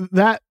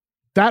 that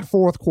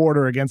fourth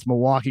quarter against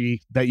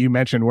Milwaukee that you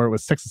mentioned, where it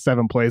was 6 to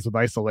 7 plays with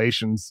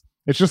isolations,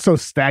 it's just so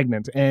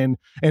stagnant. And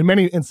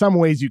in some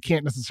ways, you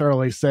can't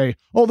necessarily say,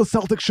 oh, the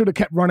Celtics should have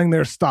kept running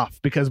their stuff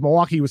because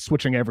Milwaukee was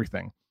switching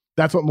everything.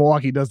 That's what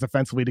Milwaukee does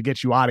defensively to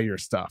get you out of your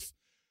stuff.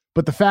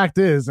 But the fact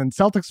is, and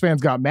Celtics fans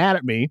got mad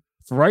at me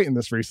for writing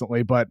this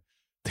recently, but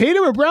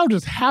Tatum and Brown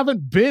just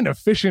haven't been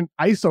efficient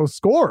ISO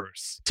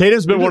scorers.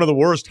 Tatum's been one of the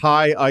worst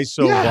high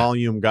ISO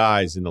volume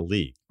guys in the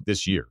league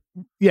this year.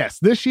 Yes,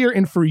 this year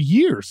and for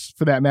years,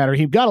 for that matter.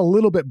 He got a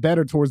little bit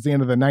better towards the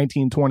end of the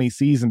 1920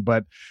 season,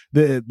 but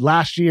the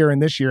last year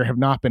and this year have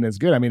not been as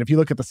good. I mean, if you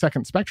look at the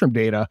second spectrum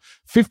data,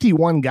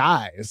 51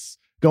 guys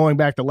going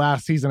back to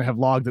last season have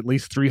logged at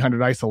least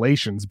 300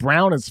 isolations.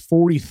 Brown is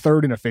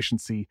 43rd in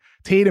efficiency.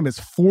 Tatum is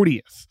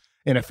 40th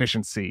in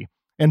efficiency.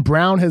 And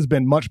Brown has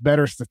been much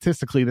better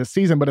statistically this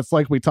season, but it's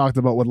like we talked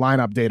about with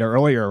lineup data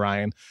earlier,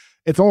 Ryan.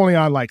 It's only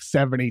on like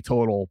 70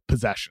 total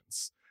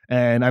possessions.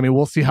 And I mean,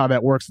 we'll see how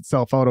that works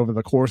itself out over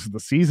the course of the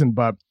season,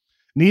 but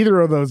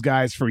neither of those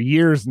guys for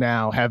years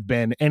now have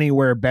been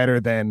anywhere better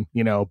than,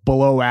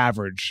 below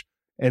average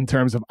in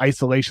terms of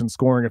isolation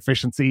scoring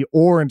efficiency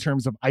or in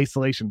terms of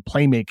isolation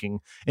playmaking.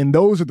 And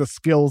those are the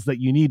skills that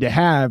you need to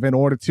have in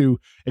order to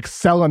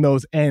excel in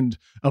those end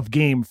of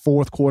game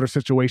fourth quarter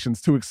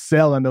situations, to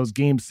excel in those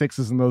game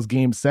 6s and those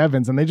game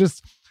 7s. And they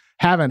just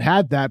haven't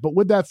had that. But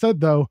with that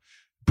said, though,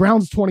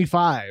 Brown's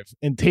 25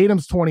 and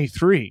Tatum's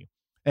 23.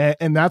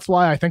 And that's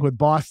why I think with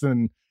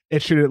Boston,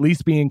 it should at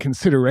least be in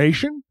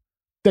consideration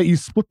that you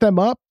split them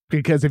up.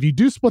 Because if you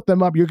do split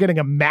them up, you're getting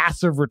a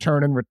massive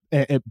return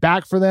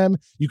back for them.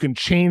 You can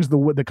change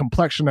the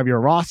complexion of your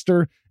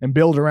roster and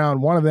build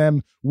around one of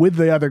them with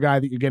the other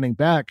guy that you're getting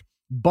back.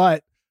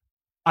 But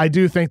I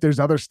do think there's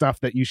other stuff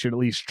that you should at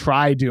least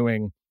try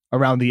doing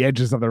around the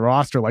edges of the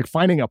roster, like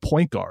finding a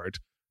point guard,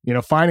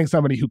 finding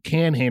somebody who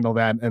can handle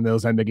that in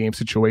those end of game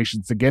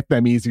situations to get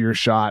them easier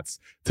shots,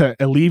 to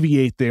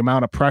alleviate the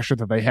amount of pressure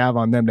that they have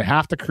on them to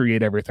have to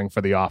create everything for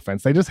the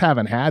offense. They just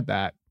haven't had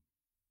that.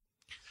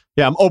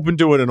 Yeah, I'm open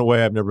to it in a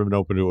way I've never been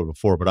open to it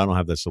before, but I don't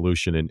have that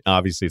solution. And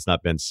obviously it's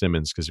not Ben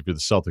Simmons, because if you're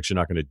the Celtics, you're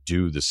not going to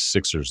do the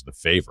Sixers the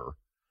favor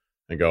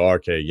and go,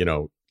 okay,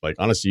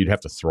 honestly, you'd have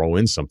to throw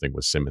in something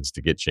with Simmons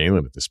to get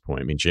Jaylen at this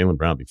point. I mean, Jaylen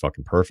Brown would be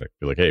fucking perfect.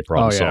 Be like, hey,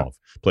 problem solved.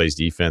 Plays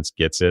defense,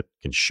 gets it,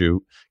 can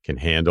shoot, can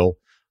handle.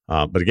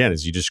 But again,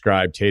 as you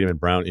described Tatum and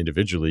Brown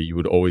individually, you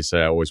would always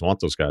say, I always want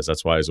those guys.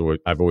 That's why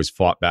I've always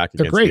fought back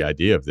against the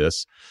idea of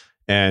this.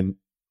 And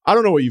I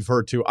don't know what you've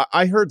heard too.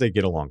 I heard they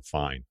get along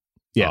fine.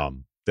 Yeah.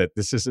 That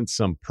this isn't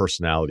some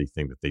personality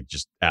thing that they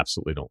just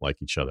absolutely don't like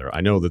each other.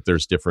 I know that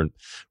there's different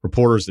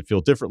reporters that feel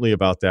differently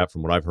about that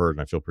from what I've heard,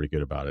 and I feel pretty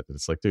good about it. But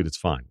it's like, dude, it's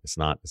fine. It's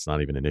not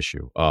even an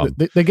issue.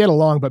 They get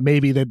along, but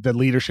maybe the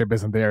leadership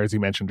isn't there, as you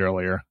mentioned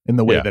earlier, in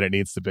the way that it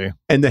needs to be.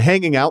 And the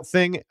hanging out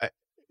thing,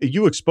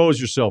 you expose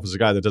yourself as a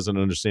guy that doesn't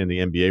understand the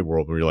NBA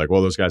world when you're like,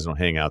 well, those guys don't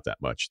hang out that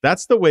much.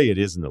 That's the way it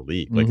is in the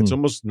league. Like, it's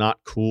almost not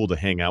cool to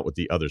hang out with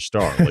the other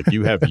star. Like,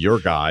 you have your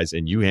guys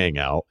and you hang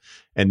out.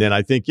 And then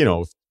I think,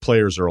 if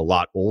players are a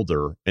lot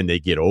older and they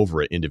get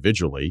over it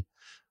individually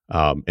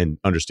and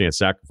understand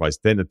sacrifice,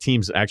 then the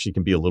teams actually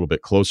can be a little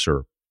bit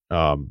closer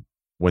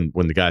when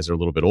the guys are a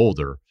little bit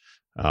older.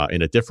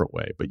 in a different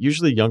way. But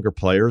usually younger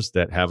players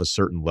that have a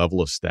certain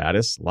level of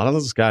status, a lot of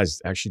those guys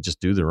actually just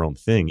do their own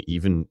thing,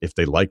 even if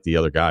they like the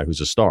other guy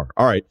who's a star.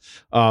 All right.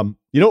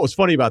 You know what was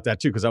funny about that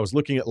too? Because I was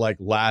looking at like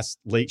last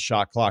late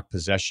shot clock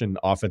possession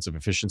offensive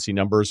efficiency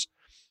numbers,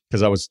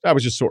 because I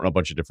was just sorting a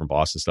bunch of different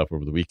Boston stuff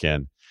over the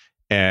weekend.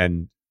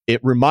 And it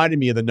reminded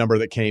me of the number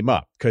that came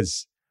up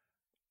because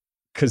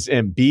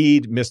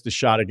Embiid missed a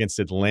shot against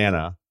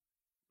Atlanta.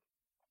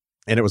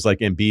 And it was like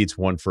Embiid's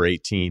 1 for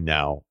 18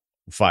 now,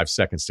 5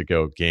 seconds to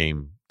go,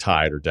 game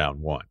tied or down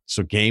 1.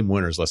 So game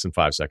winner's less than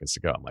 5 seconds to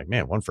go. I'm like,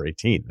 man, 1 for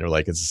 18. They're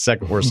like, it's the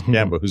second worst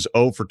Kemba, who's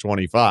 0 for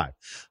 25.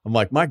 I'm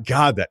like, my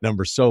God, that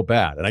number's so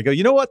bad. And I go,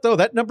 you know what, though?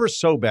 That number's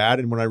so bad.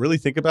 And when I really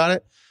think about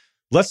it,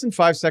 less than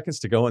 5 seconds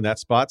to go in that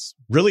spot's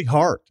really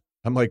hard.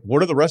 I'm like,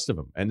 what are the rest of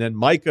them? And then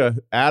Micah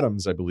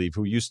Adams, I believe,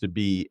 who used to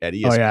be at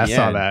ESPN. Oh, yeah, I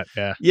saw that.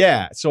 Yeah.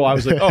 Yeah. So I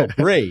was like, oh,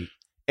 great.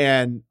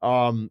 And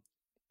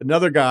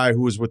another guy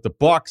who was with the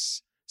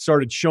Bucks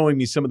started showing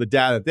me some of the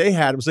data that they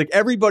had. It was like,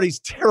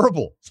 everybody's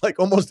terrible. Like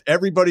almost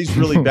everybody's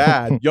really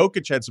bad.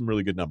 Jokic had some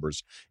really good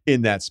numbers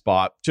in that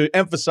spot to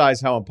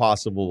emphasize how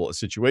impossible a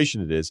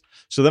situation it is.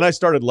 So then I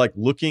started like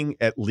looking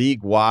at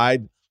league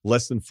wide,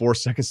 less than 4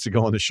 seconds to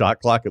go on the shot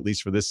clock, at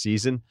least for this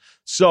season.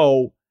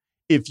 So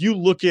if you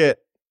look at,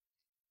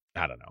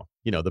 I don't know,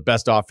 you know, the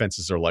best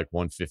offenses are like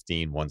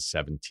 115,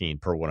 117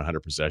 per 100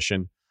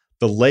 possession.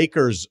 The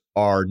Lakers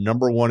are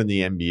number 1 in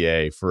the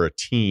NBA for a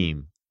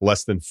team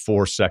less than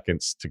 4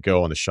 seconds to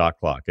go on the shot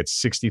clock. It's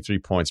 63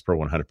 points per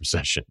 100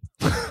 possession.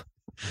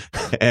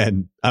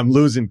 And I'm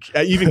losing.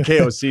 Even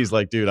KOC is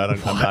like, dude, I'm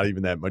not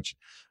even that much.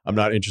 I'm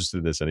not interested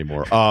in this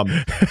anymore.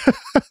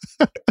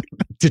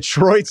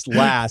 Detroit's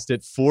last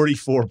at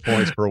 44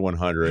 points per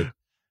 100.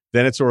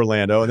 Then it's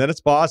Orlando, and then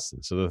it's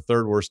Boston. So the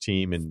third worst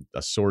team in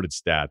a sorted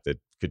stat that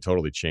could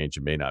totally change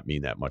and may not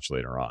mean that much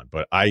later on.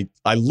 But I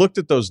looked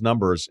at those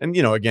numbers, and,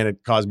 you know, again,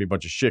 it caused me a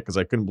bunch of shit because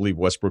I couldn't believe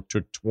Westbrook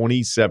took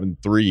 27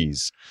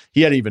 threes.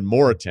 He had even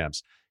more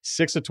attempts,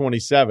 6 of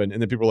 27,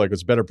 and then people were like,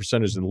 it's a better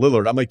percentage than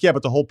Lillard. I'm like, yeah,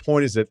 but the whole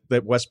point is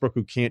that Westbrook,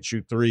 who can't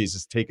shoot threes,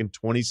 has taken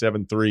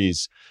 27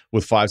 threes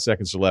with 5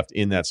 seconds left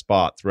in that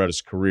spot throughout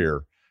his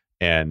career,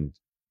 and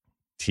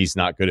he's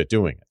not good at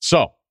doing it.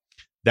 So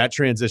that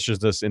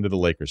transitions us into the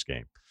Lakers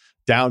game.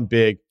 Down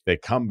big, they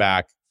come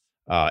back.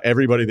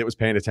 Everybody that was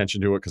paying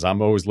attention to it, because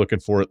I'm always looking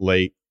for it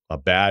late, a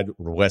bad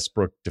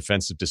Westbrook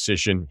defensive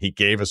decision. He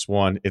gave us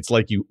one. It's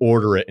like you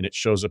order it and it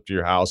shows up to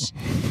your house.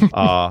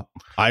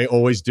 I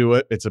always do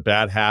it. It's a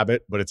bad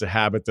habit, but it's a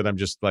habit that I'm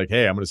just like,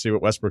 hey, I'm going to see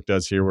what Westbrook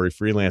does here, where he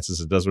freelances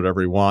and does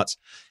whatever he wants.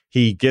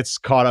 He gets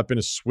caught up in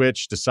a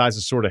switch, decides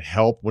to sort of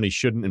help when he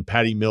shouldn't. And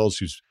Patty Mills,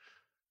 who's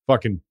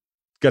fucking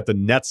got the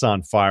Nets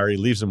on fire, he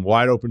leaves him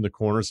wide open in the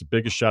corner. It's the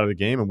biggest shot of the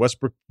game. And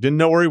Westbrook didn't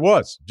know where he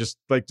was, just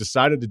like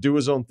decided to do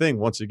his own thing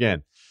once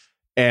again.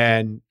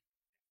 And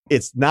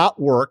it's not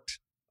worked.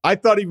 I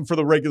thought even for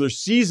the regular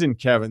season,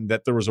 Kevin,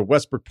 that there was a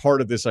Westbrook part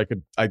of this.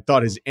 I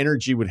thought his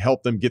energy would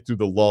help them get through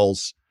the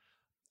lulls.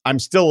 I'm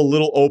still a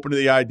little open to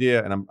the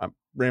idea, and I'm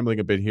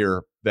rambling a bit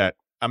here, that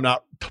I'm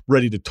not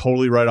ready to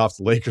totally write off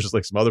the Lakers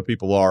like some other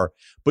people are.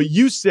 But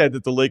you said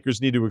that the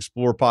Lakers need to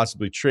explore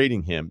possibly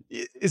trading him.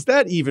 Is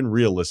that even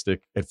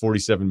realistic at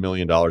 $47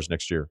 million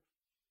next year?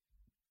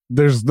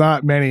 There's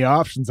not many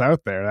options out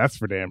there. That's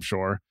for damn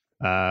sure.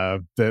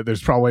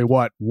 There's probably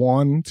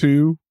 1,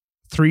 2,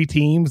 3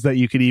 teams that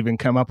you could even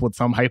come up with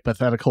some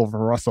hypothetical for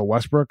Russell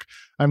Westbrook.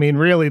 I mean,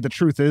 really, the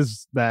truth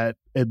is that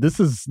this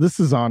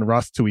is on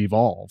Russ to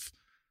evolve.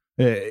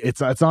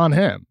 It's on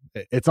him.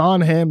 It's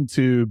on him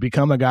to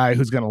become a guy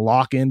who's going to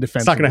lock in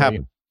defensively. It's not going to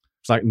happen.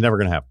 It's never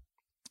going to happen.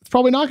 It's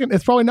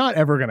probably not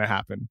ever going to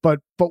happen. But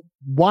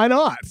why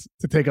not?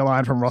 To take a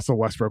line from Russell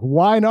Westbrook,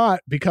 why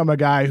not become a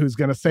guy who's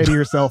going to say to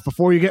yourself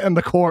before you get in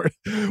the court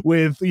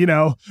with, you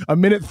know, a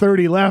minute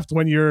 30 left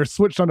when you're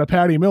switched on to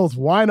Patty Mills?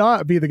 Why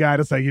not be the guy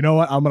to say, you know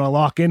what, I'm going to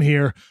lock in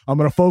here. I'm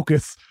going to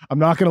focus. I'm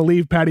not going to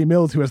leave Patty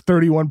Mills, who has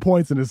 31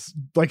 points and is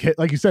like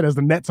you said, has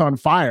the Nets on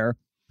fire.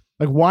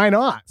 Like, why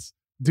not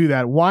do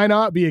that? Why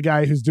not be a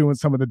guy who's doing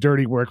some of the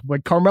dirty work?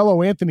 Like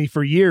Carmelo Anthony,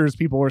 for years,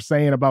 people were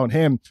saying about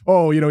him,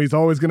 oh, you know, he's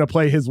always going to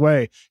play his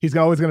way. He's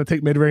always going to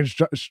take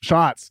mid-range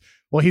shots.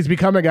 Well, he's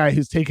become a guy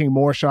who's taking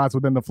more shots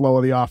within the flow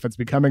of the offense,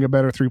 becoming a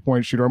better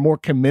three-point shooter, a more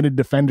committed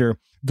defender.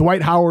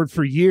 Dwight Howard,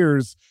 for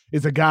years,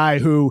 is a guy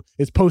who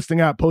is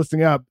posting up,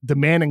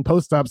 demanding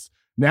post-ups.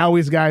 Now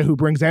he's a guy who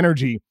brings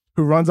energy,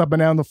 who runs up and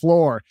down the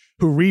floor,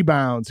 who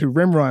rebounds, who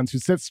rim runs, who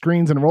sets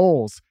screens and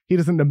rolls. He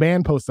doesn't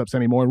demand post-ups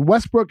anymore. And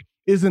Westbrook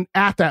isn't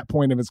at that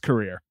point of his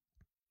career.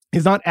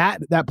 He's not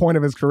at that point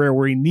of his career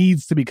where he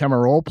needs to become a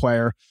role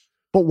player.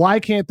 But why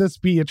can't this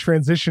be a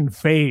transition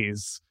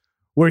phase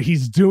where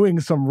he's doing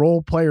some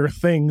role player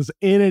things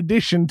in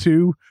addition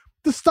to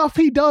the stuff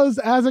he does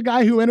as a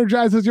guy who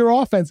energizes your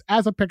offense,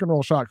 as a pick and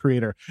roll shot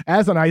creator,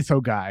 as an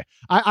ISO guy.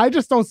 I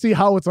just don't see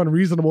how it's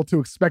unreasonable to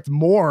expect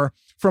more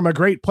from a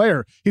great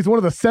player. He's one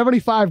of the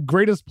 75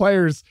 greatest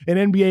players in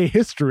NBA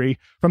history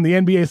from the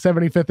NBA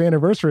 75th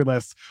anniversary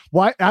list.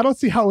 Why? I don't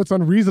see how it's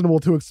unreasonable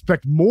to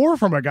expect more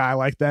from a guy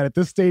like that at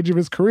this stage of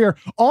his career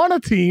on a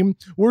team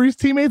where he's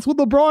teammates with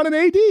LeBron and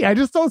AD. I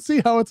just don't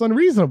see how it's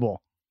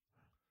unreasonable.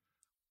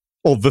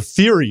 Well, the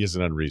theory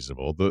isn't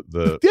unreasonable.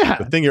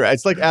 The thing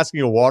it's like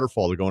asking a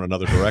waterfall to go in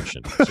another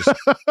direction.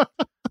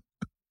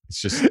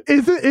 It's just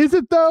is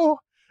it though?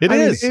 It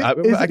is. I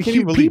can't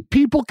even believe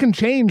people can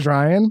change,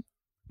 Ryan.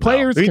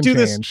 Players can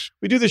change.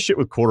 We do this shit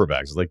with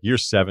quarterbacks. It's like year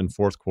 7,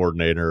 fourth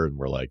coordinator, and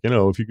we're like,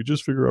 if you could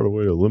just figure out a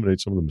way to eliminate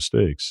some of the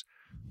mistakes.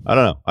 I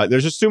don't know.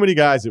 There's just too many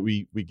guys that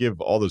we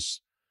give all this.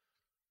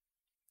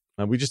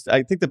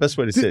 I think the best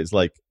way to say it is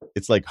like,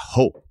 it's like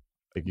hope.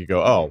 Like you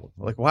go,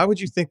 why would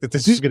you think that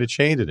this is going to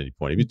change at any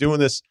point? If you're doing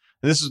this,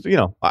 and this is,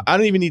 I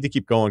don't even need to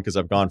keep going because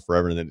I've gone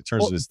forever, and then it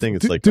turns into this thing.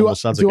 It's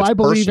almost sounds like it's I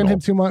believe personal. in him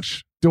too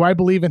much? Do I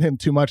believe in him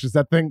too much? Is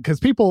that thing? Because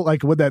people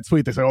like with that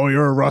tweet, they say, "Oh,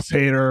 you're a Russ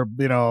hater,"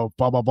 blah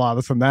blah blah,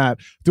 this and that.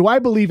 Do I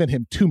believe in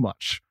him too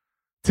much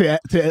to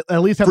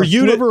at least have a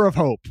sliver of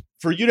hope?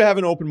 For you to have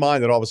an open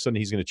mind that all of a sudden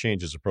he's going to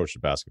change his approach to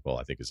basketball,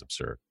 I think is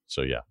absurd.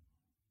 So yeah,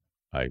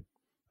 I'm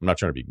not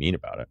trying to be mean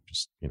about it.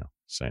 Just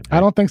saying. Hey. I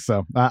don't think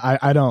so.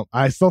 I don't.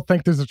 I still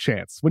think there's a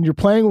chance when you're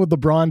playing with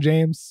LeBron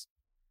James.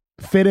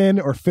 Fit in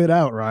or fit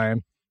out,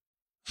 Ryan.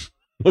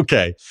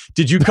 Okay.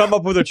 Did you come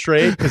up with a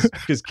trade?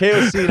 Because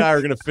KOC and I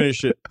are going to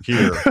finish it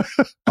here.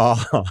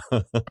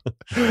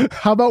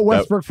 How about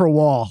Westbrook for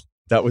Wall?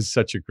 That was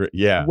such a great,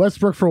 yeah.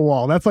 Westbrook for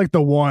Wall. That's like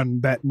the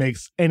one that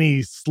makes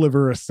any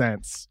sliver of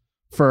sense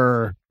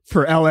for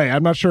LA.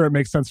 I'm not sure it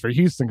makes sense for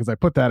Houston because I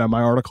put that on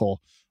my article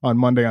on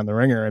Monday on The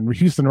Ringer, and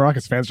Houston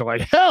Rockets fans are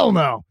like, hell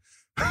no.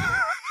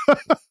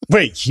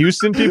 Wait,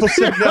 Houston people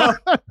said no?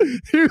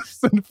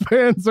 Houston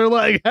fans are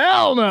like,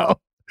 hell no.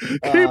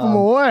 Keep him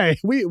away.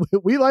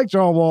 We like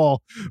John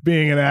Wall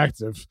being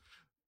inactive.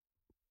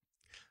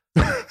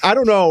 I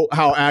don't know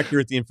how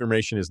accurate the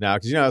information is now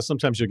because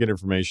sometimes you'll get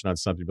information on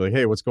something, be like,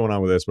 hey, what's going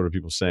on with this? What are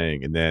people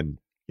saying? And then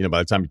by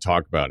the time you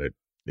talk about it,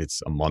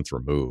 it's a month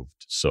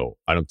removed. So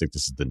I don't think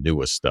this is the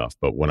newest stuff.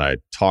 But when I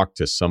talked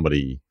to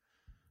somebody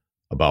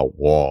about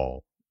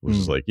Wall, which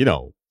is like,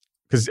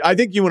 because I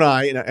think you and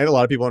I and a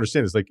lot of people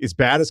understand it's like as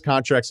bad as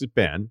contracts have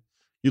been.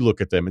 You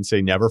look at them and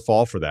say, never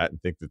fall for that and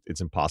think that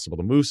it's impossible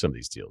to move some of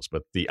these deals.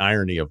 But the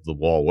irony of the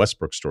Wall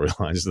Westbrook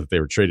storyline is that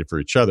they were traded for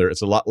each other.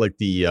 It's a lot like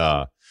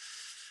the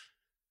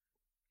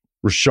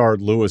Rashard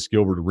Lewis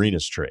Gilbert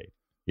Arenas trade.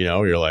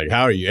 You're like,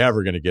 how are you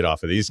ever going to get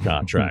off of these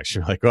contracts?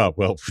 You're like, oh,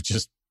 well,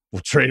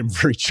 we'll trade them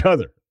for each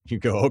other. You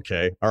go,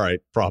 okay, all right,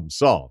 problem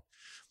solved.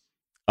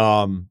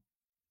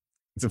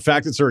 The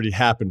fact it's already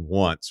happened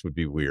once would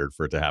be weird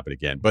for it to happen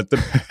again. But the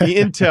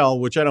intel,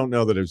 which I don't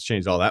know that it's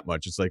changed all that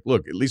much, it's like,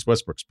 look, at least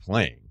Westbrook's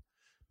playing.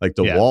 Like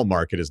the Wall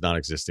market is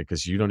non-existent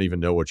because you don't even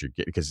know what you're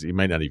getting because he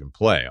might not even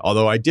play.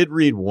 Although I did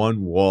read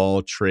one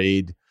Wall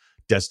trade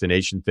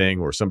destination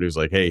thing where somebody was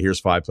like, hey, here's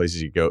 5 places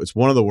you go. It's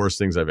one of the worst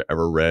things I've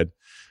ever read.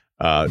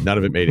 None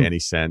of it made any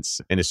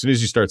sense. And as soon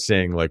as you start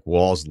saying like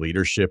Wall's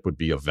leadership would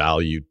be a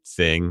valued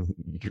thing,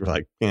 you're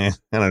like, I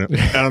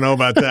don't know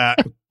about that.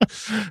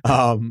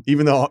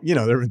 Even though, there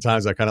have been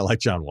times I kind of like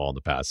John Wall in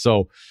the past.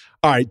 So,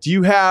 all right. Do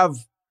you have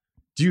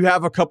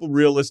a couple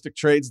realistic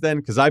trades then?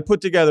 Because I put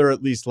together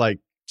at least like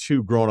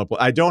 2 grown up.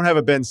 I don't have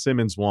a Ben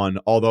Simmons one,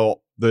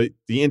 although the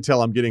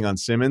intel I'm getting on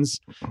Simmons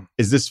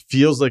is this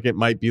feels like it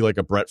might be like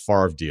a Brett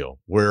Favre deal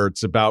where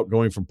it's about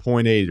going from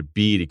point A to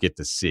B to get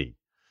to C.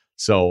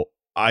 So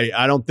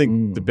I don't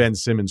think the Ben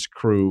Simmons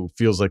crew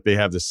feels like they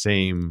have the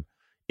same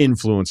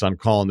influence on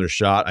calling their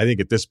shot. I think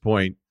at this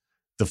point,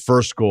 the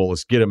first goal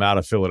is get him out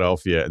of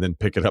Philadelphia and then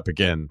pick it up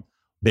again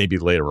maybe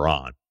later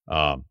on.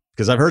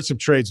 Because I've heard some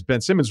trades with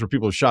Ben Simmons where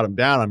people have shot him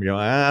down. I'm going,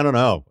 I don't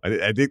know.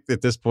 I think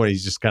at this point,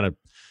 he's just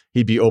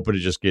he'd be open to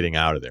just getting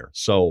out of there.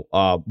 So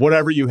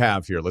whatever you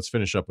have here, let's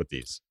finish up with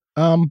these.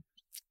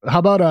 How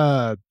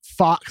about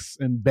Fox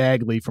and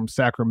Bagley from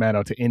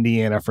Sacramento to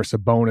Indiana for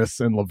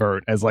Sabonis and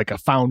LeVert as like a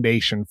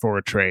foundation for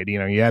a trade?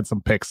 You had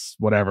some picks,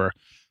 whatever,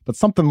 but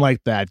something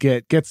like that.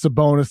 Get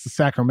Sabonis to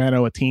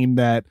Sacramento, a team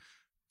that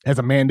has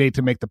a mandate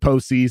to make the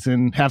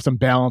postseason, have some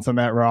balance on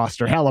that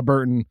roster.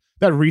 Halliburton,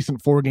 that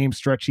recent 4-game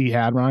stretch he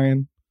had,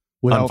 Ryan,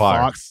 without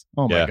Fox.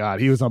 Oh my God,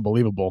 he was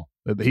unbelievable.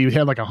 He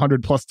had like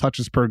 100+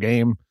 touches per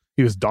game.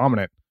 He was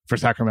dominant for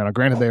Sacramento.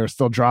 Granted, they were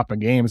still dropping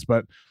games,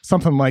 but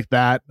something like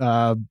that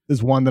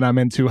is one that I'm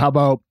into. How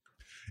about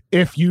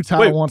if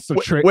Utah wants to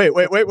trade? Wait.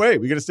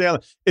 We got to stay on.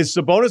 Is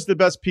Sabonis the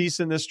best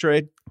piece in this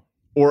trade,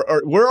 or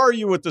where are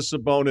you with the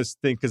Sabonis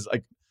thing? Because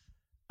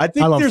I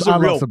think I love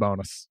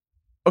Sabonis.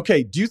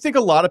 Okay, do you think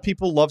a lot of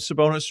people love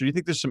Sabonis, or do you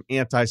think there's some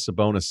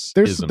anti-Sabonis?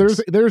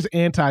 There's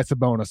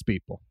anti-Sabonis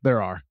people.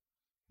 There are.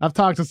 I've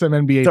talked to some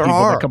NBA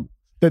people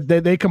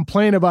that they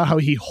complain about how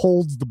he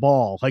holds the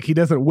ball, like he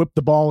doesn't whip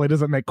the ball, he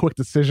doesn't make quick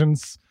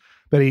decisions.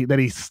 that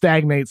he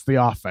stagnates the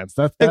offense.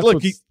 That's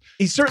look,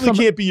 he certainly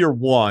can't be your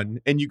one,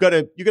 and you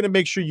gotta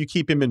make sure you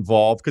keep him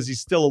involved because he's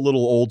still a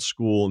little old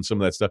school and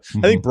some of that stuff.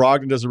 I think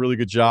Brogdon does a really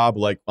good job,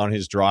 like on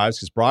his drives,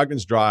 because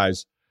Brogdon's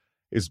drives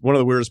is one of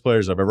the weirdest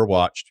players I've ever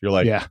watched. You're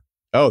like,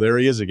 oh, there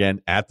he is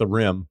again at the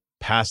rim,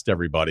 past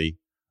everybody.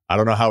 I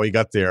don't know how he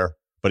got there,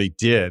 but he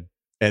did.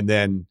 And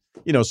then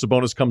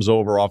Sabonis comes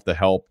over off the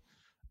help.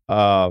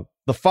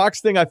 The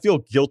Fox thing, I feel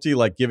guilty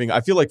like giving.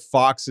 I feel like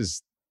Fox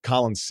is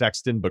Colin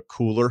Sexton, but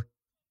cooler.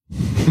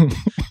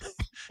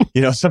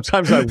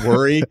 Sometimes I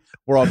worry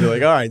where I'll be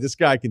like, all right, this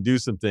guy can do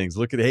some things.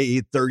 Look at, hey, he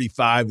hit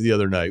 35 the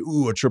other night.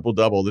 Ooh, a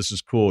triple-double. This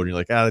is cool. And you're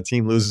like, the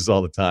team loses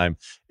all the time.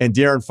 And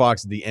De'Aaron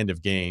Fox at the end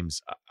of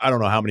games, I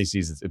don't know how many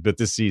seasons, but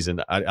this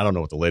season, I don't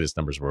know what the latest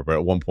numbers were, but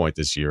at one point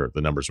this year,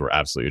 the numbers were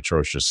absolutely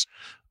atrocious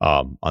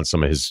on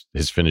some of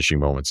his finishing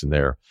moments in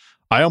there.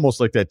 I almost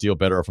like that deal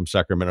better from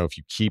Sacramento if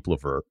you keep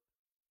LeVert.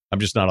 I'm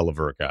just not a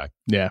LeVert guy.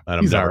 Yeah, and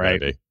I'm he's never all right.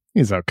 gonna be.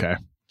 He's okay.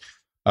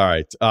 All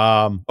right.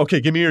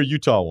 Okay, give me your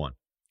Utah one.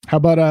 How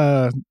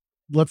about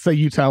let's say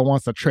Utah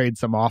wants to trade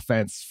some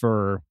offense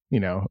for,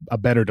 a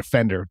better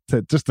defender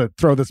to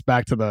throw this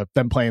back to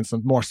them playing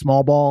some more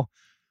small ball.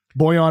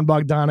 Bojan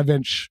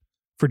Bogdanovic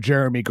for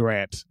Jeremy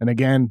Grant. And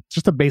again,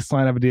 just a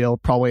baseline of a deal,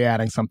 probably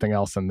adding something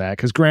else in that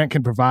because Grant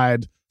can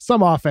provide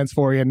some offense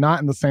for you, not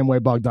in the same way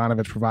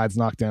Bogdanovic provides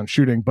knockdown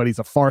shooting, but he's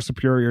a far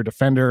superior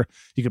defender.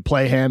 You could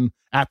play him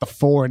at the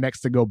 4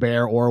 next to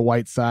Gobert or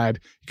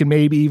Whiteside. You can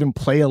maybe even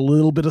play a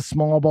little bit of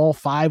small ball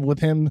 5 with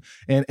him.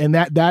 And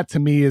that to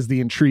me is the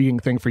intriguing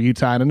thing for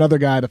Utah. And another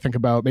guy to think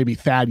about, maybe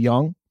Thad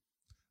Young,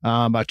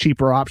 a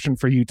cheaper option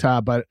for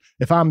Utah. But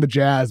if I'm the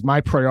Jazz,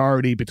 my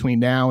priority between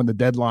now and the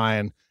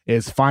deadline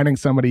is finding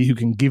somebody who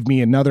can give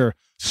me another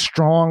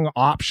strong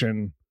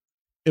option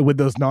with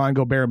those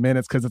non-Gobert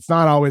minutes, because it's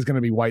not always going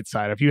to be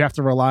Whiteside. If you have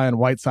to rely on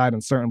Whiteside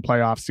in certain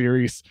playoff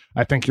series,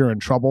 I think you're in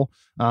trouble.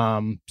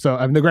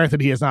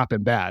 Granted, he has not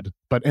been bad,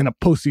 but in a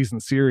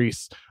postseason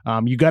series,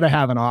 you got to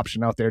have an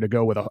option out there to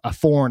go with a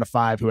 4 and a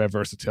 5 who have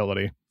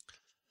versatility.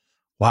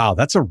 Wow,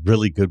 that's a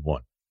really good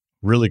one.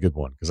 Really good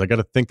one, because I got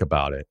to think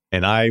about it.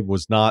 And I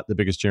was not the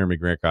biggest Jeremy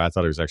Grant guy. I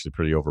thought he was actually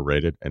pretty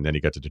overrated. And then he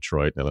got to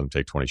Detroit and they let him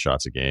take 20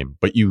 shots a game.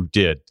 But you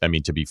did. I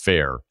mean, to be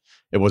fair,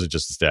 it wasn't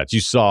just the stats. You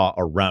saw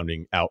a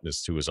rounding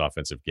outness to his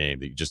offensive game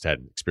that you just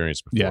hadn't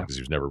experienced before because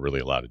he was never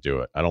really allowed to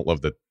do it. I don't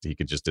love that he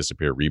could just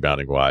disappear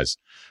rebounding-wise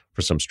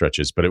for some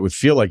stretches, but it would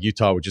feel like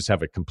Utah would just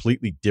have a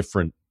completely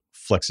different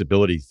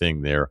flexibility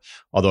thing there,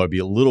 although I'd be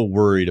a little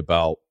worried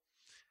about,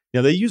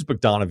 they use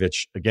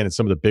Bogdanovic, again, in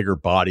some of the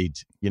bigger-bodied,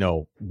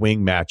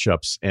 wing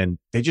matchups, and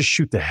they just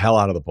shoot the hell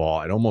out of the ball.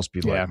 I'd almost be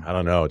like, I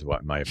don't know,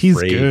 am I afraid?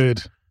 He's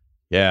good.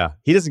 Yeah,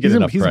 he doesn't get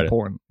enough he's credit.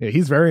 Important. Yeah,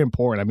 he's very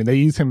important. I mean, they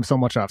use him so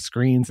much off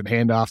screens and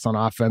handoffs on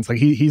offense. Like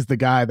he's the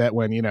guy that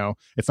when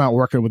it's not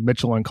working with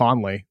Mitchell and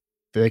Conley,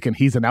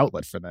 he's an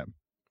outlet for them.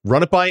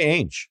 Run it by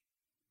Ainge.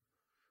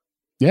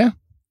 Yeah,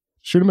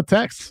 shoot him a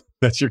text.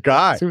 That's your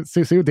guy.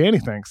 See what Danny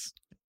thinks.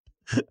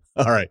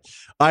 All right,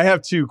 I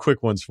have 2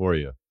 quick ones for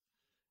you.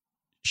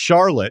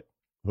 Charlotte,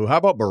 how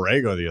about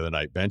Borrego the other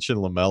night, benching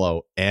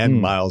LaMelo and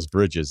Miles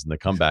Bridges in the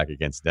comeback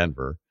against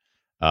Denver.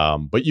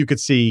 But you could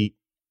see.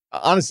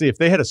 Honestly, if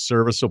they had a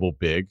serviceable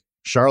big,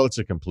 Charlotte's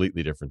a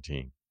completely different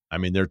team. I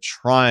mean, they're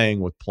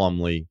trying with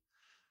Plumlee.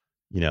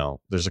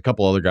 There's a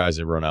couple other guys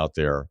that run out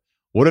there.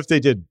 What if they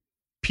did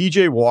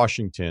PJ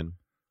Washington?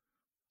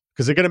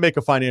 Because they're going to make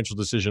a financial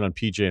decision on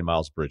PJ and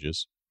Miles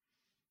Bridges.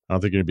 I don't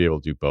think you're going to be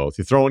able to do both.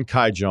 You throw in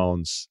Kai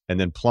Jones and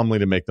then Plumlee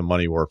to make the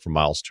money work for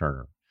Miles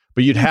Turner.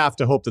 But you'd have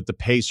to hope that the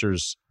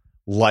Pacers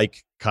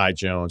like Kai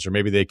Jones, or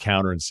maybe they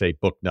counter and say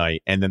book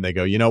night. And then they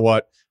go, you know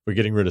what? We're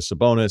getting rid of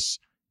Sabonis.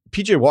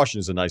 PJ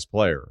Washington is a nice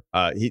player.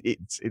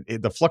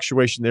 The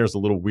fluctuation there is a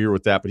little weird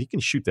with that, but he can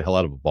shoot the hell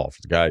out of a ball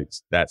for the guy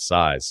that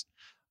size.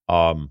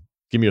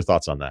 Give me your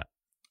thoughts on that.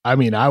 I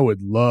mean, I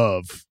would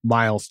love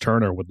Miles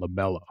Turner with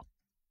LaMelo.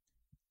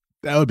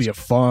 That would be a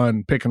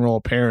fun pick and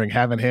roll pairing,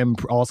 having him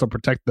also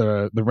protect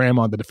the rim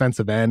on the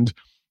defensive end.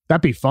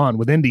 That'd be fun.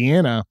 With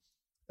Indiana,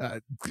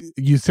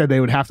 you said they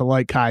would have to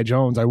like Kai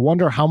Jones. I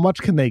wonder how much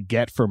can they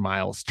get for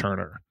Miles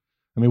Turner?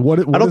 I mean, what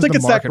I don't think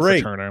it's that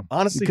great.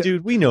 Honestly,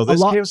 dude, we know this.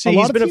 A lot of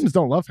teams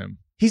don't love him.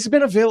 He's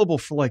been available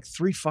for like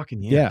 3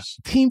 fucking years.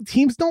 Yeah,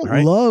 teams don't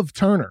love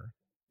Turner.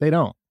 They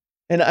don't.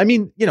 And I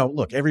mean,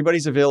 look,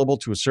 everybody's available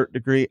to a certain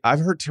degree. I've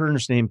heard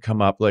Turner's name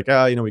come up like,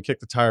 we kicked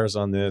the tires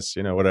on this,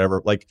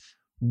 whatever. Like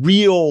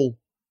real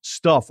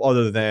stuff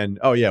other than,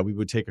 we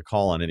would take a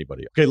call on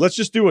anybody. Okay, let's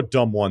just do a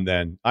dumb one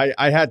then.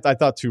 I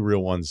thought 2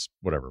 real ones.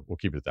 Whatever, we'll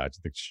keep it at that.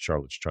 I think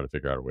Charlotte should try to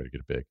figure out a way to get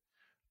it big.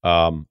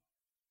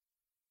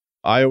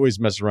 I always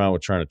mess around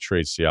with trying to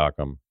trade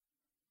Siakam.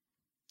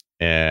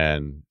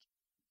 And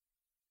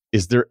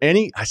is there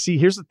any,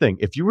 here's the thing.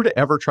 If you were to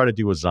ever try to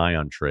do a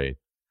Zion trade,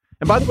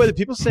 and by the way, the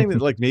people saying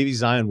that like maybe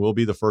Zion will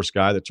be the first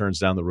guy that turns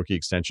down the rookie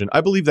extension,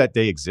 I believe that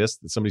day exists,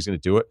 that somebody's going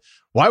to do it.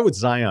 Why would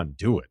Zion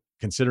do it,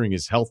 considering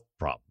his health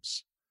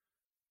problems?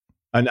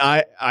 And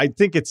I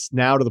think it's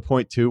now to the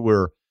point too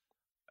where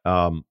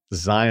the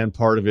Zion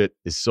part of it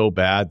is so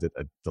bad that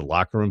the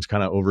locker room's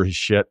kind of over his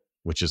shit.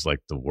 which is like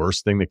the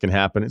worst thing that can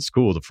happen. It's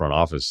cool. The front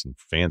office and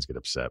fans get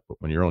upset. But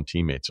when your own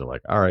teammates are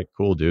like, all right,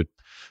 cool, dude,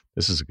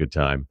 this is a good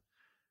time.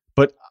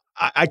 But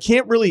I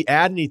can't really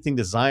add anything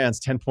to Zion's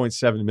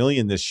 $10.7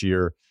 million this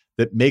year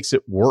that makes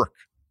it work.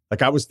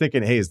 Like I was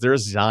thinking, hey, is there a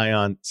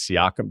Zion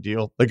Siakam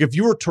deal? Like if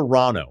you were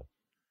Toronto,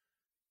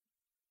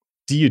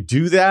 do you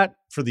do that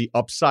for the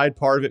upside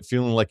part of it,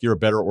 feeling like you're a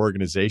better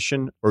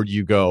organization? Or do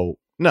you go,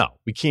 no,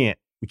 we can't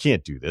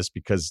do this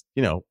because,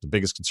 the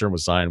biggest concern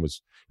with Zion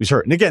was he was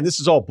hurt. And again, this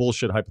is all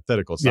bullshit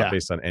hypothetical. It's not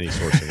based on any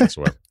sourcing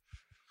whatsoever.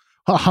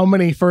 How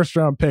many first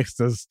round picks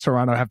does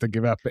Toronto have to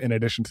give up in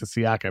addition to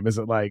Siakam? Is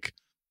it like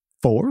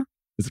 4?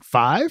 Is it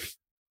 5?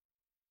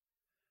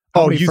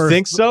 You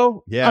think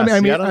so? Yeah. I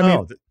don't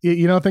know.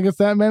 You don't think it's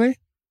that many?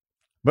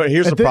 But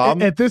here's the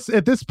problem. At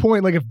this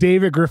point, like if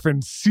David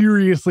Griffin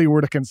seriously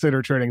were to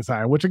consider trading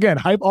Zion, which again,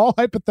 all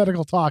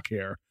hypothetical talk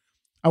here,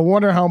 I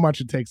wonder how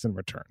much it takes in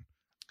return.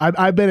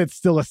 I bet it's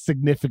still a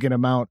significant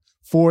amount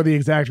for the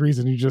exact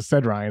reason you just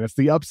said, Ryan. It's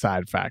the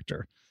upside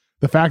factor.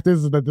 The fact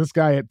is that this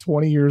guy at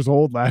 20 years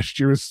old last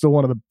year is still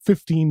one of the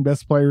 15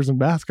 best players in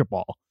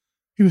basketball.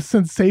 He was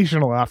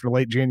sensational after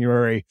late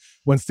January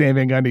when Stan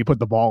Van Gundy put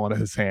the ball into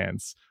his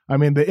hands. I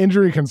mean, the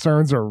injury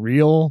concerns are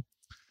real.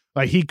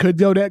 Like he could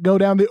go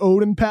down the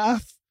Odin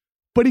path,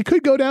 but he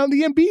could go down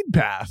the Embiid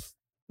path.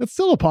 That's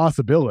still a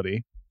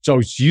possibility.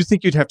 So you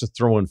think you'd have to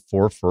throw in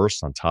 4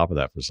 firsts on top of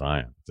that for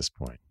Zion at this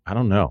point? I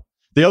don't know.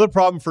 The other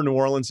problem for New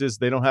Orleans is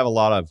they don't have a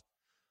lot of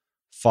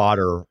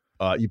fodder.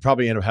 You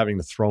probably end up having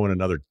to throw in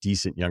another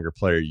decent younger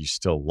player you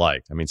still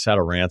like. I mean,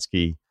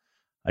 Satoransky,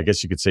 I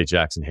guess you could say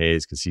Jackson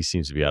Hayes because he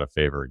seems to be out of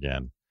favor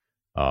again.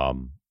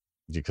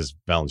 Because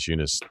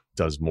Valanciunas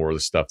does more of the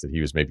stuff that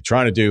he was maybe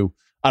trying to do.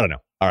 I don't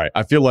know. All right.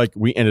 I feel like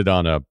we ended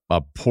on a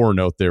poor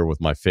note there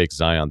with my fake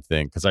Zion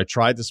thing because I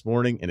tried this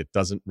morning and it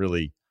doesn't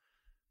really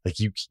like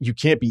you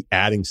can't be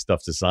adding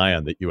stuff to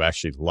Zion that you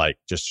actually like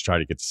just to try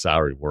to get the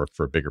salary to work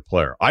for a bigger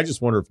player. I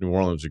just wonder if New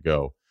Orleans would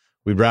go,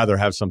 we'd rather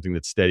have something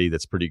that's steady,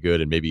 that's pretty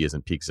good, and maybe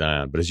isn't peak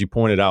Zion. But as you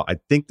pointed out, I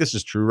think this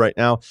is true right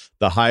now.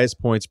 The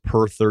highest points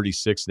per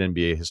 36 in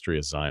NBA history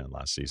is Zion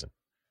last season.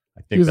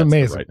 I think that's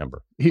amazing. The right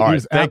number. He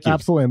was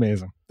absolutely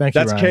amazing. Thank you,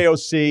 That's Ryan.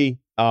 KOC.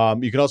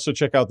 You can also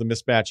check out The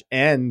Mismatch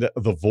and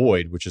The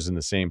Void, which is in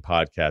the same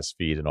podcast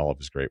feed, and all of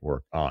his great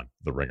work on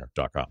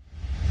TheRinger.com.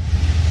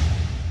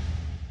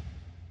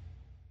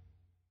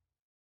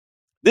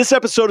 This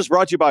episode is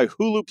brought to you by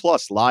Hulu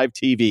Plus Live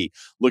TV.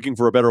 Looking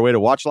for a better way to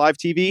watch live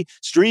TV?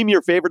 Stream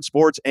your favorite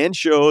sports and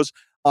shows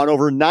on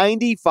over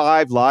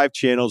 95 live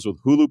channels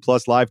with Hulu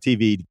Plus Live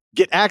TV.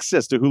 Get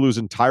access to Hulu's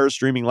entire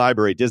streaming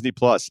library, Disney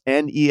Plus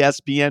and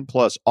ESPN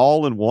Plus,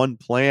 all in one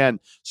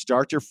plan.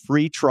 Start your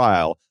free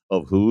trial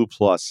of Hulu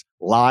Plus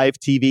Live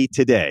TV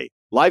today.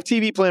 Live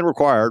TV plan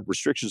required.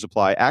 Restrictions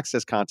apply.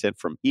 Access content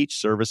from each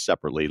service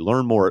separately.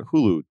 Learn more at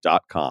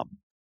hulu.com.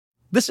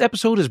 This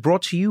episode is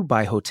brought to you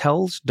by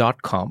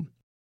Hotels.com.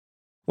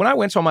 When I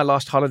went on my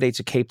last holiday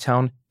to Cape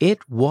Town, it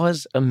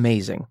was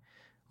amazing.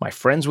 My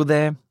friends were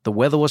there, the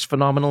weather was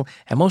phenomenal,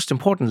 and most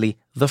importantly,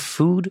 the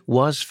food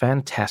was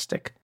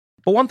fantastic.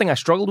 But one thing I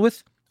struggled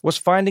with was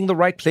finding the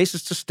right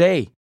places to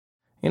stay.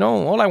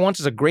 All I want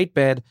is a great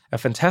bed, a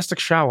fantastic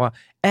shower,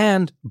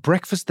 and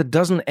breakfast that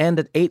doesn't end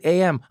at 8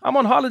 a.m. I'm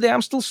on holiday,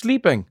 I'm still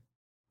sleeping.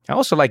 I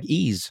also like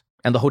ease,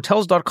 and the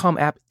Hotels.com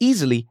app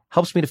easily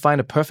helps me to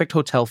find a perfect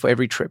hotel for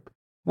every trip.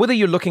 Whether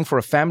you're looking for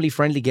a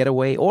family-friendly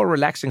getaway or a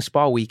relaxing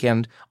spa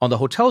weekend, on the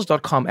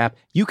Hotels.com app,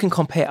 you can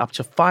compare up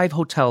to 5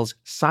 hotels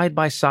side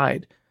by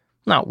side.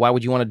 Now, why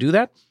would you want to do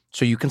that?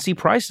 So you can see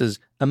prices,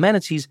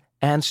 amenities,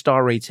 and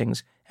star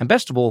ratings. And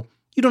best of all,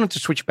 you don't have to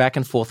switch back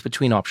and forth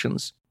between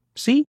options.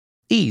 See?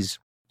 Ease.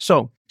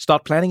 So,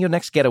 start planning your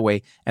next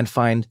getaway and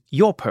find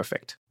your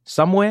perfect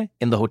somewhere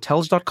in the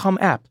Hotels.com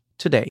app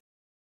today.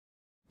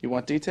 You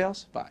want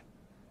details? Fine.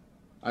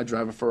 I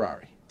drive a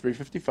Ferrari,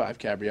 355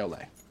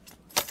 Cabriolet.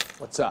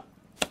 What's up?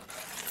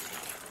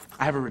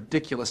 I have a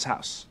ridiculous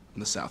house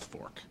in the South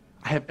Fork.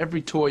 I have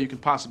every toy you can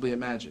possibly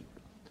imagine.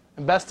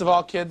 And best of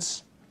all,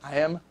 kids, I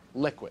am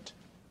liquid.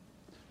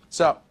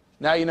 So,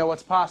 now you know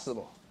what's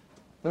possible.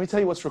 Let me tell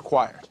you what's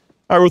required.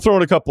 All right, we're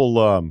throwing a couple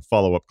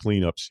follow-up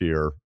cleanups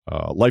here.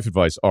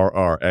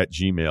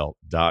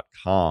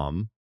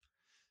 lifeadvicerr@gmail.com.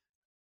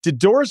 Did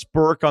Doris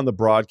Burke on the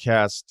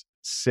broadcast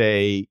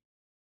say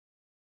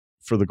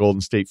for the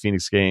Golden State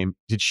Phoenix game,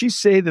 did she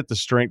say that the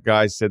strength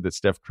guys said that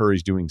Steph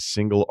Curry's doing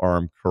single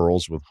arm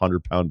curls with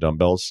 100-pound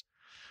dumbbells?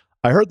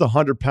 I heard the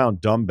 100-pound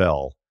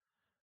dumbbell.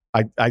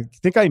 I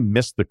think I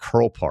missed the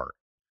curl part.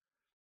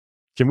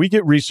 Can we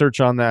get research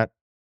on that?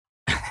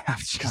 I'm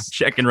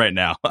checking right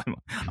now.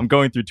 I'm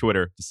going through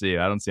Twitter to see.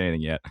 I don't see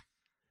anything yet.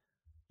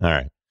 All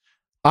right.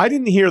 I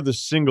didn't hear the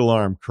single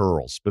arm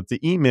curls, but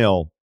the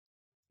email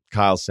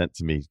Kyle sent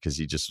to me because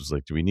he just was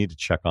like, do we need to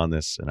check on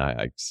this? And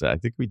I said, I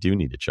think we do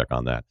need to check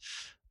on that.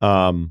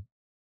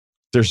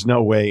 There's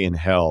no way in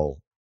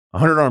hell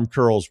 100-arm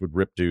curls would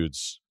rip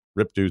dudes'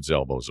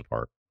 elbows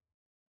apart.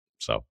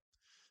 So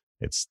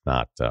it's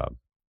not,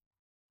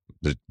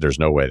 there's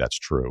no way that's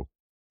true.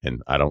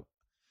 And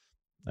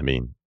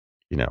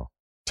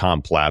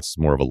Tom Platt's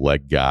more of a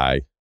leg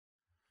guy.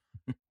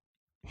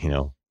 You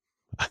know,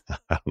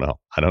 I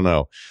don't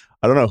know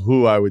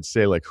who I would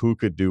say, like, who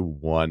could do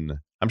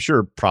one. I'm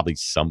sure probably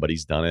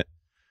somebody's done it.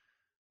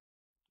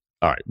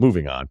 All right,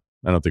 moving on.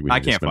 I don't think we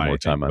need to spend more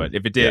time on it. But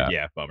if it did,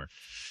 yeah, bummer.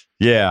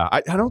 Yeah,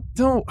 I don't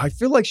know. I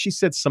feel like she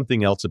said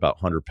something else about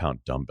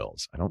 100-pound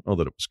dumbbells. I don't know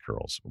that it was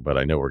curls, but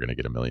I know we're going to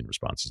get a million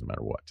responses no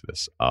matter what to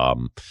this. All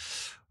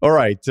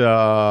right.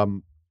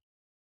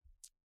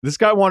 This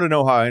guy wanted to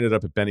know how I ended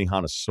up at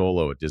Benihana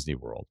Solo at Disney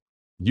World.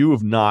 You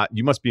have not.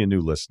 You must be a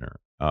new listener.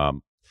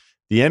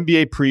 The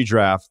NBA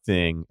pre-draft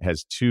thing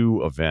has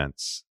 2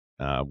 events.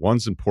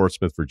 One's in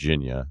Portsmouth,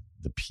 Virginia,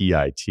 the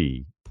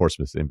PIT,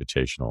 Portsmouth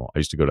Invitational. I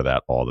used to go to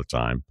that all the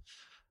time.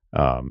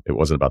 It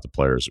wasn't about the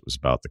players. It was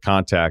about the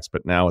contacts,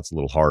 but now it's a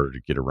little harder to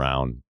get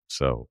around.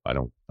 So I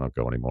don't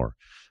go anymore.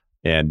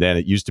 And then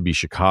it used to be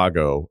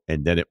Chicago,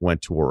 and then it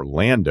went to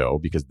Orlando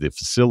because the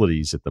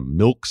facilities at the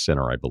Milk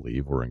Center, I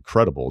believe, were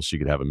incredible. So you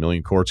could have 1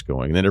 million courts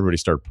going. And then everybody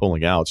started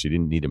pulling out, so you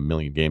didn't need 1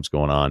 million games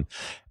going on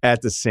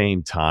at the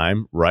same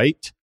time,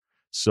 right?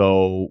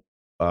 So,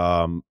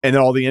 and then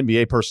all the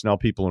NBA personnel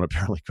people and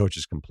apparently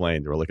coaches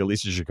complained. They were like, at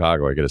least in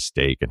Chicago, I get a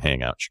steak and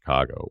hang out in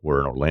Chicago. Where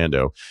in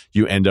Orlando,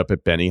 you end up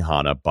at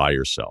Benihana by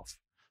yourself.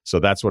 So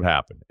that's what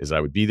happened, is I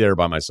would be there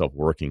by myself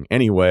working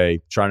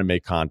anyway, trying to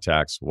make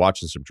contacts,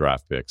 watching some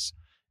draft picks.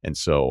 And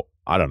so,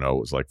 I don't know, it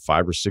was like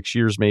 5 or 6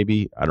 years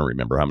maybe. I don't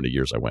remember how many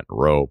years I went in a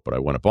row, but I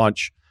went a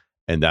bunch.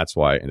 And that's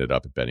why I ended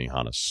up at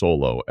Benihana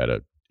Solo at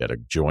a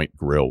joint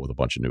grill with a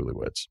bunch of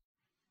newlyweds.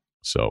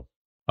 So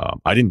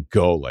I didn't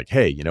go like,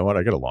 hey, you know what?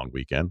 I got a long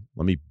weekend.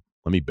 Let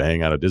me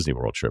bang out a Disney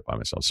World trip by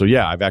myself. So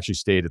yeah, I've actually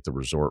stayed at the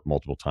resort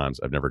multiple times.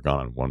 I've never gone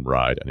on one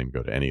ride. I didn't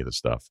go to any of the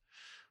stuff.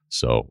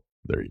 So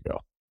there you go.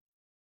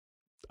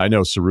 I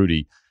know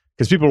Cerruti,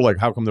 because people are like,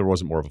 how come there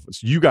wasn't more of a...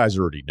 So you guys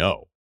already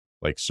know.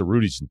 Like,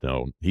 Cerruti's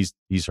known. He's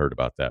heard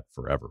about that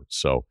forever.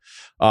 So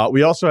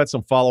we also had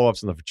some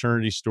follow-ups on the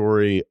fraternity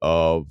story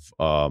of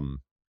our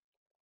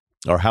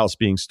house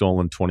being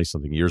stolen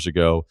 20-something years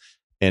ago.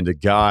 And a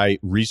guy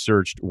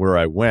researched where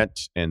I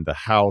went and the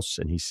house,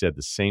 and he said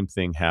the same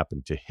thing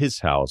happened to his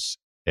house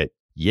at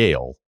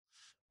Yale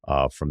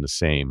from the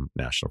same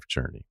national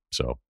fraternity.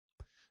 So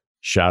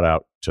shout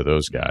out to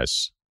those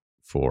guys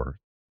for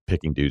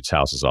picking dudes'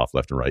 houses off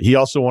left and right. He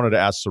also wanted to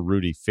ask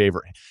Cerruti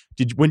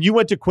when you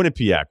went to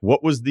Quinnipiac,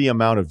 what was the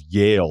amount of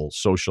Yale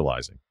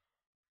socializing?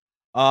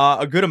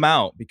 A good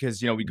amount,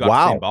 because, we got to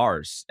the same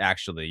bars,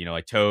 actually,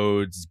 like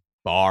Toad's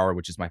Bar,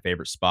 which is my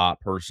favorite spot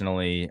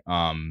personally.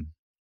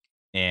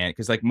 And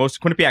because like most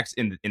Quinnipiac's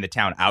in the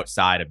town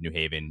outside of New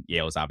Haven,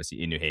 Yale is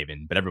obviously in New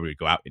Haven, but everybody would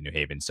go out in New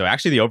Haven. So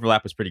actually the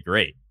overlap was pretty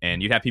great.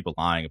 And you'd have people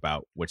lying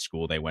about which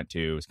school they went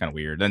to. It's kind of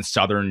weird. Then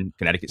Southern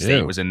Connecticut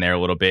State was in there a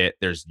little bit.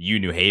 There's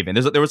New Haven.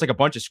 There was like a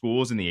bunch of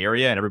schools in the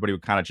area, and everybody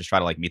would kind of just try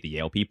to like meet the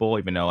Yale people,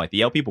 even though like the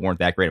Yale people weren't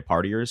that great at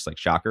partiers, like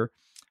shocker.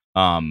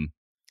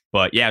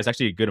 But yeah, it was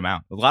actually a good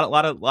amount. A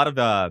lot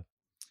of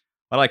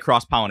like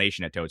cross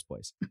pollination at Toad's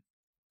place.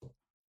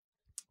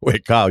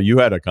 Wait, Kyle, you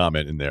had a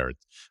comment in there.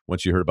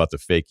 Once you heard about the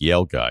fake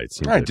Yale guy, it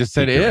seemed I just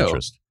said ew.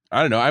 Interest.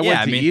 I don't know. I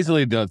went to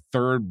easily the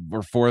 3rd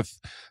or 4th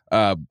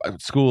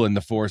school in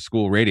the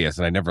 4-school radius,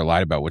 and I never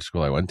lied about which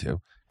school I went to.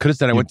 Could have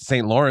said I went to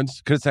St.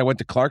 Lawrence. Could have said I went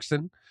to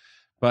Clarkson.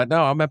 But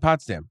no, I'm at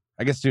Potsdam.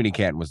 I guess SUNY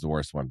Canton was the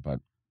worst one, but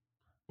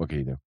what can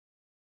you do?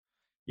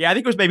 Yeah, I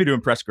think it was maybe to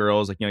impress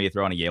girls. Like, you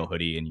throw on a Yale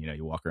hoodie and,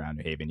 you walk around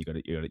New Haven, you go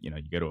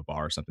to a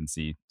bar or something,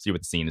 see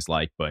what the scene is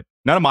like. But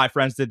none of my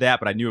friends did that,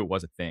 but I knew it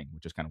was a thing,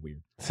 which is kind of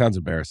weird. Sounds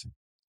embarrassing.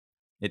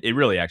 It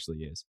really actually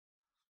is.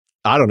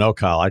 I don't know,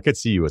 Kyle. I could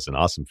see you as an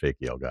awesome fake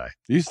Yale guy.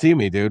 You see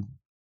me, dude.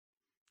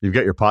 You've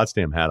got your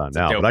Potsdam hat on It's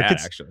now, but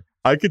actually.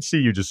 I could see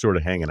you just sort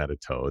of hanging out of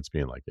Toads,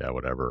 being like, yeah,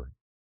 whatever.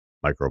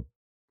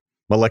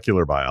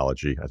 Molecular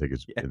biology, I think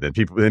is. Yeah. And then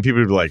people would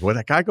be like, "What?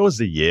 That guy goes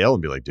to Yale?"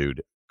 And be like,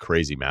 "Dude,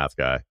 crazy math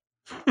guy."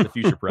 The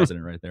future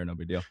president, right there. No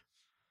big deal.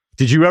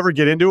 Did you ever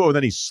get into it with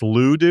any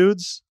slew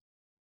dudes?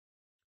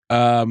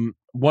 One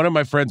of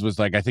my friends was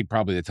like, I think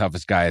probably the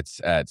toughest guy at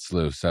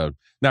SLU. So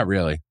not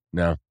really.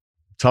 No.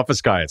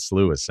 Toughest guy at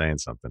SLU is saying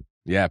something.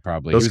 Yeah,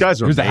 probably. Those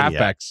guys are. He was a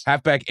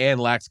halfback and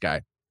lax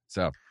guy.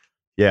 So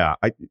yeah,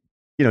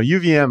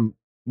 UVM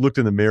looked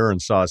in the mirror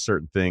and saw a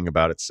certain thing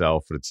about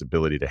itself and its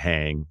ability to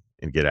hang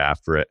and get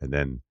after it. And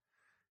then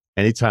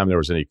anytime there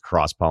was any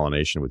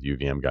cross-pollination with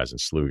UVM guys and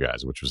SLU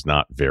guys, which was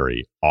not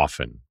very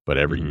often, but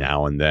every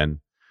now and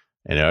then,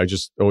 and I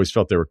just always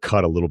felt they were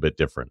cut a little bit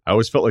different. I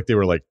always felt like they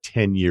were like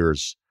 10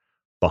 years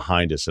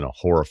behind us in a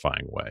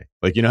horrifying way.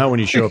 Like, how when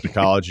you show up to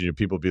college and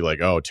people be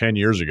like, oh, 10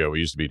 years ago, we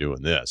used to be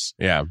doing this.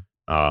 Yeah.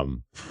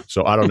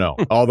 So I don't know.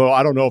 Although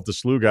I don't know if the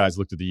SLU guys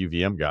looked at the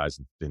UVM guys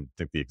and didn't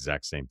think the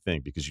exact same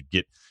thing, because you'd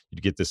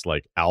get this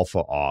like alpha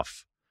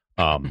off.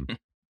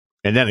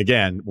 And then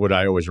again, what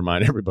I always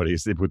remind everybody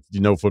is that with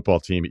no football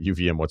team at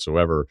UVM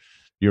whatsoever,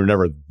 you're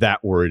never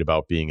that worried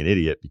about being an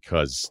idiot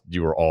because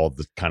you were all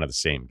the kind of the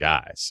same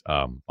guys.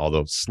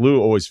 Although SLU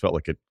always felt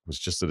like it was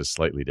just at a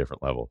slightly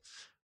different level.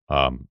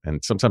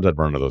 And sometimes I'd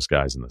run into those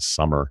guys in the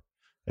summer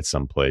at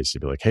some place.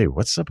 You'd be like, hey,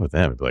 what's up with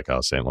them? I'd be like,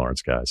 oh, St.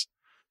 Lawrence guys.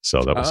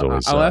 So that was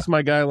always. I'll ask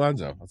my guy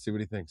Alonzo. Let's see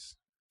what he thinks.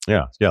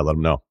 Yeah. Let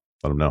him know.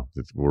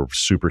 We're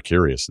super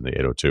curious in the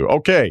 802.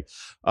 Okay.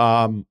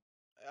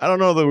 I don't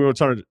know that we want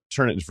to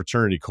turn it into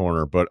fraternity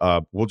corner, but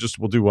we'll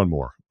do one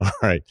more. All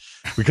right.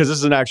 Because this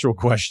is an actual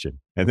question.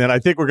 And then I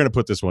think we're going to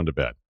put this one to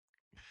bed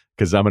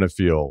because I'm going to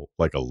feel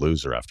like a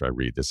loser after I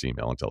read this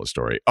email and tell a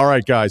story. All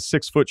right, guys,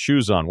 6-foot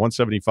shoes on,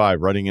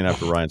 175, writing in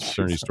after Ryan's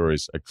fraternity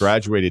stories. I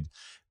graduated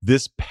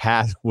this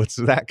past, what's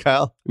that,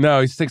 Kyle?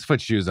 No, he's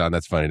 6-foot shoes on.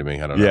 That's funny to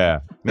me. I don't know.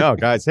 Yeah. No,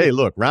 guys, hey,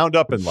 look, round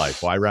up in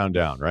life. Why round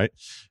down, right?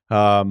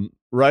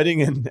 Writing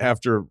in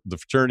after the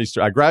fraternity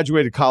story. I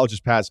graduated college this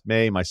past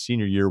May. My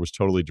senior year was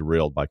totally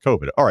derailed by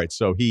COVID. All right,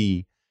 so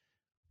he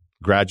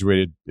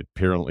graduated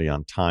apparently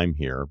on time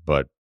here,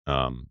 but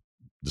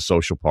the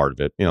social part of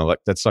it,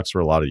 that sucks for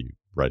a lot of you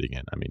writing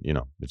in. I mean,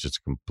 it's just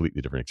a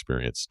completely different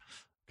experience,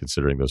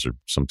 considering those are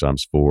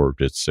sometimes 4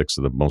 to 6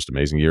 of the most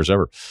amazing years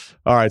ever.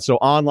 All right, so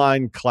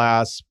online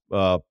class,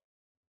 police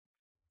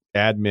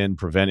admitting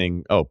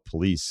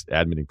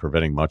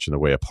preventing much in the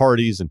way of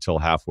parties until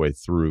halfway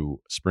through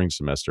spring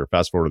semester.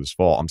 Fast forward to this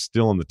fall, I'm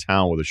still in the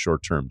town with a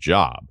short-term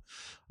job,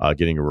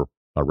 getting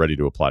ready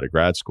to apply to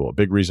grad school. A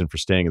big reason for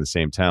staying in the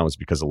same town was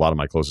because a lot of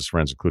my closest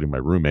friends, including my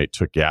roommate,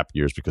 took gap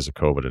years because of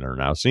COVID and are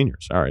now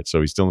seniors. All right, so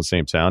he's still in the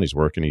same town. He's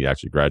working. He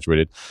actually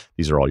graduated.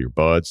 These are all your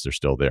buds. They're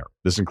still there.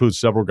 This includes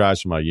several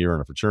guys from my year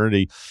in a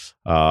fraternity.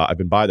 I've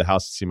been by the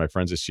house to see my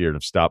friends this year and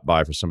have stopped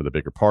by for some of the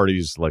bigger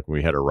parties, like when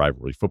we had a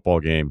rivalry football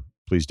game.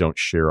 Please don't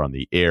share on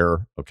the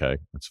air. Okay,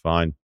 that's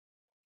fine.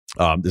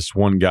 This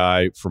one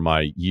guy from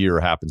my year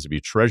happens to be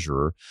a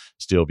treasurer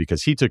still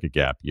because he took a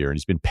gap year, and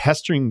he's been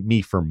pestering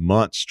me for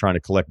months trying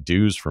to collect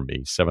dues from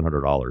me,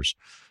 $700.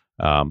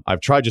 I've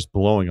tried just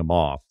blowing him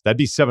off. That'd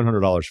be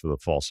 $700 for the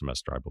fall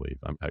semester, I believe.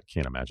 I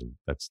can't imagine.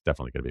 That's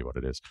definitely going to be what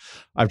it is.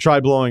 I've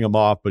tried blowing him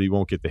off, but he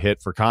won't get the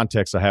hit. For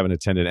context, I haven't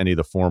attended any of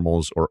the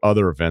formals or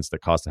other events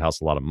that cost the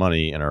house a lot of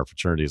money, and our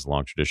fraternity has a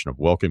long tradition of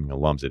welcoming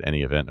alums at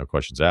any event, no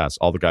questions asked.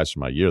 All the guys from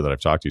my year that I've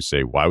talked to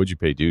say, why would you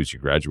pay dues? You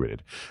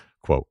graduated.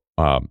 Quote.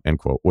 End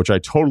quote, which I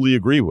totally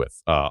agree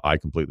with. I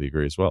completely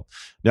agree as well.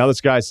 Now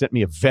this guy sent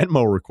me a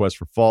Venmo request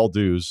for fall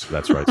dues.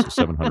 That's right. So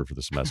 $700 for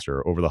the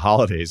semester over the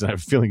holidays. And I have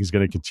a feeling he's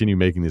going to continue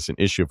making this an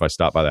issue if I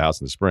stop by the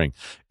house in the spring.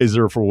 Is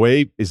there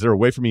a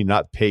way for me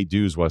not to pay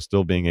dues while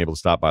still being able to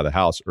stop by the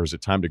house? Or is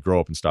it time to grow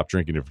up and stop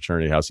drinking at a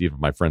fraternity house, even if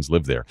my friends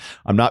live there?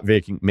 I'm not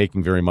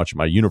making very much of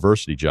my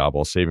university job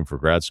while saving for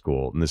grad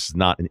school. And this is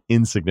not an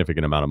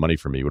insignificant amount of money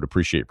for me. Would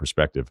appreciate your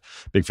perspective.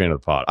 Big fan of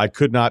the pod. I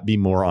could not be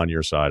more on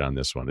your side on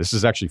this one. This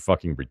is actually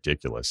fucking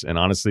ridiculous. And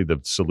honestly, the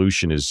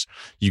solution is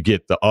you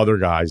get the other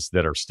guys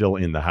that are still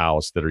in the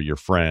house that are your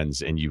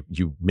friends, and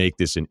you make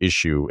this an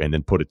issue and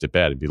then put it to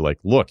bed and be like,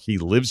 look, he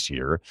lives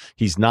here.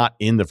 He's not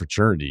in the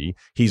fraternity.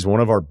 He's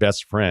one of our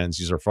best friends.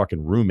 He's our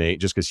fucking roommate.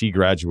 Just because he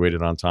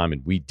graduated on time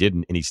and we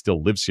didn't, and he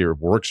still lives here,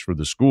 works for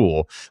the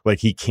school, like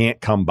he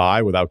can't come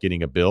by without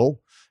getting a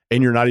bill.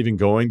 And you're not even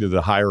going to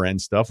the higher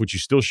end stuff, which you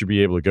still should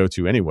be able to go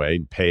to anyway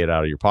and pay it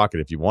out of your pocket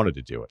if you wanted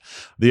to do it.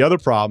 The other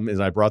problem is,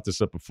 I brought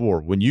this up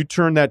before, when you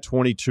turn that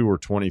 22 or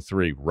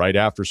 23 right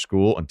after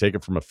school and take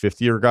it from a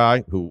fifth year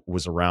guy who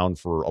was around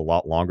for a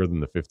lot longer than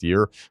the fifth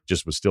year,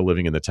 just was still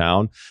living in the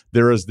town,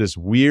 there is this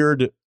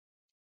weird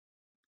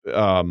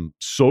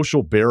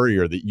social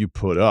barrier that you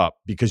put up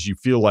because you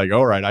feel like,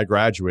 all right, I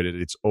graduated,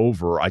 it's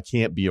over, I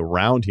can't be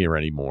around here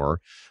anymore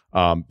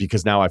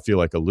because now I feel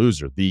like a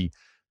loser.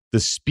 The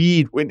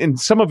speed, and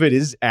some of it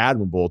is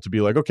admirable to be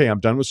like, okay,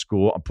 I'm done with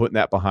school. I'm putting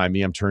that behind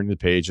me. I'm turning the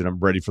page and I'm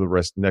ready for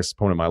the next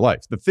point of my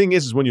life. The thing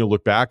is when you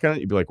look back on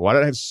it, you'd be like, why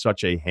did I have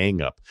such a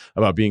hang up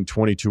about being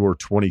 22 or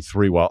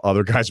 23 while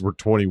other guys were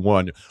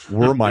 21,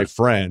 were my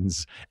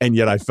friends, and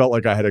yet I felt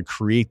like I had to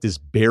create this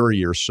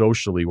barrier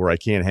socially where I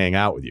can't hang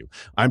out with you.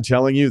 I'm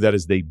telling you, that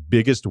is the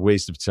biggest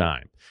waste of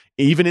time.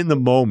 Even in the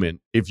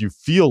moment, if you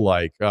feel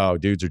like, oh,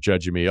 dudes are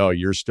judging me, oh,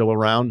 you're still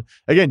around.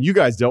 Again, you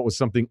guys dealt with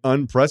something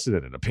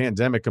unprecedented. A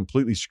pandemic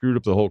completely screwed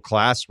up the whole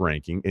class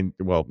ranking. And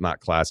well, not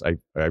class. I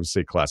would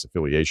say class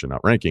affiliation, not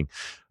ranking.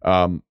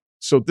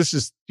 So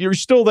you're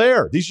still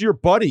there. These are your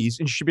buddies,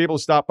 and you should be able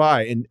to stop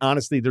by. And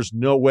honestly, there's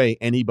no way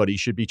anybody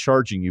should be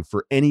charging you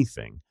for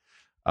anything.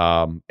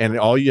 And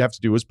all you have to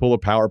do is pull a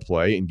power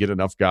play and get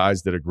enough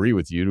guys that agree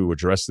with you to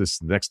address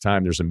this next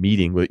time there's a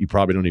meeting that you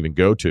probably don't even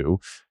go to,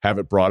 have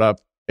it brought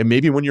up. And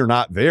maybe when you're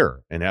not there,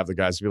 and have the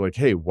guys be like,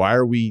 hey, why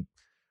are we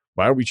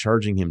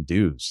charging him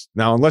dues?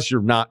 Now, unless you're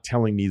not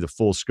telling me the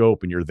full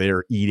scope and you're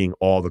there eating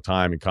all the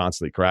time and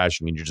constantly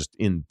crashing and you're just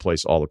in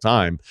place all the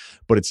time.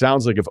 But it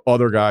sounds like if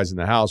other guys in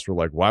the house were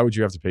like, why would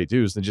you have to pay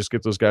dues? Then just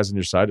get those guys on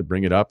your side to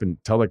bring it up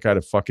and tell that guy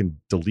to fucking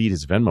delete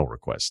his Venmo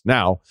request.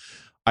 Now,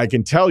 I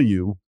can tell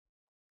you,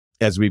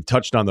 as we've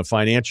touched on the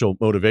financial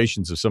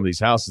motivations of some of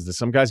these houses, that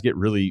some guys get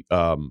really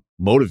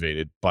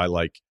motivated by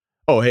like,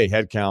 oh, hey,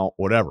 head count,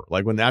 whatever.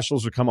 Like when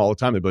Nationals would come all the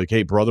time, they'd be like,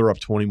 hey, brother, up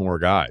 20 more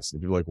guys.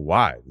 And they'd be like,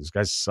 why? These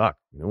guys suck.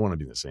 You don't want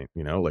to do the same.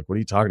 Like, what are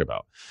you talking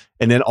about?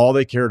 And then all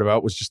they cared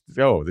about was just,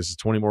 oh, this is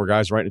 20 more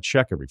guys writing a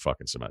check every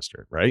fucking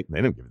semester, right?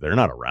 They're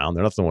not around.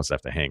 They're not the ones that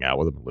have to hang out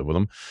with them and live with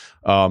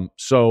them.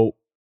 So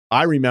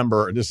I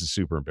remember, and this is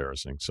super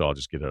embarrassing, so I'll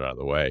just get it out of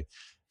the way.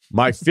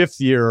 My 5th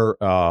year,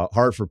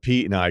 Hartford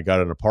Pete and I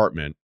got an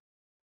apartment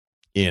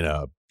in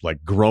a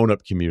like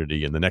grown-up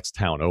community in the next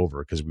town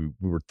over because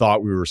we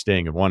thought we were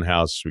staying in one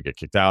house. We get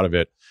kicked out of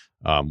it,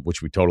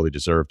 which we totally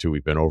deserved to.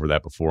 We've been over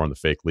that before on the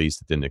fake lease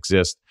that didn't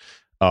exist.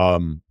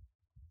 And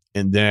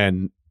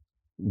then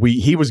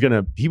he was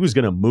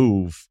gonna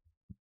move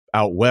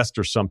out west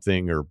or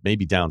something, or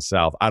maybe down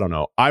south. I don't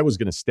know. I was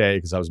gonna stay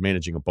because I was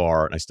managing a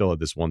bar and I still had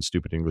this one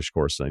stupid English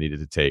course that I needed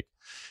to take,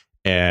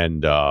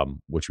 and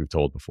which we've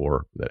told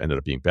before that ended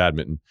up being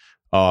badminton.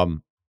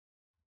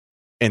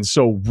 And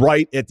so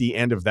right at the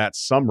end of that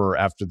summer,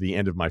 after the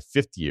end of my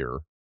 5th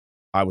year,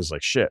 I was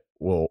like, shit,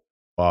 well,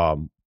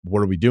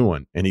 what are we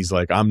doing? And he's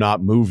like, I'm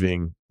not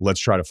moving. Let's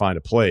try to find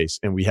a place.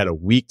 And we had a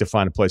week to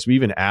find a place. We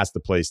even asked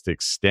the place to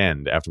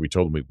extend after we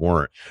told them we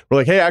weren't. We're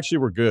like, hey, actually,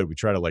 we're good. We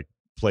try to like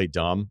play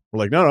dumb. We're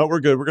like, no, we're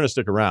good. We're going to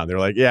stick around. They're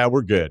like, yeah,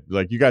 we're good.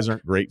 Like, you guys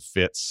aren't great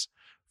fits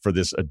for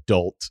this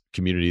adult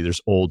community. There's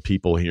old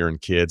people here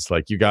and kids.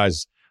 Like, you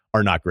guys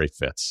are not great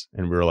fits.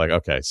 And we were like,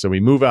 okay. So we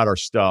move out our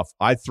stuff.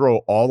 I throw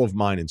all of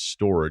mine in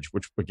storage,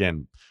 which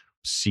again,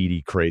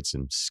 CD crates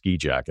and ski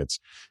jackets.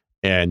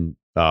 And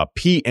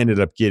Pete ended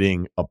up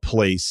getting a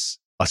place,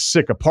 a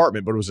sick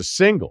apartment, but it was a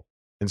single.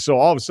 And so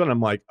all of a sudden I'm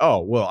like,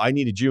 oh, well, I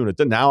need a unit.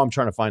 Then now I'm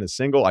trying to find a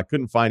single. I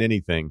couldn't find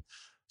anything.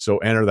 So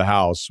enter the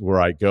house where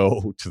I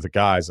go to the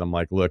guys. I'm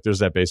like, look, there's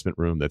that basement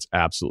room that's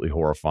absolutely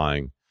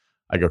horrifying.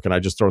 I go, can I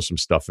just throw some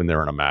stuff in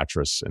there on a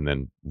mattress and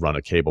then run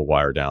a cable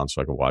wire down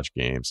so I can watch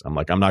games? I'm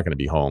like, I'm not going to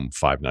be home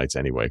 5 nights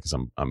anyway because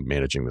I'm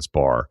managing this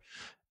bar.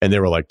 And they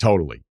were like,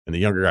 totally. And the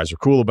younger guys were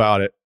cool about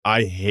it.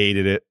 I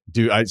hated it.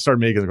 Dude, I started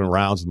making the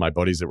rounds with my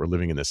buddies that were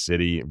living in the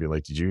city and be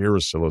like, did you hear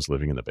Rosillo's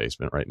living in the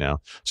basement right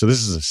now? So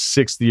this is a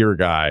 6th year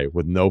guy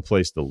with no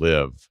place to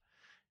live.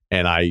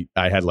 And I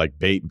had like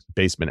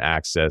basement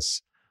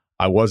access.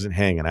 I wasn't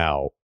hanging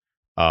out.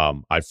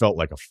 I felt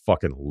like a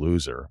fucking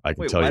loser. I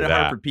can tell you that. Why did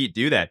Hartford Pete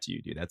do that to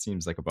you, dude? That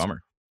seems like a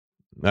bummer.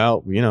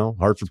 Well,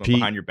 Hartford Pete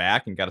behind your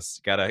back and got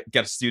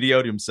a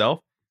studio to himself.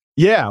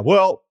 Yeah,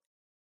 well,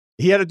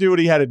 he had to do what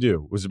he had to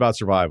do. It was about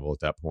survival at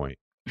that point.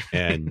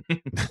 And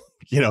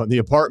the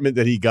apartment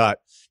that he got,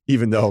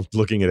 even though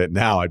looking at it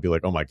now, I'd be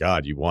like, oh my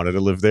God, you wanted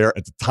to live there?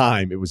 At the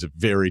time, it was a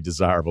very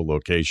desirable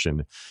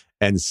location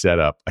and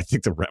setup. I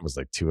think the rent was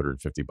like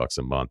 $250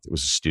 a month. It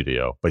was a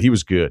studio, but he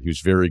was good. He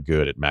was very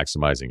good at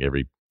maximizing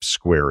every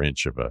square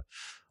inch of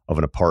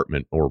an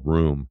apartment or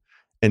room.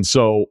 And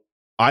so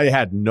I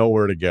had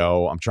nowhere to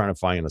go. I'm trying to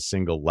find a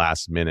single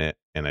last minute,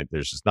 and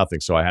there's just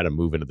nothing. So I had to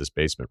move into this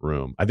basement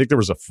room. I think there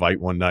was a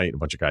fight one night. And a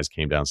bunch of guys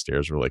came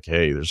downstairs. And were like,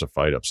 hey, there's a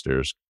fight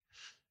upstairs.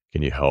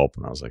 Can you help?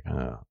 And I was like,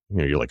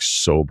 you're like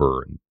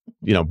sober.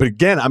 And, but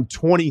again, I'm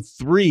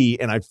 23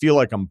 and I feel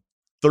like I'm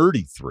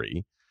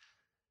 33.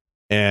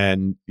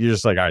 And you're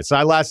just like, all right. So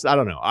I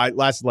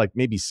lasted like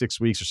maybe 6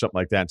 weeks or something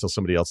like that until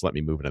somebody else let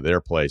me move into their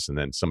place. And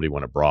then somebody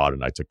went abroad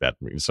and I took that.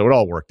 So it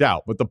all worked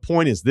out. But the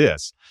point is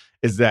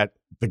that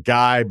the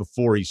guy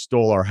before he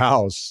stole our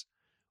house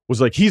was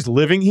like, he's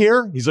living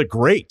here. He's like,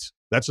 great.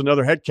 That's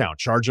another head count.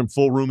 Charge him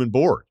full room and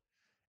board.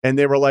 And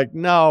they were like,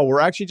 no, we're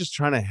actually just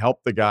trying to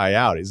help the guy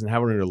out. He doesn't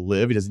have anywhere to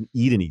live. He doesn't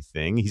eat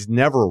anything. He's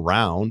never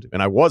around.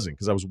 And I wasn't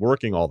because I was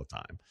working all the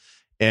time.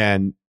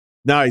 And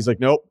now he's like,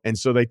 nope. And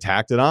so they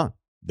tacked it on.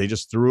 They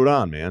just threw it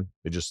on, man.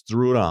 They just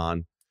threw it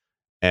on.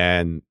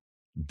 And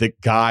the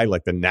guy,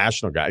 like the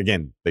national guy,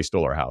 again, they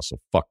stole our house. So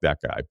fuck that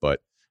guy. But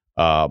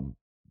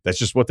that's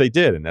just what they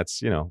did. And that's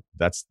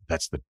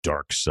the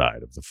dark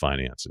side of the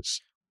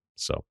finances.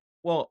 So,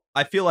 well,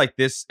 I feel like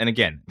this, and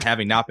again,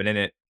 having not been in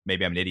it,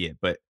 maybe I'm an idiot,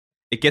 but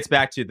it gets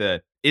back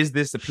to is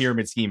this a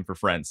pyramid scheme for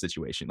friends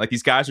situation? Like,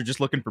 these guys are just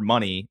looking for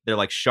money. They're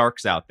like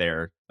sharks out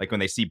there. Like, when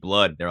they see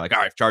blood, they're like,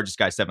 all right, charge this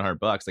guy $700.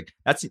 Like,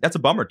 that's a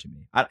bummer to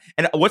me.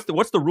 And what's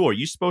the rule? Are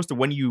you supposed to,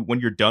 when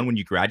you're done, when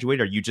you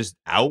graduate, are you just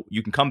out?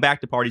 You can come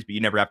back to parties, but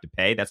you never have to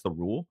pay. That's the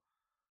rule.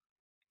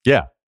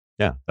 Yeah.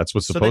 That's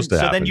what's supposed to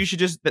happen. So then you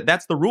should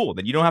that's the rule.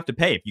 Then you don't have to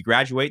pay. If you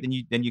graduate,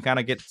 then you kind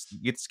of get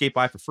to skate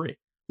by for free.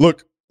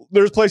 Look,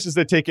 there's places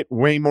that take it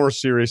way more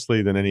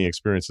seriously than any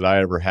experience that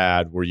I ever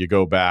had, where you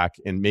go back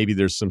and maybe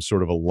there's some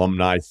sort of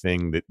alumni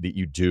thing that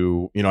you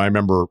do. I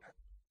remember,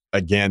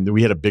 again,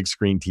 we had a big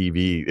screen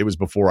TV. It was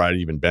before I'd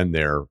even been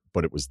there,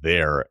 but it was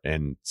there.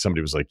 And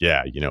somebody was like,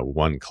 yeah,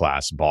 one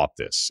class bought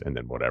this and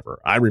then whatever.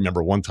 I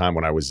remember one time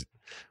when I was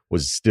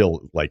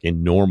still like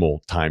in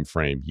normal time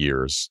frame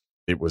years,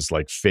 it was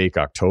like fake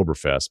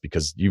Oktoberfest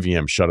because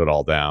UVM shut it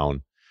all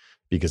down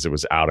because it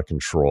was out of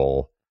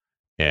control.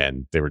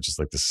 And they were just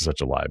like, this is such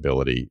a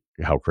liability,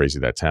 how crazy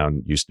that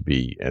town used to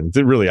be. And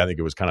really, I think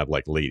it was kind of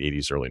like late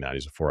 80s, early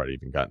 90s before I'd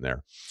even gotten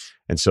there.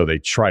 And so they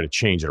tried to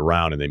change it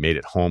around and they made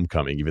it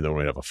homecoming, even though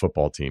we have a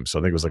football team. So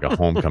I think it was like a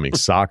homecoming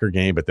soccer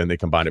game, but then they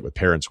combined it with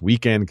Parents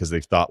Weekend because they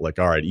thought like,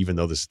 all right, even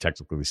though this is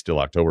technically still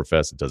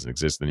Oktoberfest, it doesn't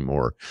exist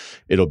anymore.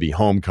 It'll be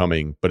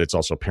homecoming, but it's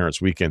also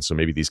Parents Weekend. So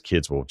maybe these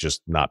kids will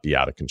just not be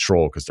out of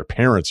control because their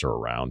parents are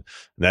around.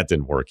 And that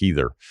didn't work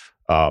either.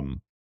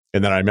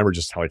 And then I remember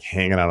just like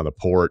hanging out on the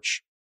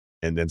porch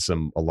And then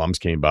some alums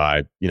came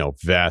by,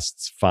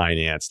 vests,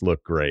 finance,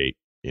 look great,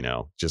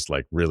 just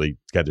like really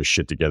got their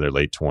shit together,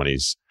 late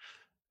 20s.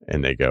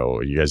 And they go,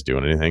 "Are you guys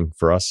doing anything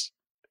for us?"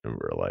 And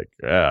we're like,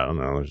 "Yeah, I don't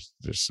know.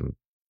 There's some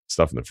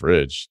stuff in the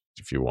fridge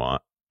if you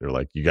want." They're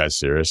like, "You guys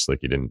serious?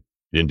 Like you didn't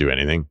do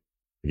anything?"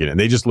 Again, and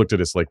they just looked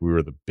at us like we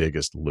were the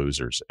biggest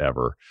losers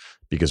ever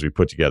because we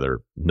put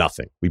together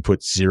nothing. We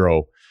put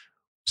zero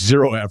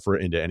effort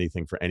into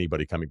anything for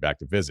anybody coming back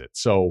to visit.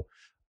 So,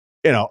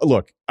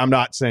 look, I'm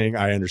not saying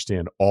I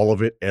understand all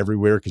of it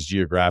everywhere because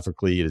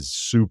geographically it is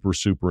super,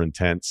 super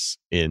intense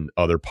in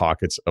other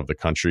pockets of the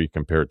country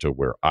compared to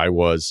where I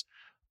was.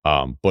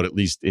 But at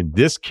least in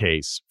this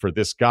case, for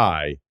this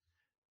guy,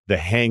 the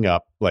hang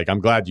up, like,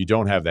 I'm glad you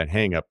don't have that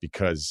hang up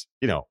because,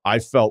 I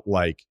felt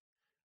like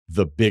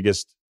the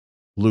biggest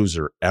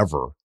loser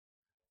ever.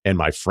 And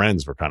my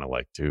friends were kind of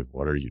like, "Dude,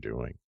 what are you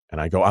doing?"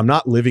 And I go, "I'm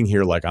not living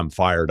here like I'm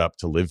fired up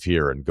to live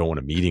here and going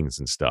to meetings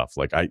and stuff.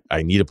 Like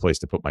I need a place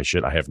to put my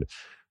shit. I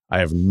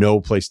have no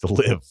place to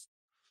live."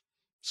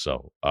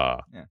 So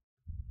there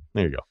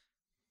you go.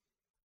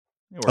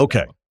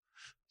 Okay.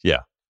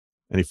 Yeah.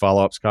 Any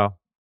follow-ups, Kyle?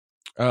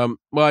 Well,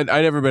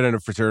 I never been in a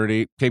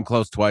fraternity. Came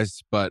close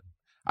twice, but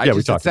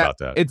we talked about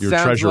that. You're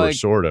treasurer,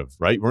 sort of,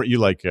 right? Weren't you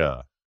like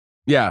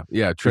Yeah,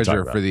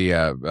 treasurer for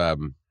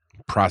the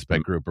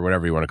prospect group or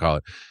whatever you want to call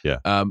it. Yeah.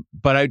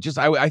 But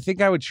I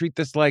think I would treat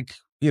this like,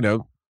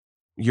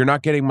 you're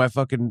not getting my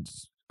fucking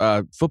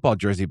football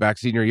jersey back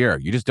senior year.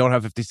 You just don't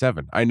have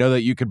 57. I know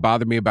that you could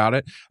bother me about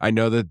it. I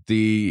know that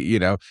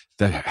the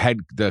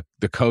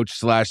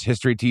coach /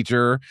 history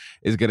teacher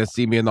is going to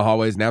see me in the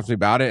hallways and ask me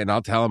about it. And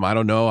I'll tell him, I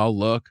don't know. I'll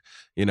look,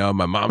 my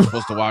mom's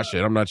supposed to wash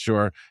it. I'm not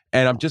sure.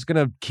 And I'm just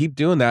going to keep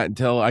doing that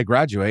until I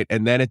graduate.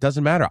 And then it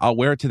doesn't matter. I'll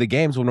wear it to the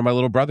games when my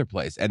little brother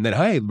plays. And then,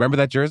 hey, remember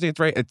that jersey? It's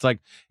right. It's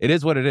like, it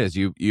is what it is.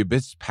 You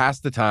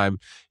passed the time.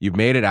 You've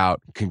made it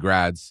out.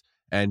 Congrats.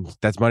 And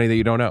that's money that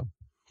you don't know.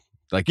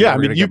 Like, yeah, I'm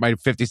going to get my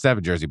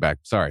 57 jersey back.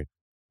 Sorry.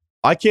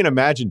 I can't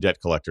imagine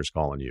debt collectors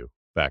calling you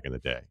back in the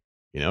day,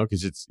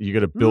 because you got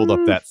to build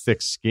up that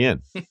thick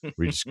skin where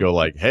you just go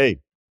like,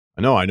 "Hey,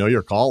 I know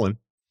you're calling.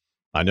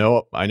 I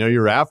know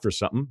you're after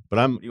something, but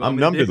I'm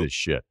numb to this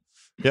shit."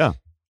 Yeah.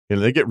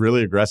 They get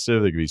really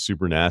aggressive. They can be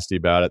super nasty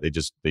about it.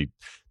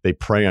 They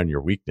prey on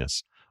your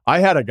weakness.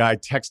 I had a guy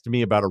text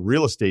me about a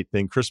real estate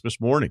thing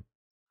Christmas morning.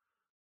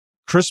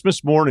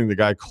 The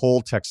guy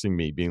cold texting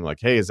me being like,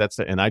 "Hey, is that?"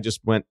 And I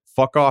just went,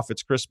 "Fuck off.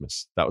 It's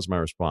Christmas." That was my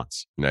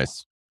response.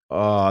 Nice.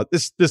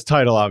 This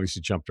title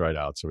obviously jumped right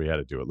out. So we had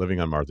to do it.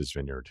 Living on Martha's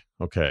Vineyard.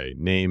 Okay.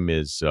 Name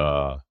is,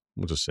 we'll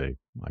just say,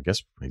 I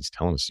guess he's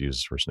telling us to use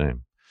his first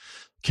name.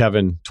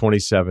 Kevin,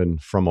 27,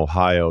 from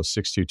Ohio,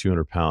 6'2",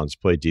 200 pounds,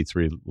 played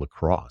D3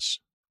 lacrosse.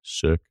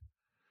 Sick.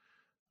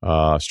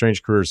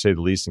 Strange career to say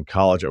the least. In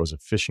college, I was a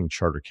fishing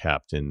charter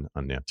captain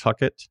on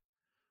Nantucket.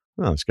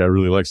 Oh, this guy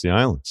really likes the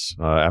islands.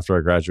 After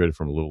I graduated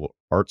from a little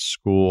art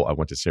school, I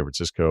went to San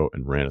Francisco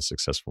and ran a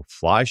successful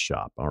fly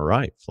shop. All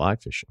right, fly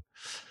fishing.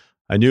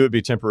 I knew it'd be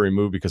a temporary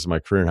move because of my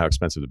career and how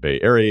expensive the Bay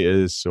Area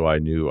is. So I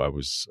knew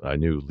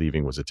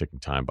leaving was a ticking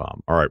time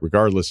bomb. All right,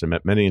 regardless, I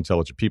met many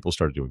intelligent people,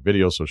 started doing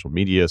video, social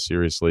media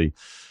seriously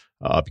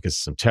because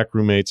some tech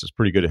roommates. I was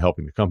pretty good at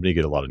helping the company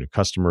get a lot of new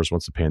customers.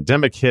 Once the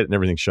pandemic hit and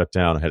everything shut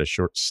down, I had a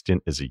short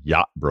stint as a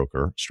yacht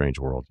broker. Strange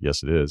world.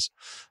 Yes, it is.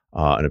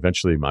 And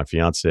eventually my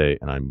fiance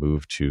and I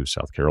moved to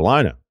South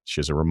Carolina. She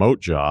has a remote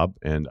job,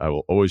 and I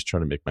will always try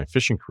to make my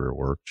fishing career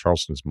work.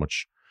 Charleston,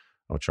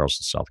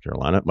 South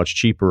Carolina, much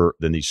cheaper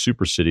than these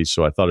super cities.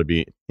 So I thought it'd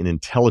be an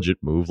intelligent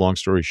move. Long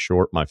story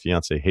short, my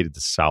fiance hated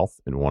the South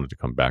and wanted to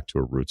come back to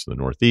her roots in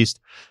the Northeast.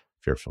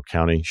 Fairfield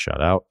County,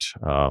 shout out.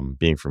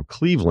 Being from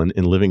Cleveland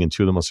and living in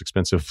two of the most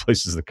expensive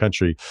places in the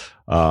country,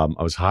 I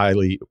was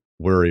highly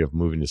wary of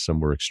moving to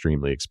somewhere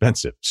extremely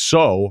expensive.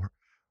 So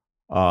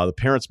the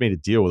parents made a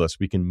deal with us.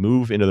 We can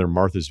move into their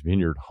Martha's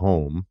Vineyard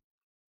home.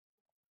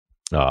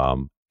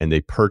 And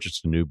they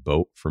purchased a new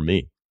boat for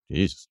me.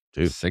 Jesus,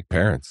 dude. Sick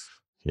parents.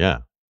 Yeah.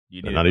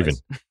 They're not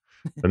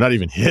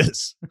even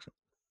his.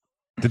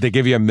 Did they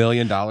give you $1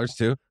 million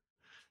too?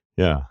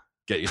 Yeah.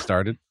 Get you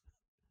started?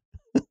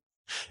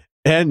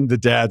 And the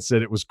dad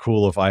said it was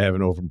cool if I have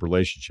an open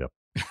relationship.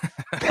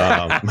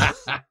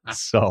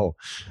 So,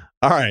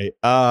 all right.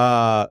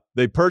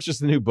 They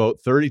purchased a new boat,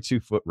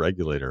 32-foot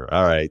regulator.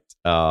 All right.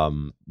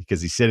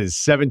 Because he said his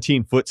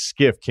 17-foot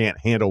skiff can't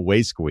handle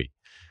wake-squee.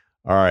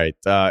 All right.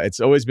 It's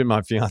always been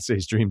my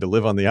fiance's dream to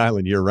live on the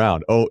island year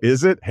round. Oh,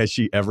 is it? Has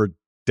she ever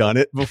done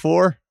it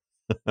before?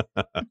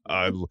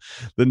 The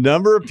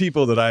number of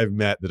people that I've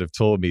met that have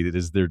told me that it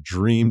is their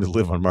dream to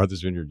live on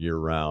Martha's Vineyard year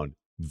round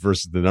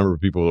versus the number of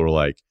people that are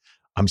like,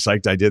 "I'm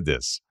psyched I did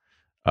this."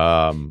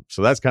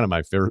 So that's kind of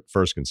my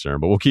first concern,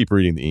 but we'll keep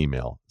reading the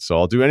email. So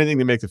I'll do anything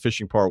to make the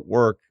fishing part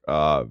work.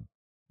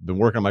 Been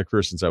working on my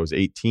career since I was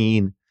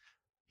 18.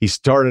 He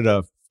started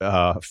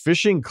a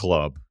fishing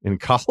club in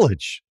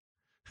college.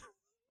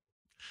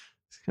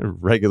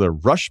 Regular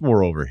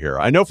Rushmore over here.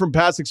 I know from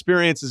past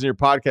experiences in your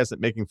podcast that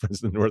making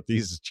friends in the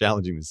Northeast is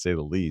challenging to say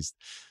the least.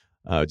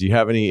 Do you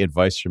have any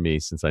advice for me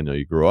since I know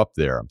you grew up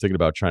there? I'm thinking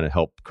about trying to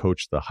help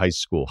coach the high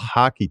school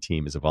hockey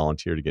team as a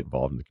volunteer to get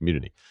involved in the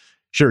community.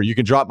 Sure, you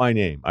can drop my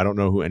name. I don't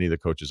know who any of the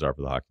coaches are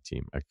for the hockey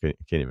team. I can't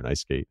even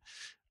ice skate.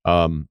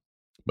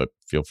 But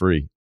feel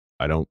free.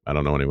 I don't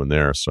know anyone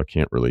there, so I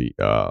can't really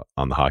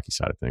on the hockey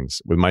side of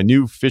things. With my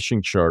new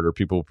fishing charter,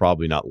 people will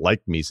probably not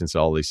like me since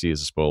all they see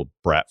is a spoiled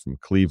brat from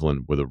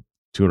Cleveland with a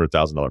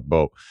 $200,000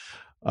 boat.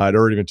 I'd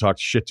already been talked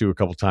shit to a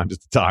couple times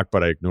at the dock,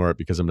 but I ignore it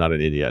because I'm not an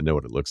idiot. I know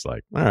what it looks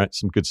like. All right,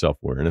 some good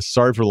self-awareness.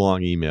 Sorry for the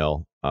long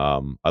email.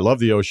 I love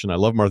the ocean. I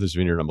love Martha's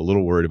Vineyard. I'm a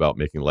little worried about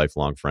making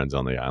lifelong friends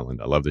on the island.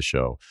 I love the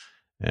show.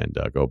 And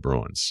go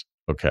Bruins.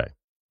 Okay.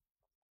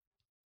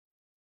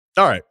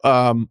 All right.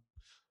 I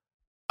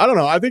don't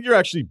know. I think you're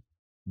actually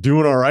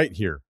doing all right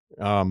here.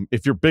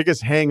 If your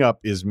biggest hang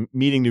up is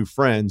meeting new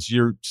friends,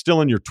 you're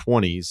still in your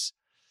 20s.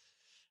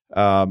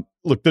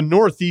 Look, the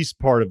Northeast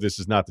part of this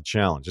is not the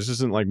challenge. This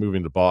isn't like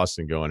moving to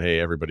Boston going, hey,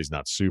 everybody's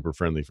not super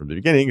friendly from the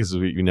beginning. Because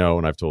you know,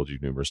 and I've told you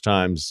numerous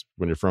times,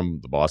 when you're from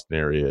the Boston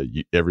area,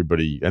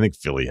 everybody, I think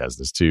Philly has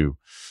this too.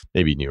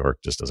 Maybe New York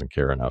just doesn't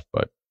care enough,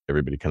 but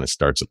everybody kind of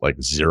starts at like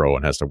 0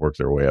 and has to work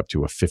their way up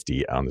to a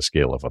 50 on the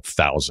scale of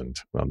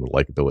 1,000 on the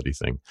likability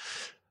thing.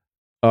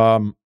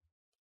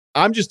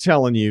 I'm just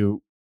telling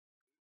you,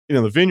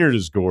 the vineyard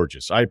is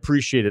gorgeous. I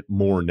appreciate it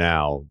more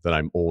now that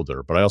I'm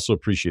older, but I also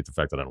appreciate the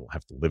fact that I don't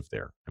have to live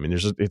there. I mean,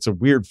 it's a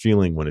weird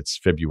feeling when it's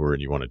February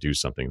and you want to do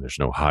something and there's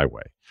no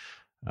highway.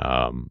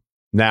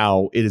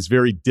 Now, it is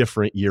very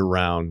different year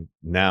round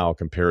now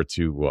compared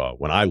to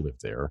when I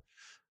lived there.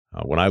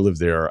 When I lived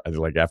there,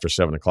 like after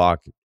 7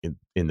 o'clock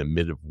in the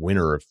mid of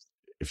winter,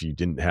 if you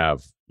didn't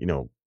have,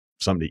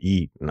 something to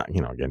eat,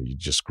 again, you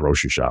just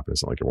grocery shop.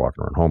 It's not like you're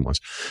walking around homeless,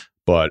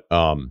 but,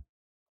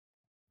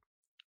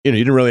 you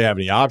didn't really have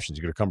any options.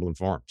 You go to Cumberland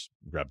Farms,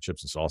 grab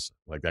chips and salsa,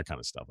 like that kind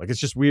of stuff. Like, it's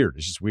just weird.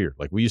 It's just weird.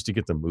 Like, we used to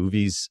get the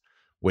movies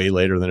way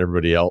later than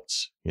everybody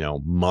else,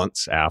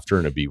 months after,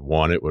 and it'd be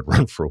one, it would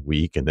run for a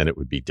week and then it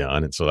would be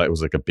done. And so that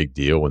was like a big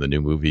deal when the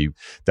new movie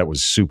that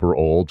was super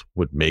old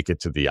would make it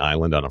to the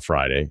island on a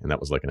Friday. And that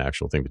was like an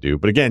actual thing to do.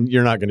 But again,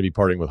 you're not going to be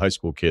partying with high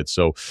school kids.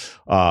 So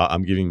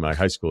I'm giving my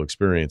high school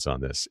experience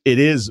on this. It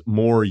is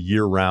more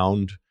year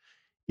round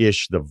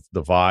ish, the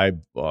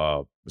vibe,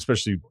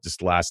 especially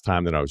this last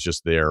time that I was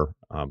just there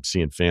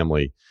seeing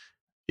family.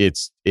 It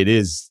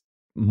is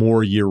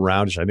more year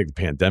roundish. I think the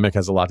pandemic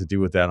has a lot to do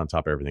with that on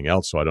top of everything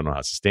else. So I don't know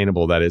how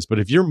sustainable that is. But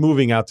if you're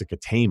moving out to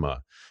Katama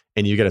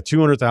and you get a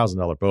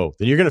 $200,000 boat,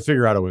 then you're going to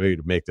figure out a way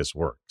to make this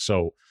work.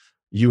 So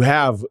you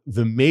have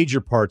the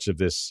major parts of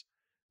this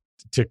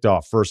ticked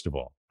off, first of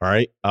all. All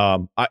right.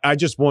 I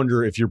just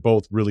wonder if you're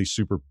both really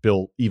super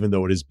built, even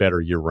though it is better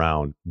year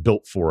round,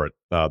 built for it,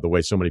 the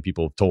way so many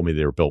people have told me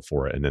they were built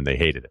for it and then they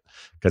hated it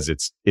because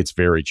it's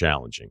very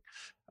challenging.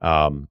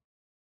 I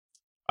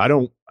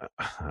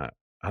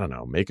don't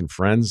know, making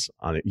friends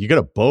on it. You get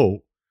a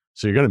boat,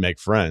 so you're going to make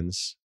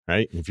friends,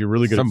 right? If you're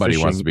really good somebody at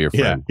fishing, wants to be your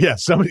friend. Yeah,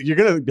 somebody, you're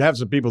going to have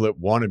some people that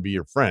want to be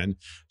your friend.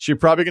 So you're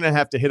probably going to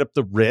have to hit up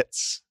the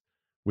Ritz,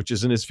 which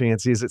isn't as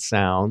fancy as it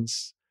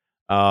sounds.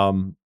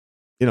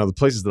 The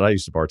places that I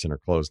used to bartend are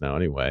closed now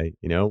anyway.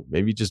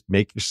 Maybe just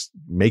make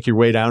your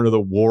way down to the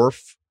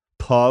Wharf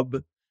pub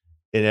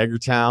in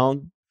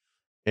Edgartown.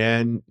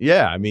 And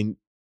yeah, I mean,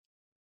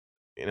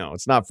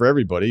 it's not for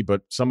everybody,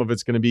 but some of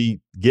it's going to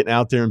be getting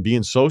out there and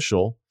being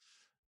social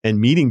and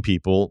meeting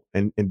people.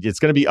 And it's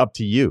going to be up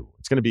to you.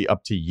 It's going to be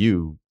up to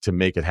you to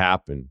make it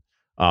happen.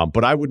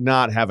 But I would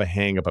not have a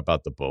hang up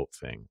about the boat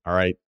thing. All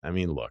right. I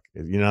mean, look,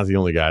 you're not the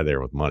only guy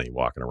there with money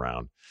walking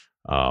around.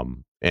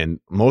 And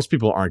most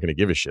people aren't going to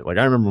give a shit. Like,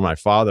 I remember my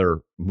father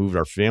moved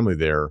our family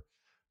there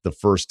the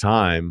first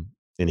time,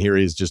 and here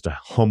he is, just a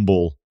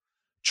humble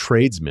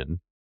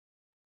tradesman.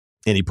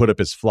 And he put up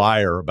his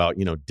flyer about,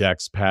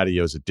 decks,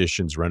 patios,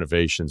 additions,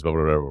 renovations,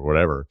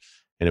 whatever.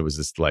 And it was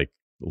this like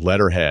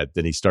letterhead.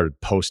 Then he started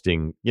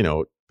posting,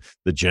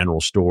 the general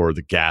store,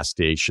 the gas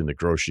station, the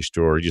grocery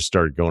store. He just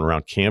started going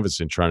around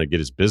canvassing, trying to get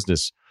his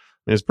business.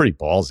 I mean, it's pretty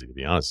ballsy, to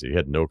be honest. He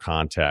had no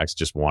contacts,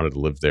 just wanted to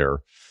live there.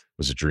 It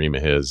was a dream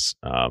of his.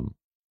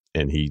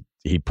 And he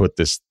put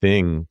this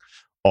thing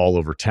all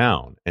over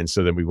town. And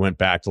so then we went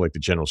back to like the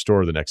general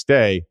store the next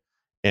day,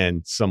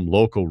 and some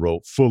local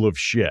wrote full of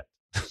shit.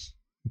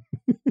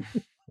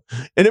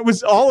 And it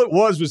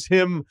was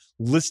him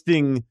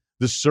listing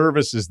the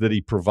services that he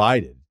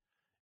provided.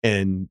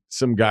 And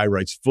some guy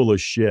writes full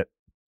of shit.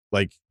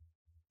 Like,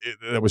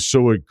 that was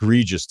so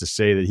egregious to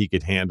say that he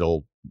could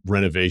handle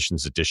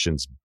renovations,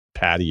 additions,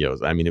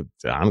 patios. I mean, it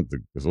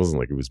wasn't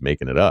like he was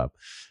making it up.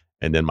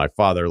 And then my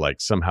father like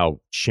somehow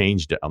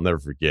changed it. I'll never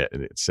forget.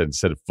 And it said,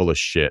 instead of full of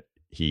shit,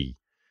 he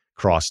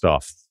crossed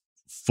off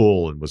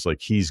full and was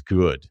like, he's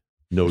good.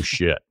 No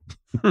shit.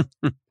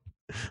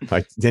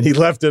 Then he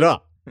left it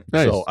up.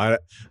 Nice. So I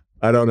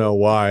don't know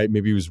why.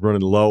 Maybe he was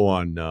running low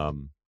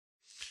on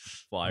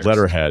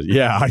letterhead.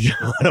 Yeah.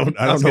 I don't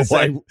know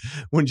why he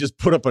wouldn't just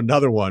put up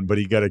another one, but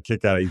he got a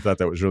kick out of it. He thought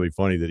that was really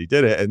funny that he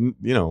did it. And,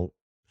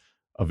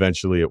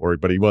 eventually it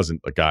worked, but he wasn't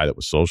a guy that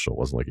was social. It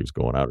wasn't like he was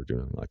going out or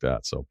doing anything like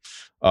that. So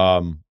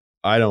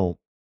I don't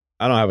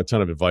I don't have a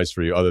ton of advice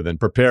for you other than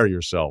prepare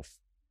yourself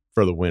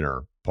for the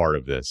winter part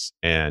of this.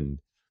 And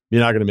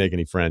you're not going to make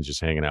any friends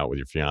just hanging out with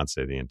your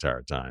fiance the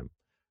entire time.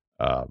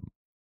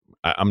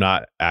 I'm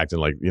not acting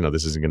like,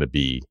 this isn't going to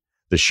be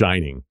The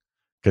Shining,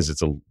 because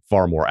it's a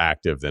far more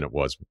active than it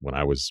was when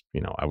I was,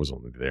 I was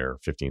only there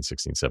 15,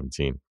 16,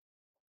 17.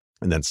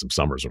 And then some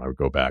summers when I would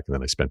go back. And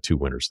then I spent 2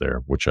 winters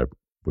there, which I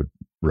would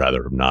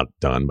rather have not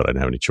done, but I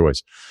didn't have any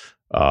choice.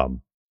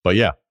 But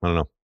yeah, I don't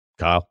know.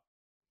 Kyle?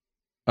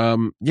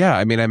 Yeah,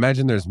 I mean, I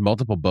imagine there's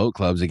multiple boat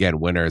clubs. Again,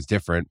 winter is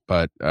different,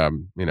 but I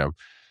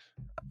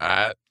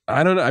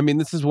don't know. I mean,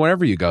 this is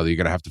wherever you go, you're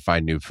gonna have to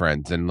find new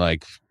friends. And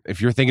like, if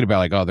you're thinking about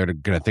like, oh, they're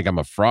gonna think I'm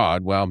a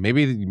fraud. Well,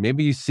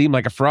 maybe you seem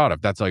like a fraud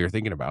if that's all you're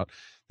thinking about.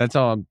 That's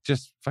all.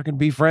 Just fucking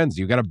be friends.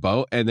 You got a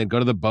boat, and then go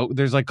to the boat.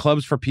 There's like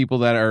clubs for people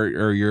that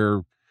are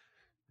your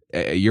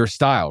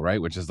style,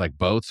 right? Which is like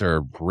boats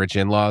or rich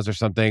in-laws or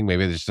something.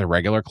 Maybe there's just a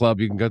regular club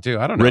you can go to.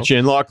 I don't know. Rich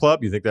in-law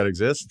club? You think that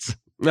exists?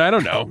 I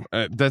don't know.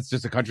 That's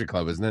just a country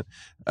club, isn't it?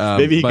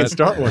 Maybe he can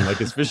start one, like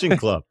his fishing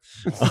club.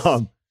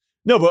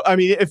 No, but I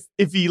mean,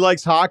 if he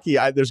likes hockey,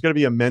 there's going to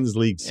be a men's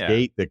league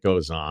skate that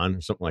goes on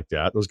or something like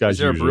that. Those guys. Is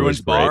there a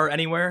Bruins bar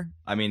anywhere?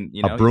 I mean,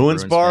 a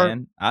Bruins bar?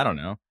 Fan. I don't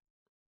know.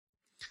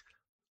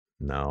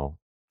 No.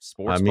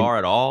 Sports bar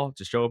at all?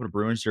 Just show up in a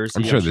Bruins jersey.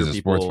 I'm sure there's a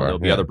sports bar. There'll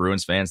be other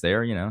Bruins fans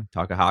there.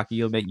 Talk a hockey.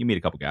 You meet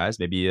a couple guys.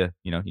 Maybe you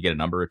get a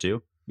number or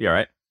two. Be all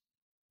right.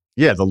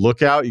 Yeah, the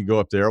Lookout. You go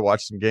up there,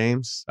 watch some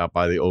games out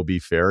by the OB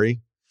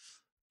Ferry.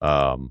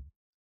 Yeah,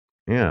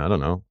 I don't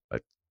know.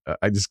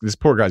 This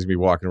poor guy's gonna be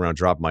walking around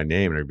dropping my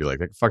name, and he'd be like,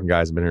 "That fucking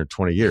guy's been here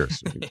 20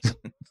 years."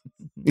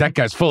 That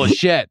guy's full of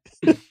shit.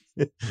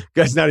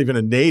 Guy's not even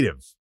a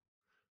native.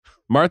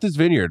 Martha's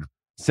Vineyard,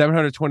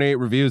 728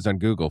 reviews on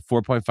Google,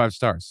 4.5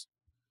 stars.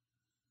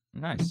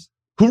 Nice.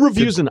 Who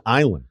reviews an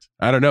island?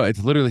 I don't know.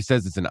 It literally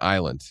says it's an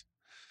island.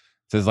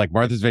 It says like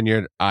Martha's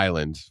Vineyard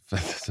Island,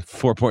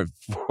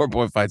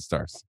 4.5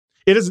 stars.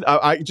 It is.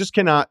 I just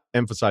cannot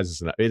emphasize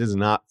this enough. It is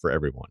not for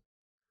everyone.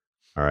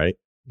 All right.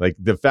 Like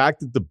the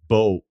fact that the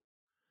boat,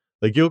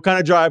 like you'll kind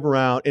of drive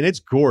around and it's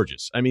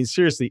gorgeous. I mean,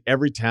 seriously,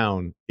 every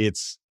town,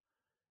 it's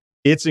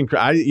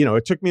incredible.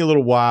 It took me a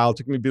little while. It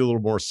took me to be a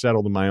little more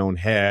settled in my own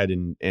head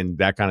and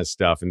that kind of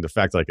stuff. And the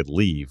fact that I could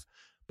leave.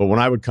 But when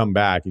I would come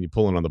back and you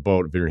pull in on the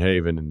boat at Vineyard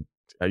Haven and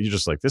you're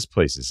just like, this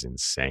place is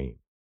insane.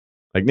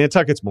 Like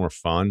Nantucket's more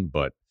fun,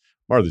 but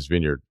Martha's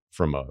Vineyard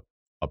from a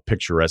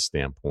picturesque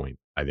standpoint,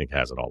 I think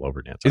has it all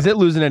over Nantucket. Is it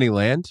losing any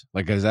land?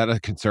 Like, is that a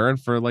concern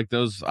for like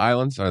those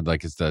islands? Or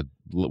like, is the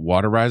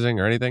water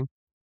rising or anything?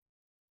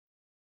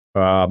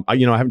 I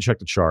haven't checked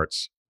the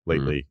charts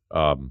lately.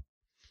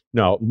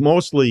 No,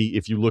 mostly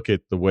if you look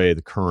at the way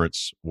the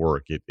currents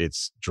work, it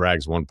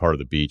drags one part of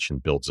the beach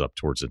and builds up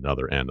towards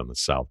another end on the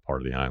south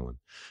part of the island.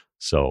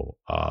 So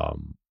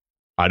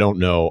I don't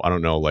know.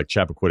 Like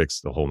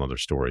Chappaquiddick's a whole nother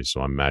story.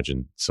 So I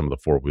imagine some of the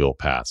 4-wheel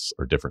paths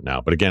are different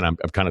now. But again, I'm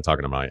kind of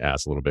talking to my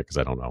ass a little bit because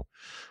I don't know.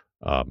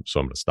 So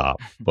I'm going to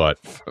stop. But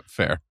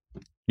fair.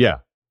 Yeah.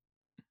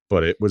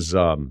 But it was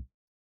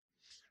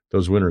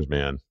those winters,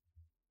 man.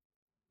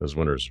 Those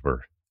winters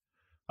were.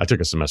 I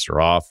took a semester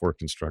off, worked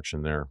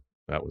construction there.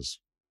 It was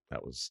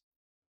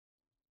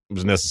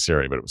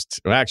necessary, but it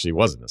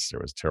wasn't necessary.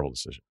 It was a terrible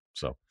decision.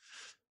 So,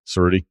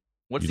 Rudy,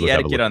 what's the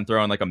etiquette on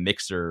throwing like a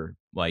mixer,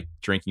 like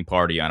drinking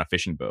party on a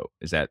fishing boat?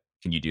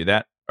 Can you do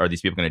that? Or are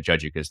these people going to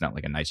judge you because it's not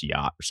like a nice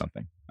yacht or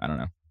something? I don't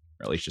know.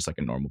 Or at least just like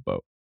a normal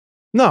boat.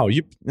 No,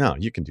 you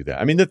can do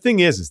that. I mean, the thing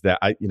is that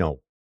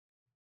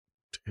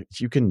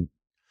you can.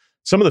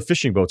 Some of the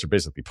fishing boats are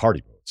basically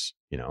party boats.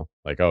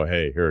 Like, oh,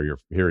 hey, here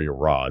are your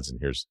rods, and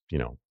here's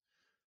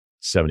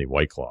 70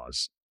 White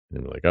Claws.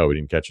 And we're like, oh, we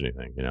didn't catch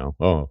anything,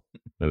 Oh,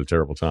 had a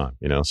terrible time,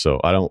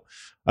 So I don't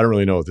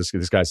really know.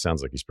 This guy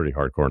sounds like he's pretty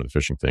hardcore in the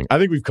fishing thing. I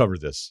think we've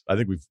covered this. I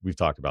think we've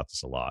talked about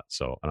this a lot,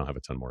 so I don't have a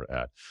ton more to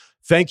add.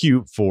 Thank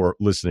you for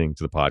listening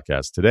to the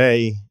podcast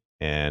today,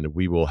 and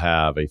we will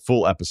have a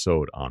full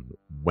episode on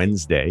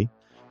Wednesday.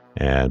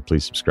 And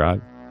please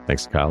subscribe.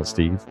 Thanks to Kyle,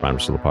 Steve, Rhymer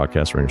Still the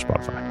Podcast, or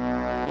Spotify.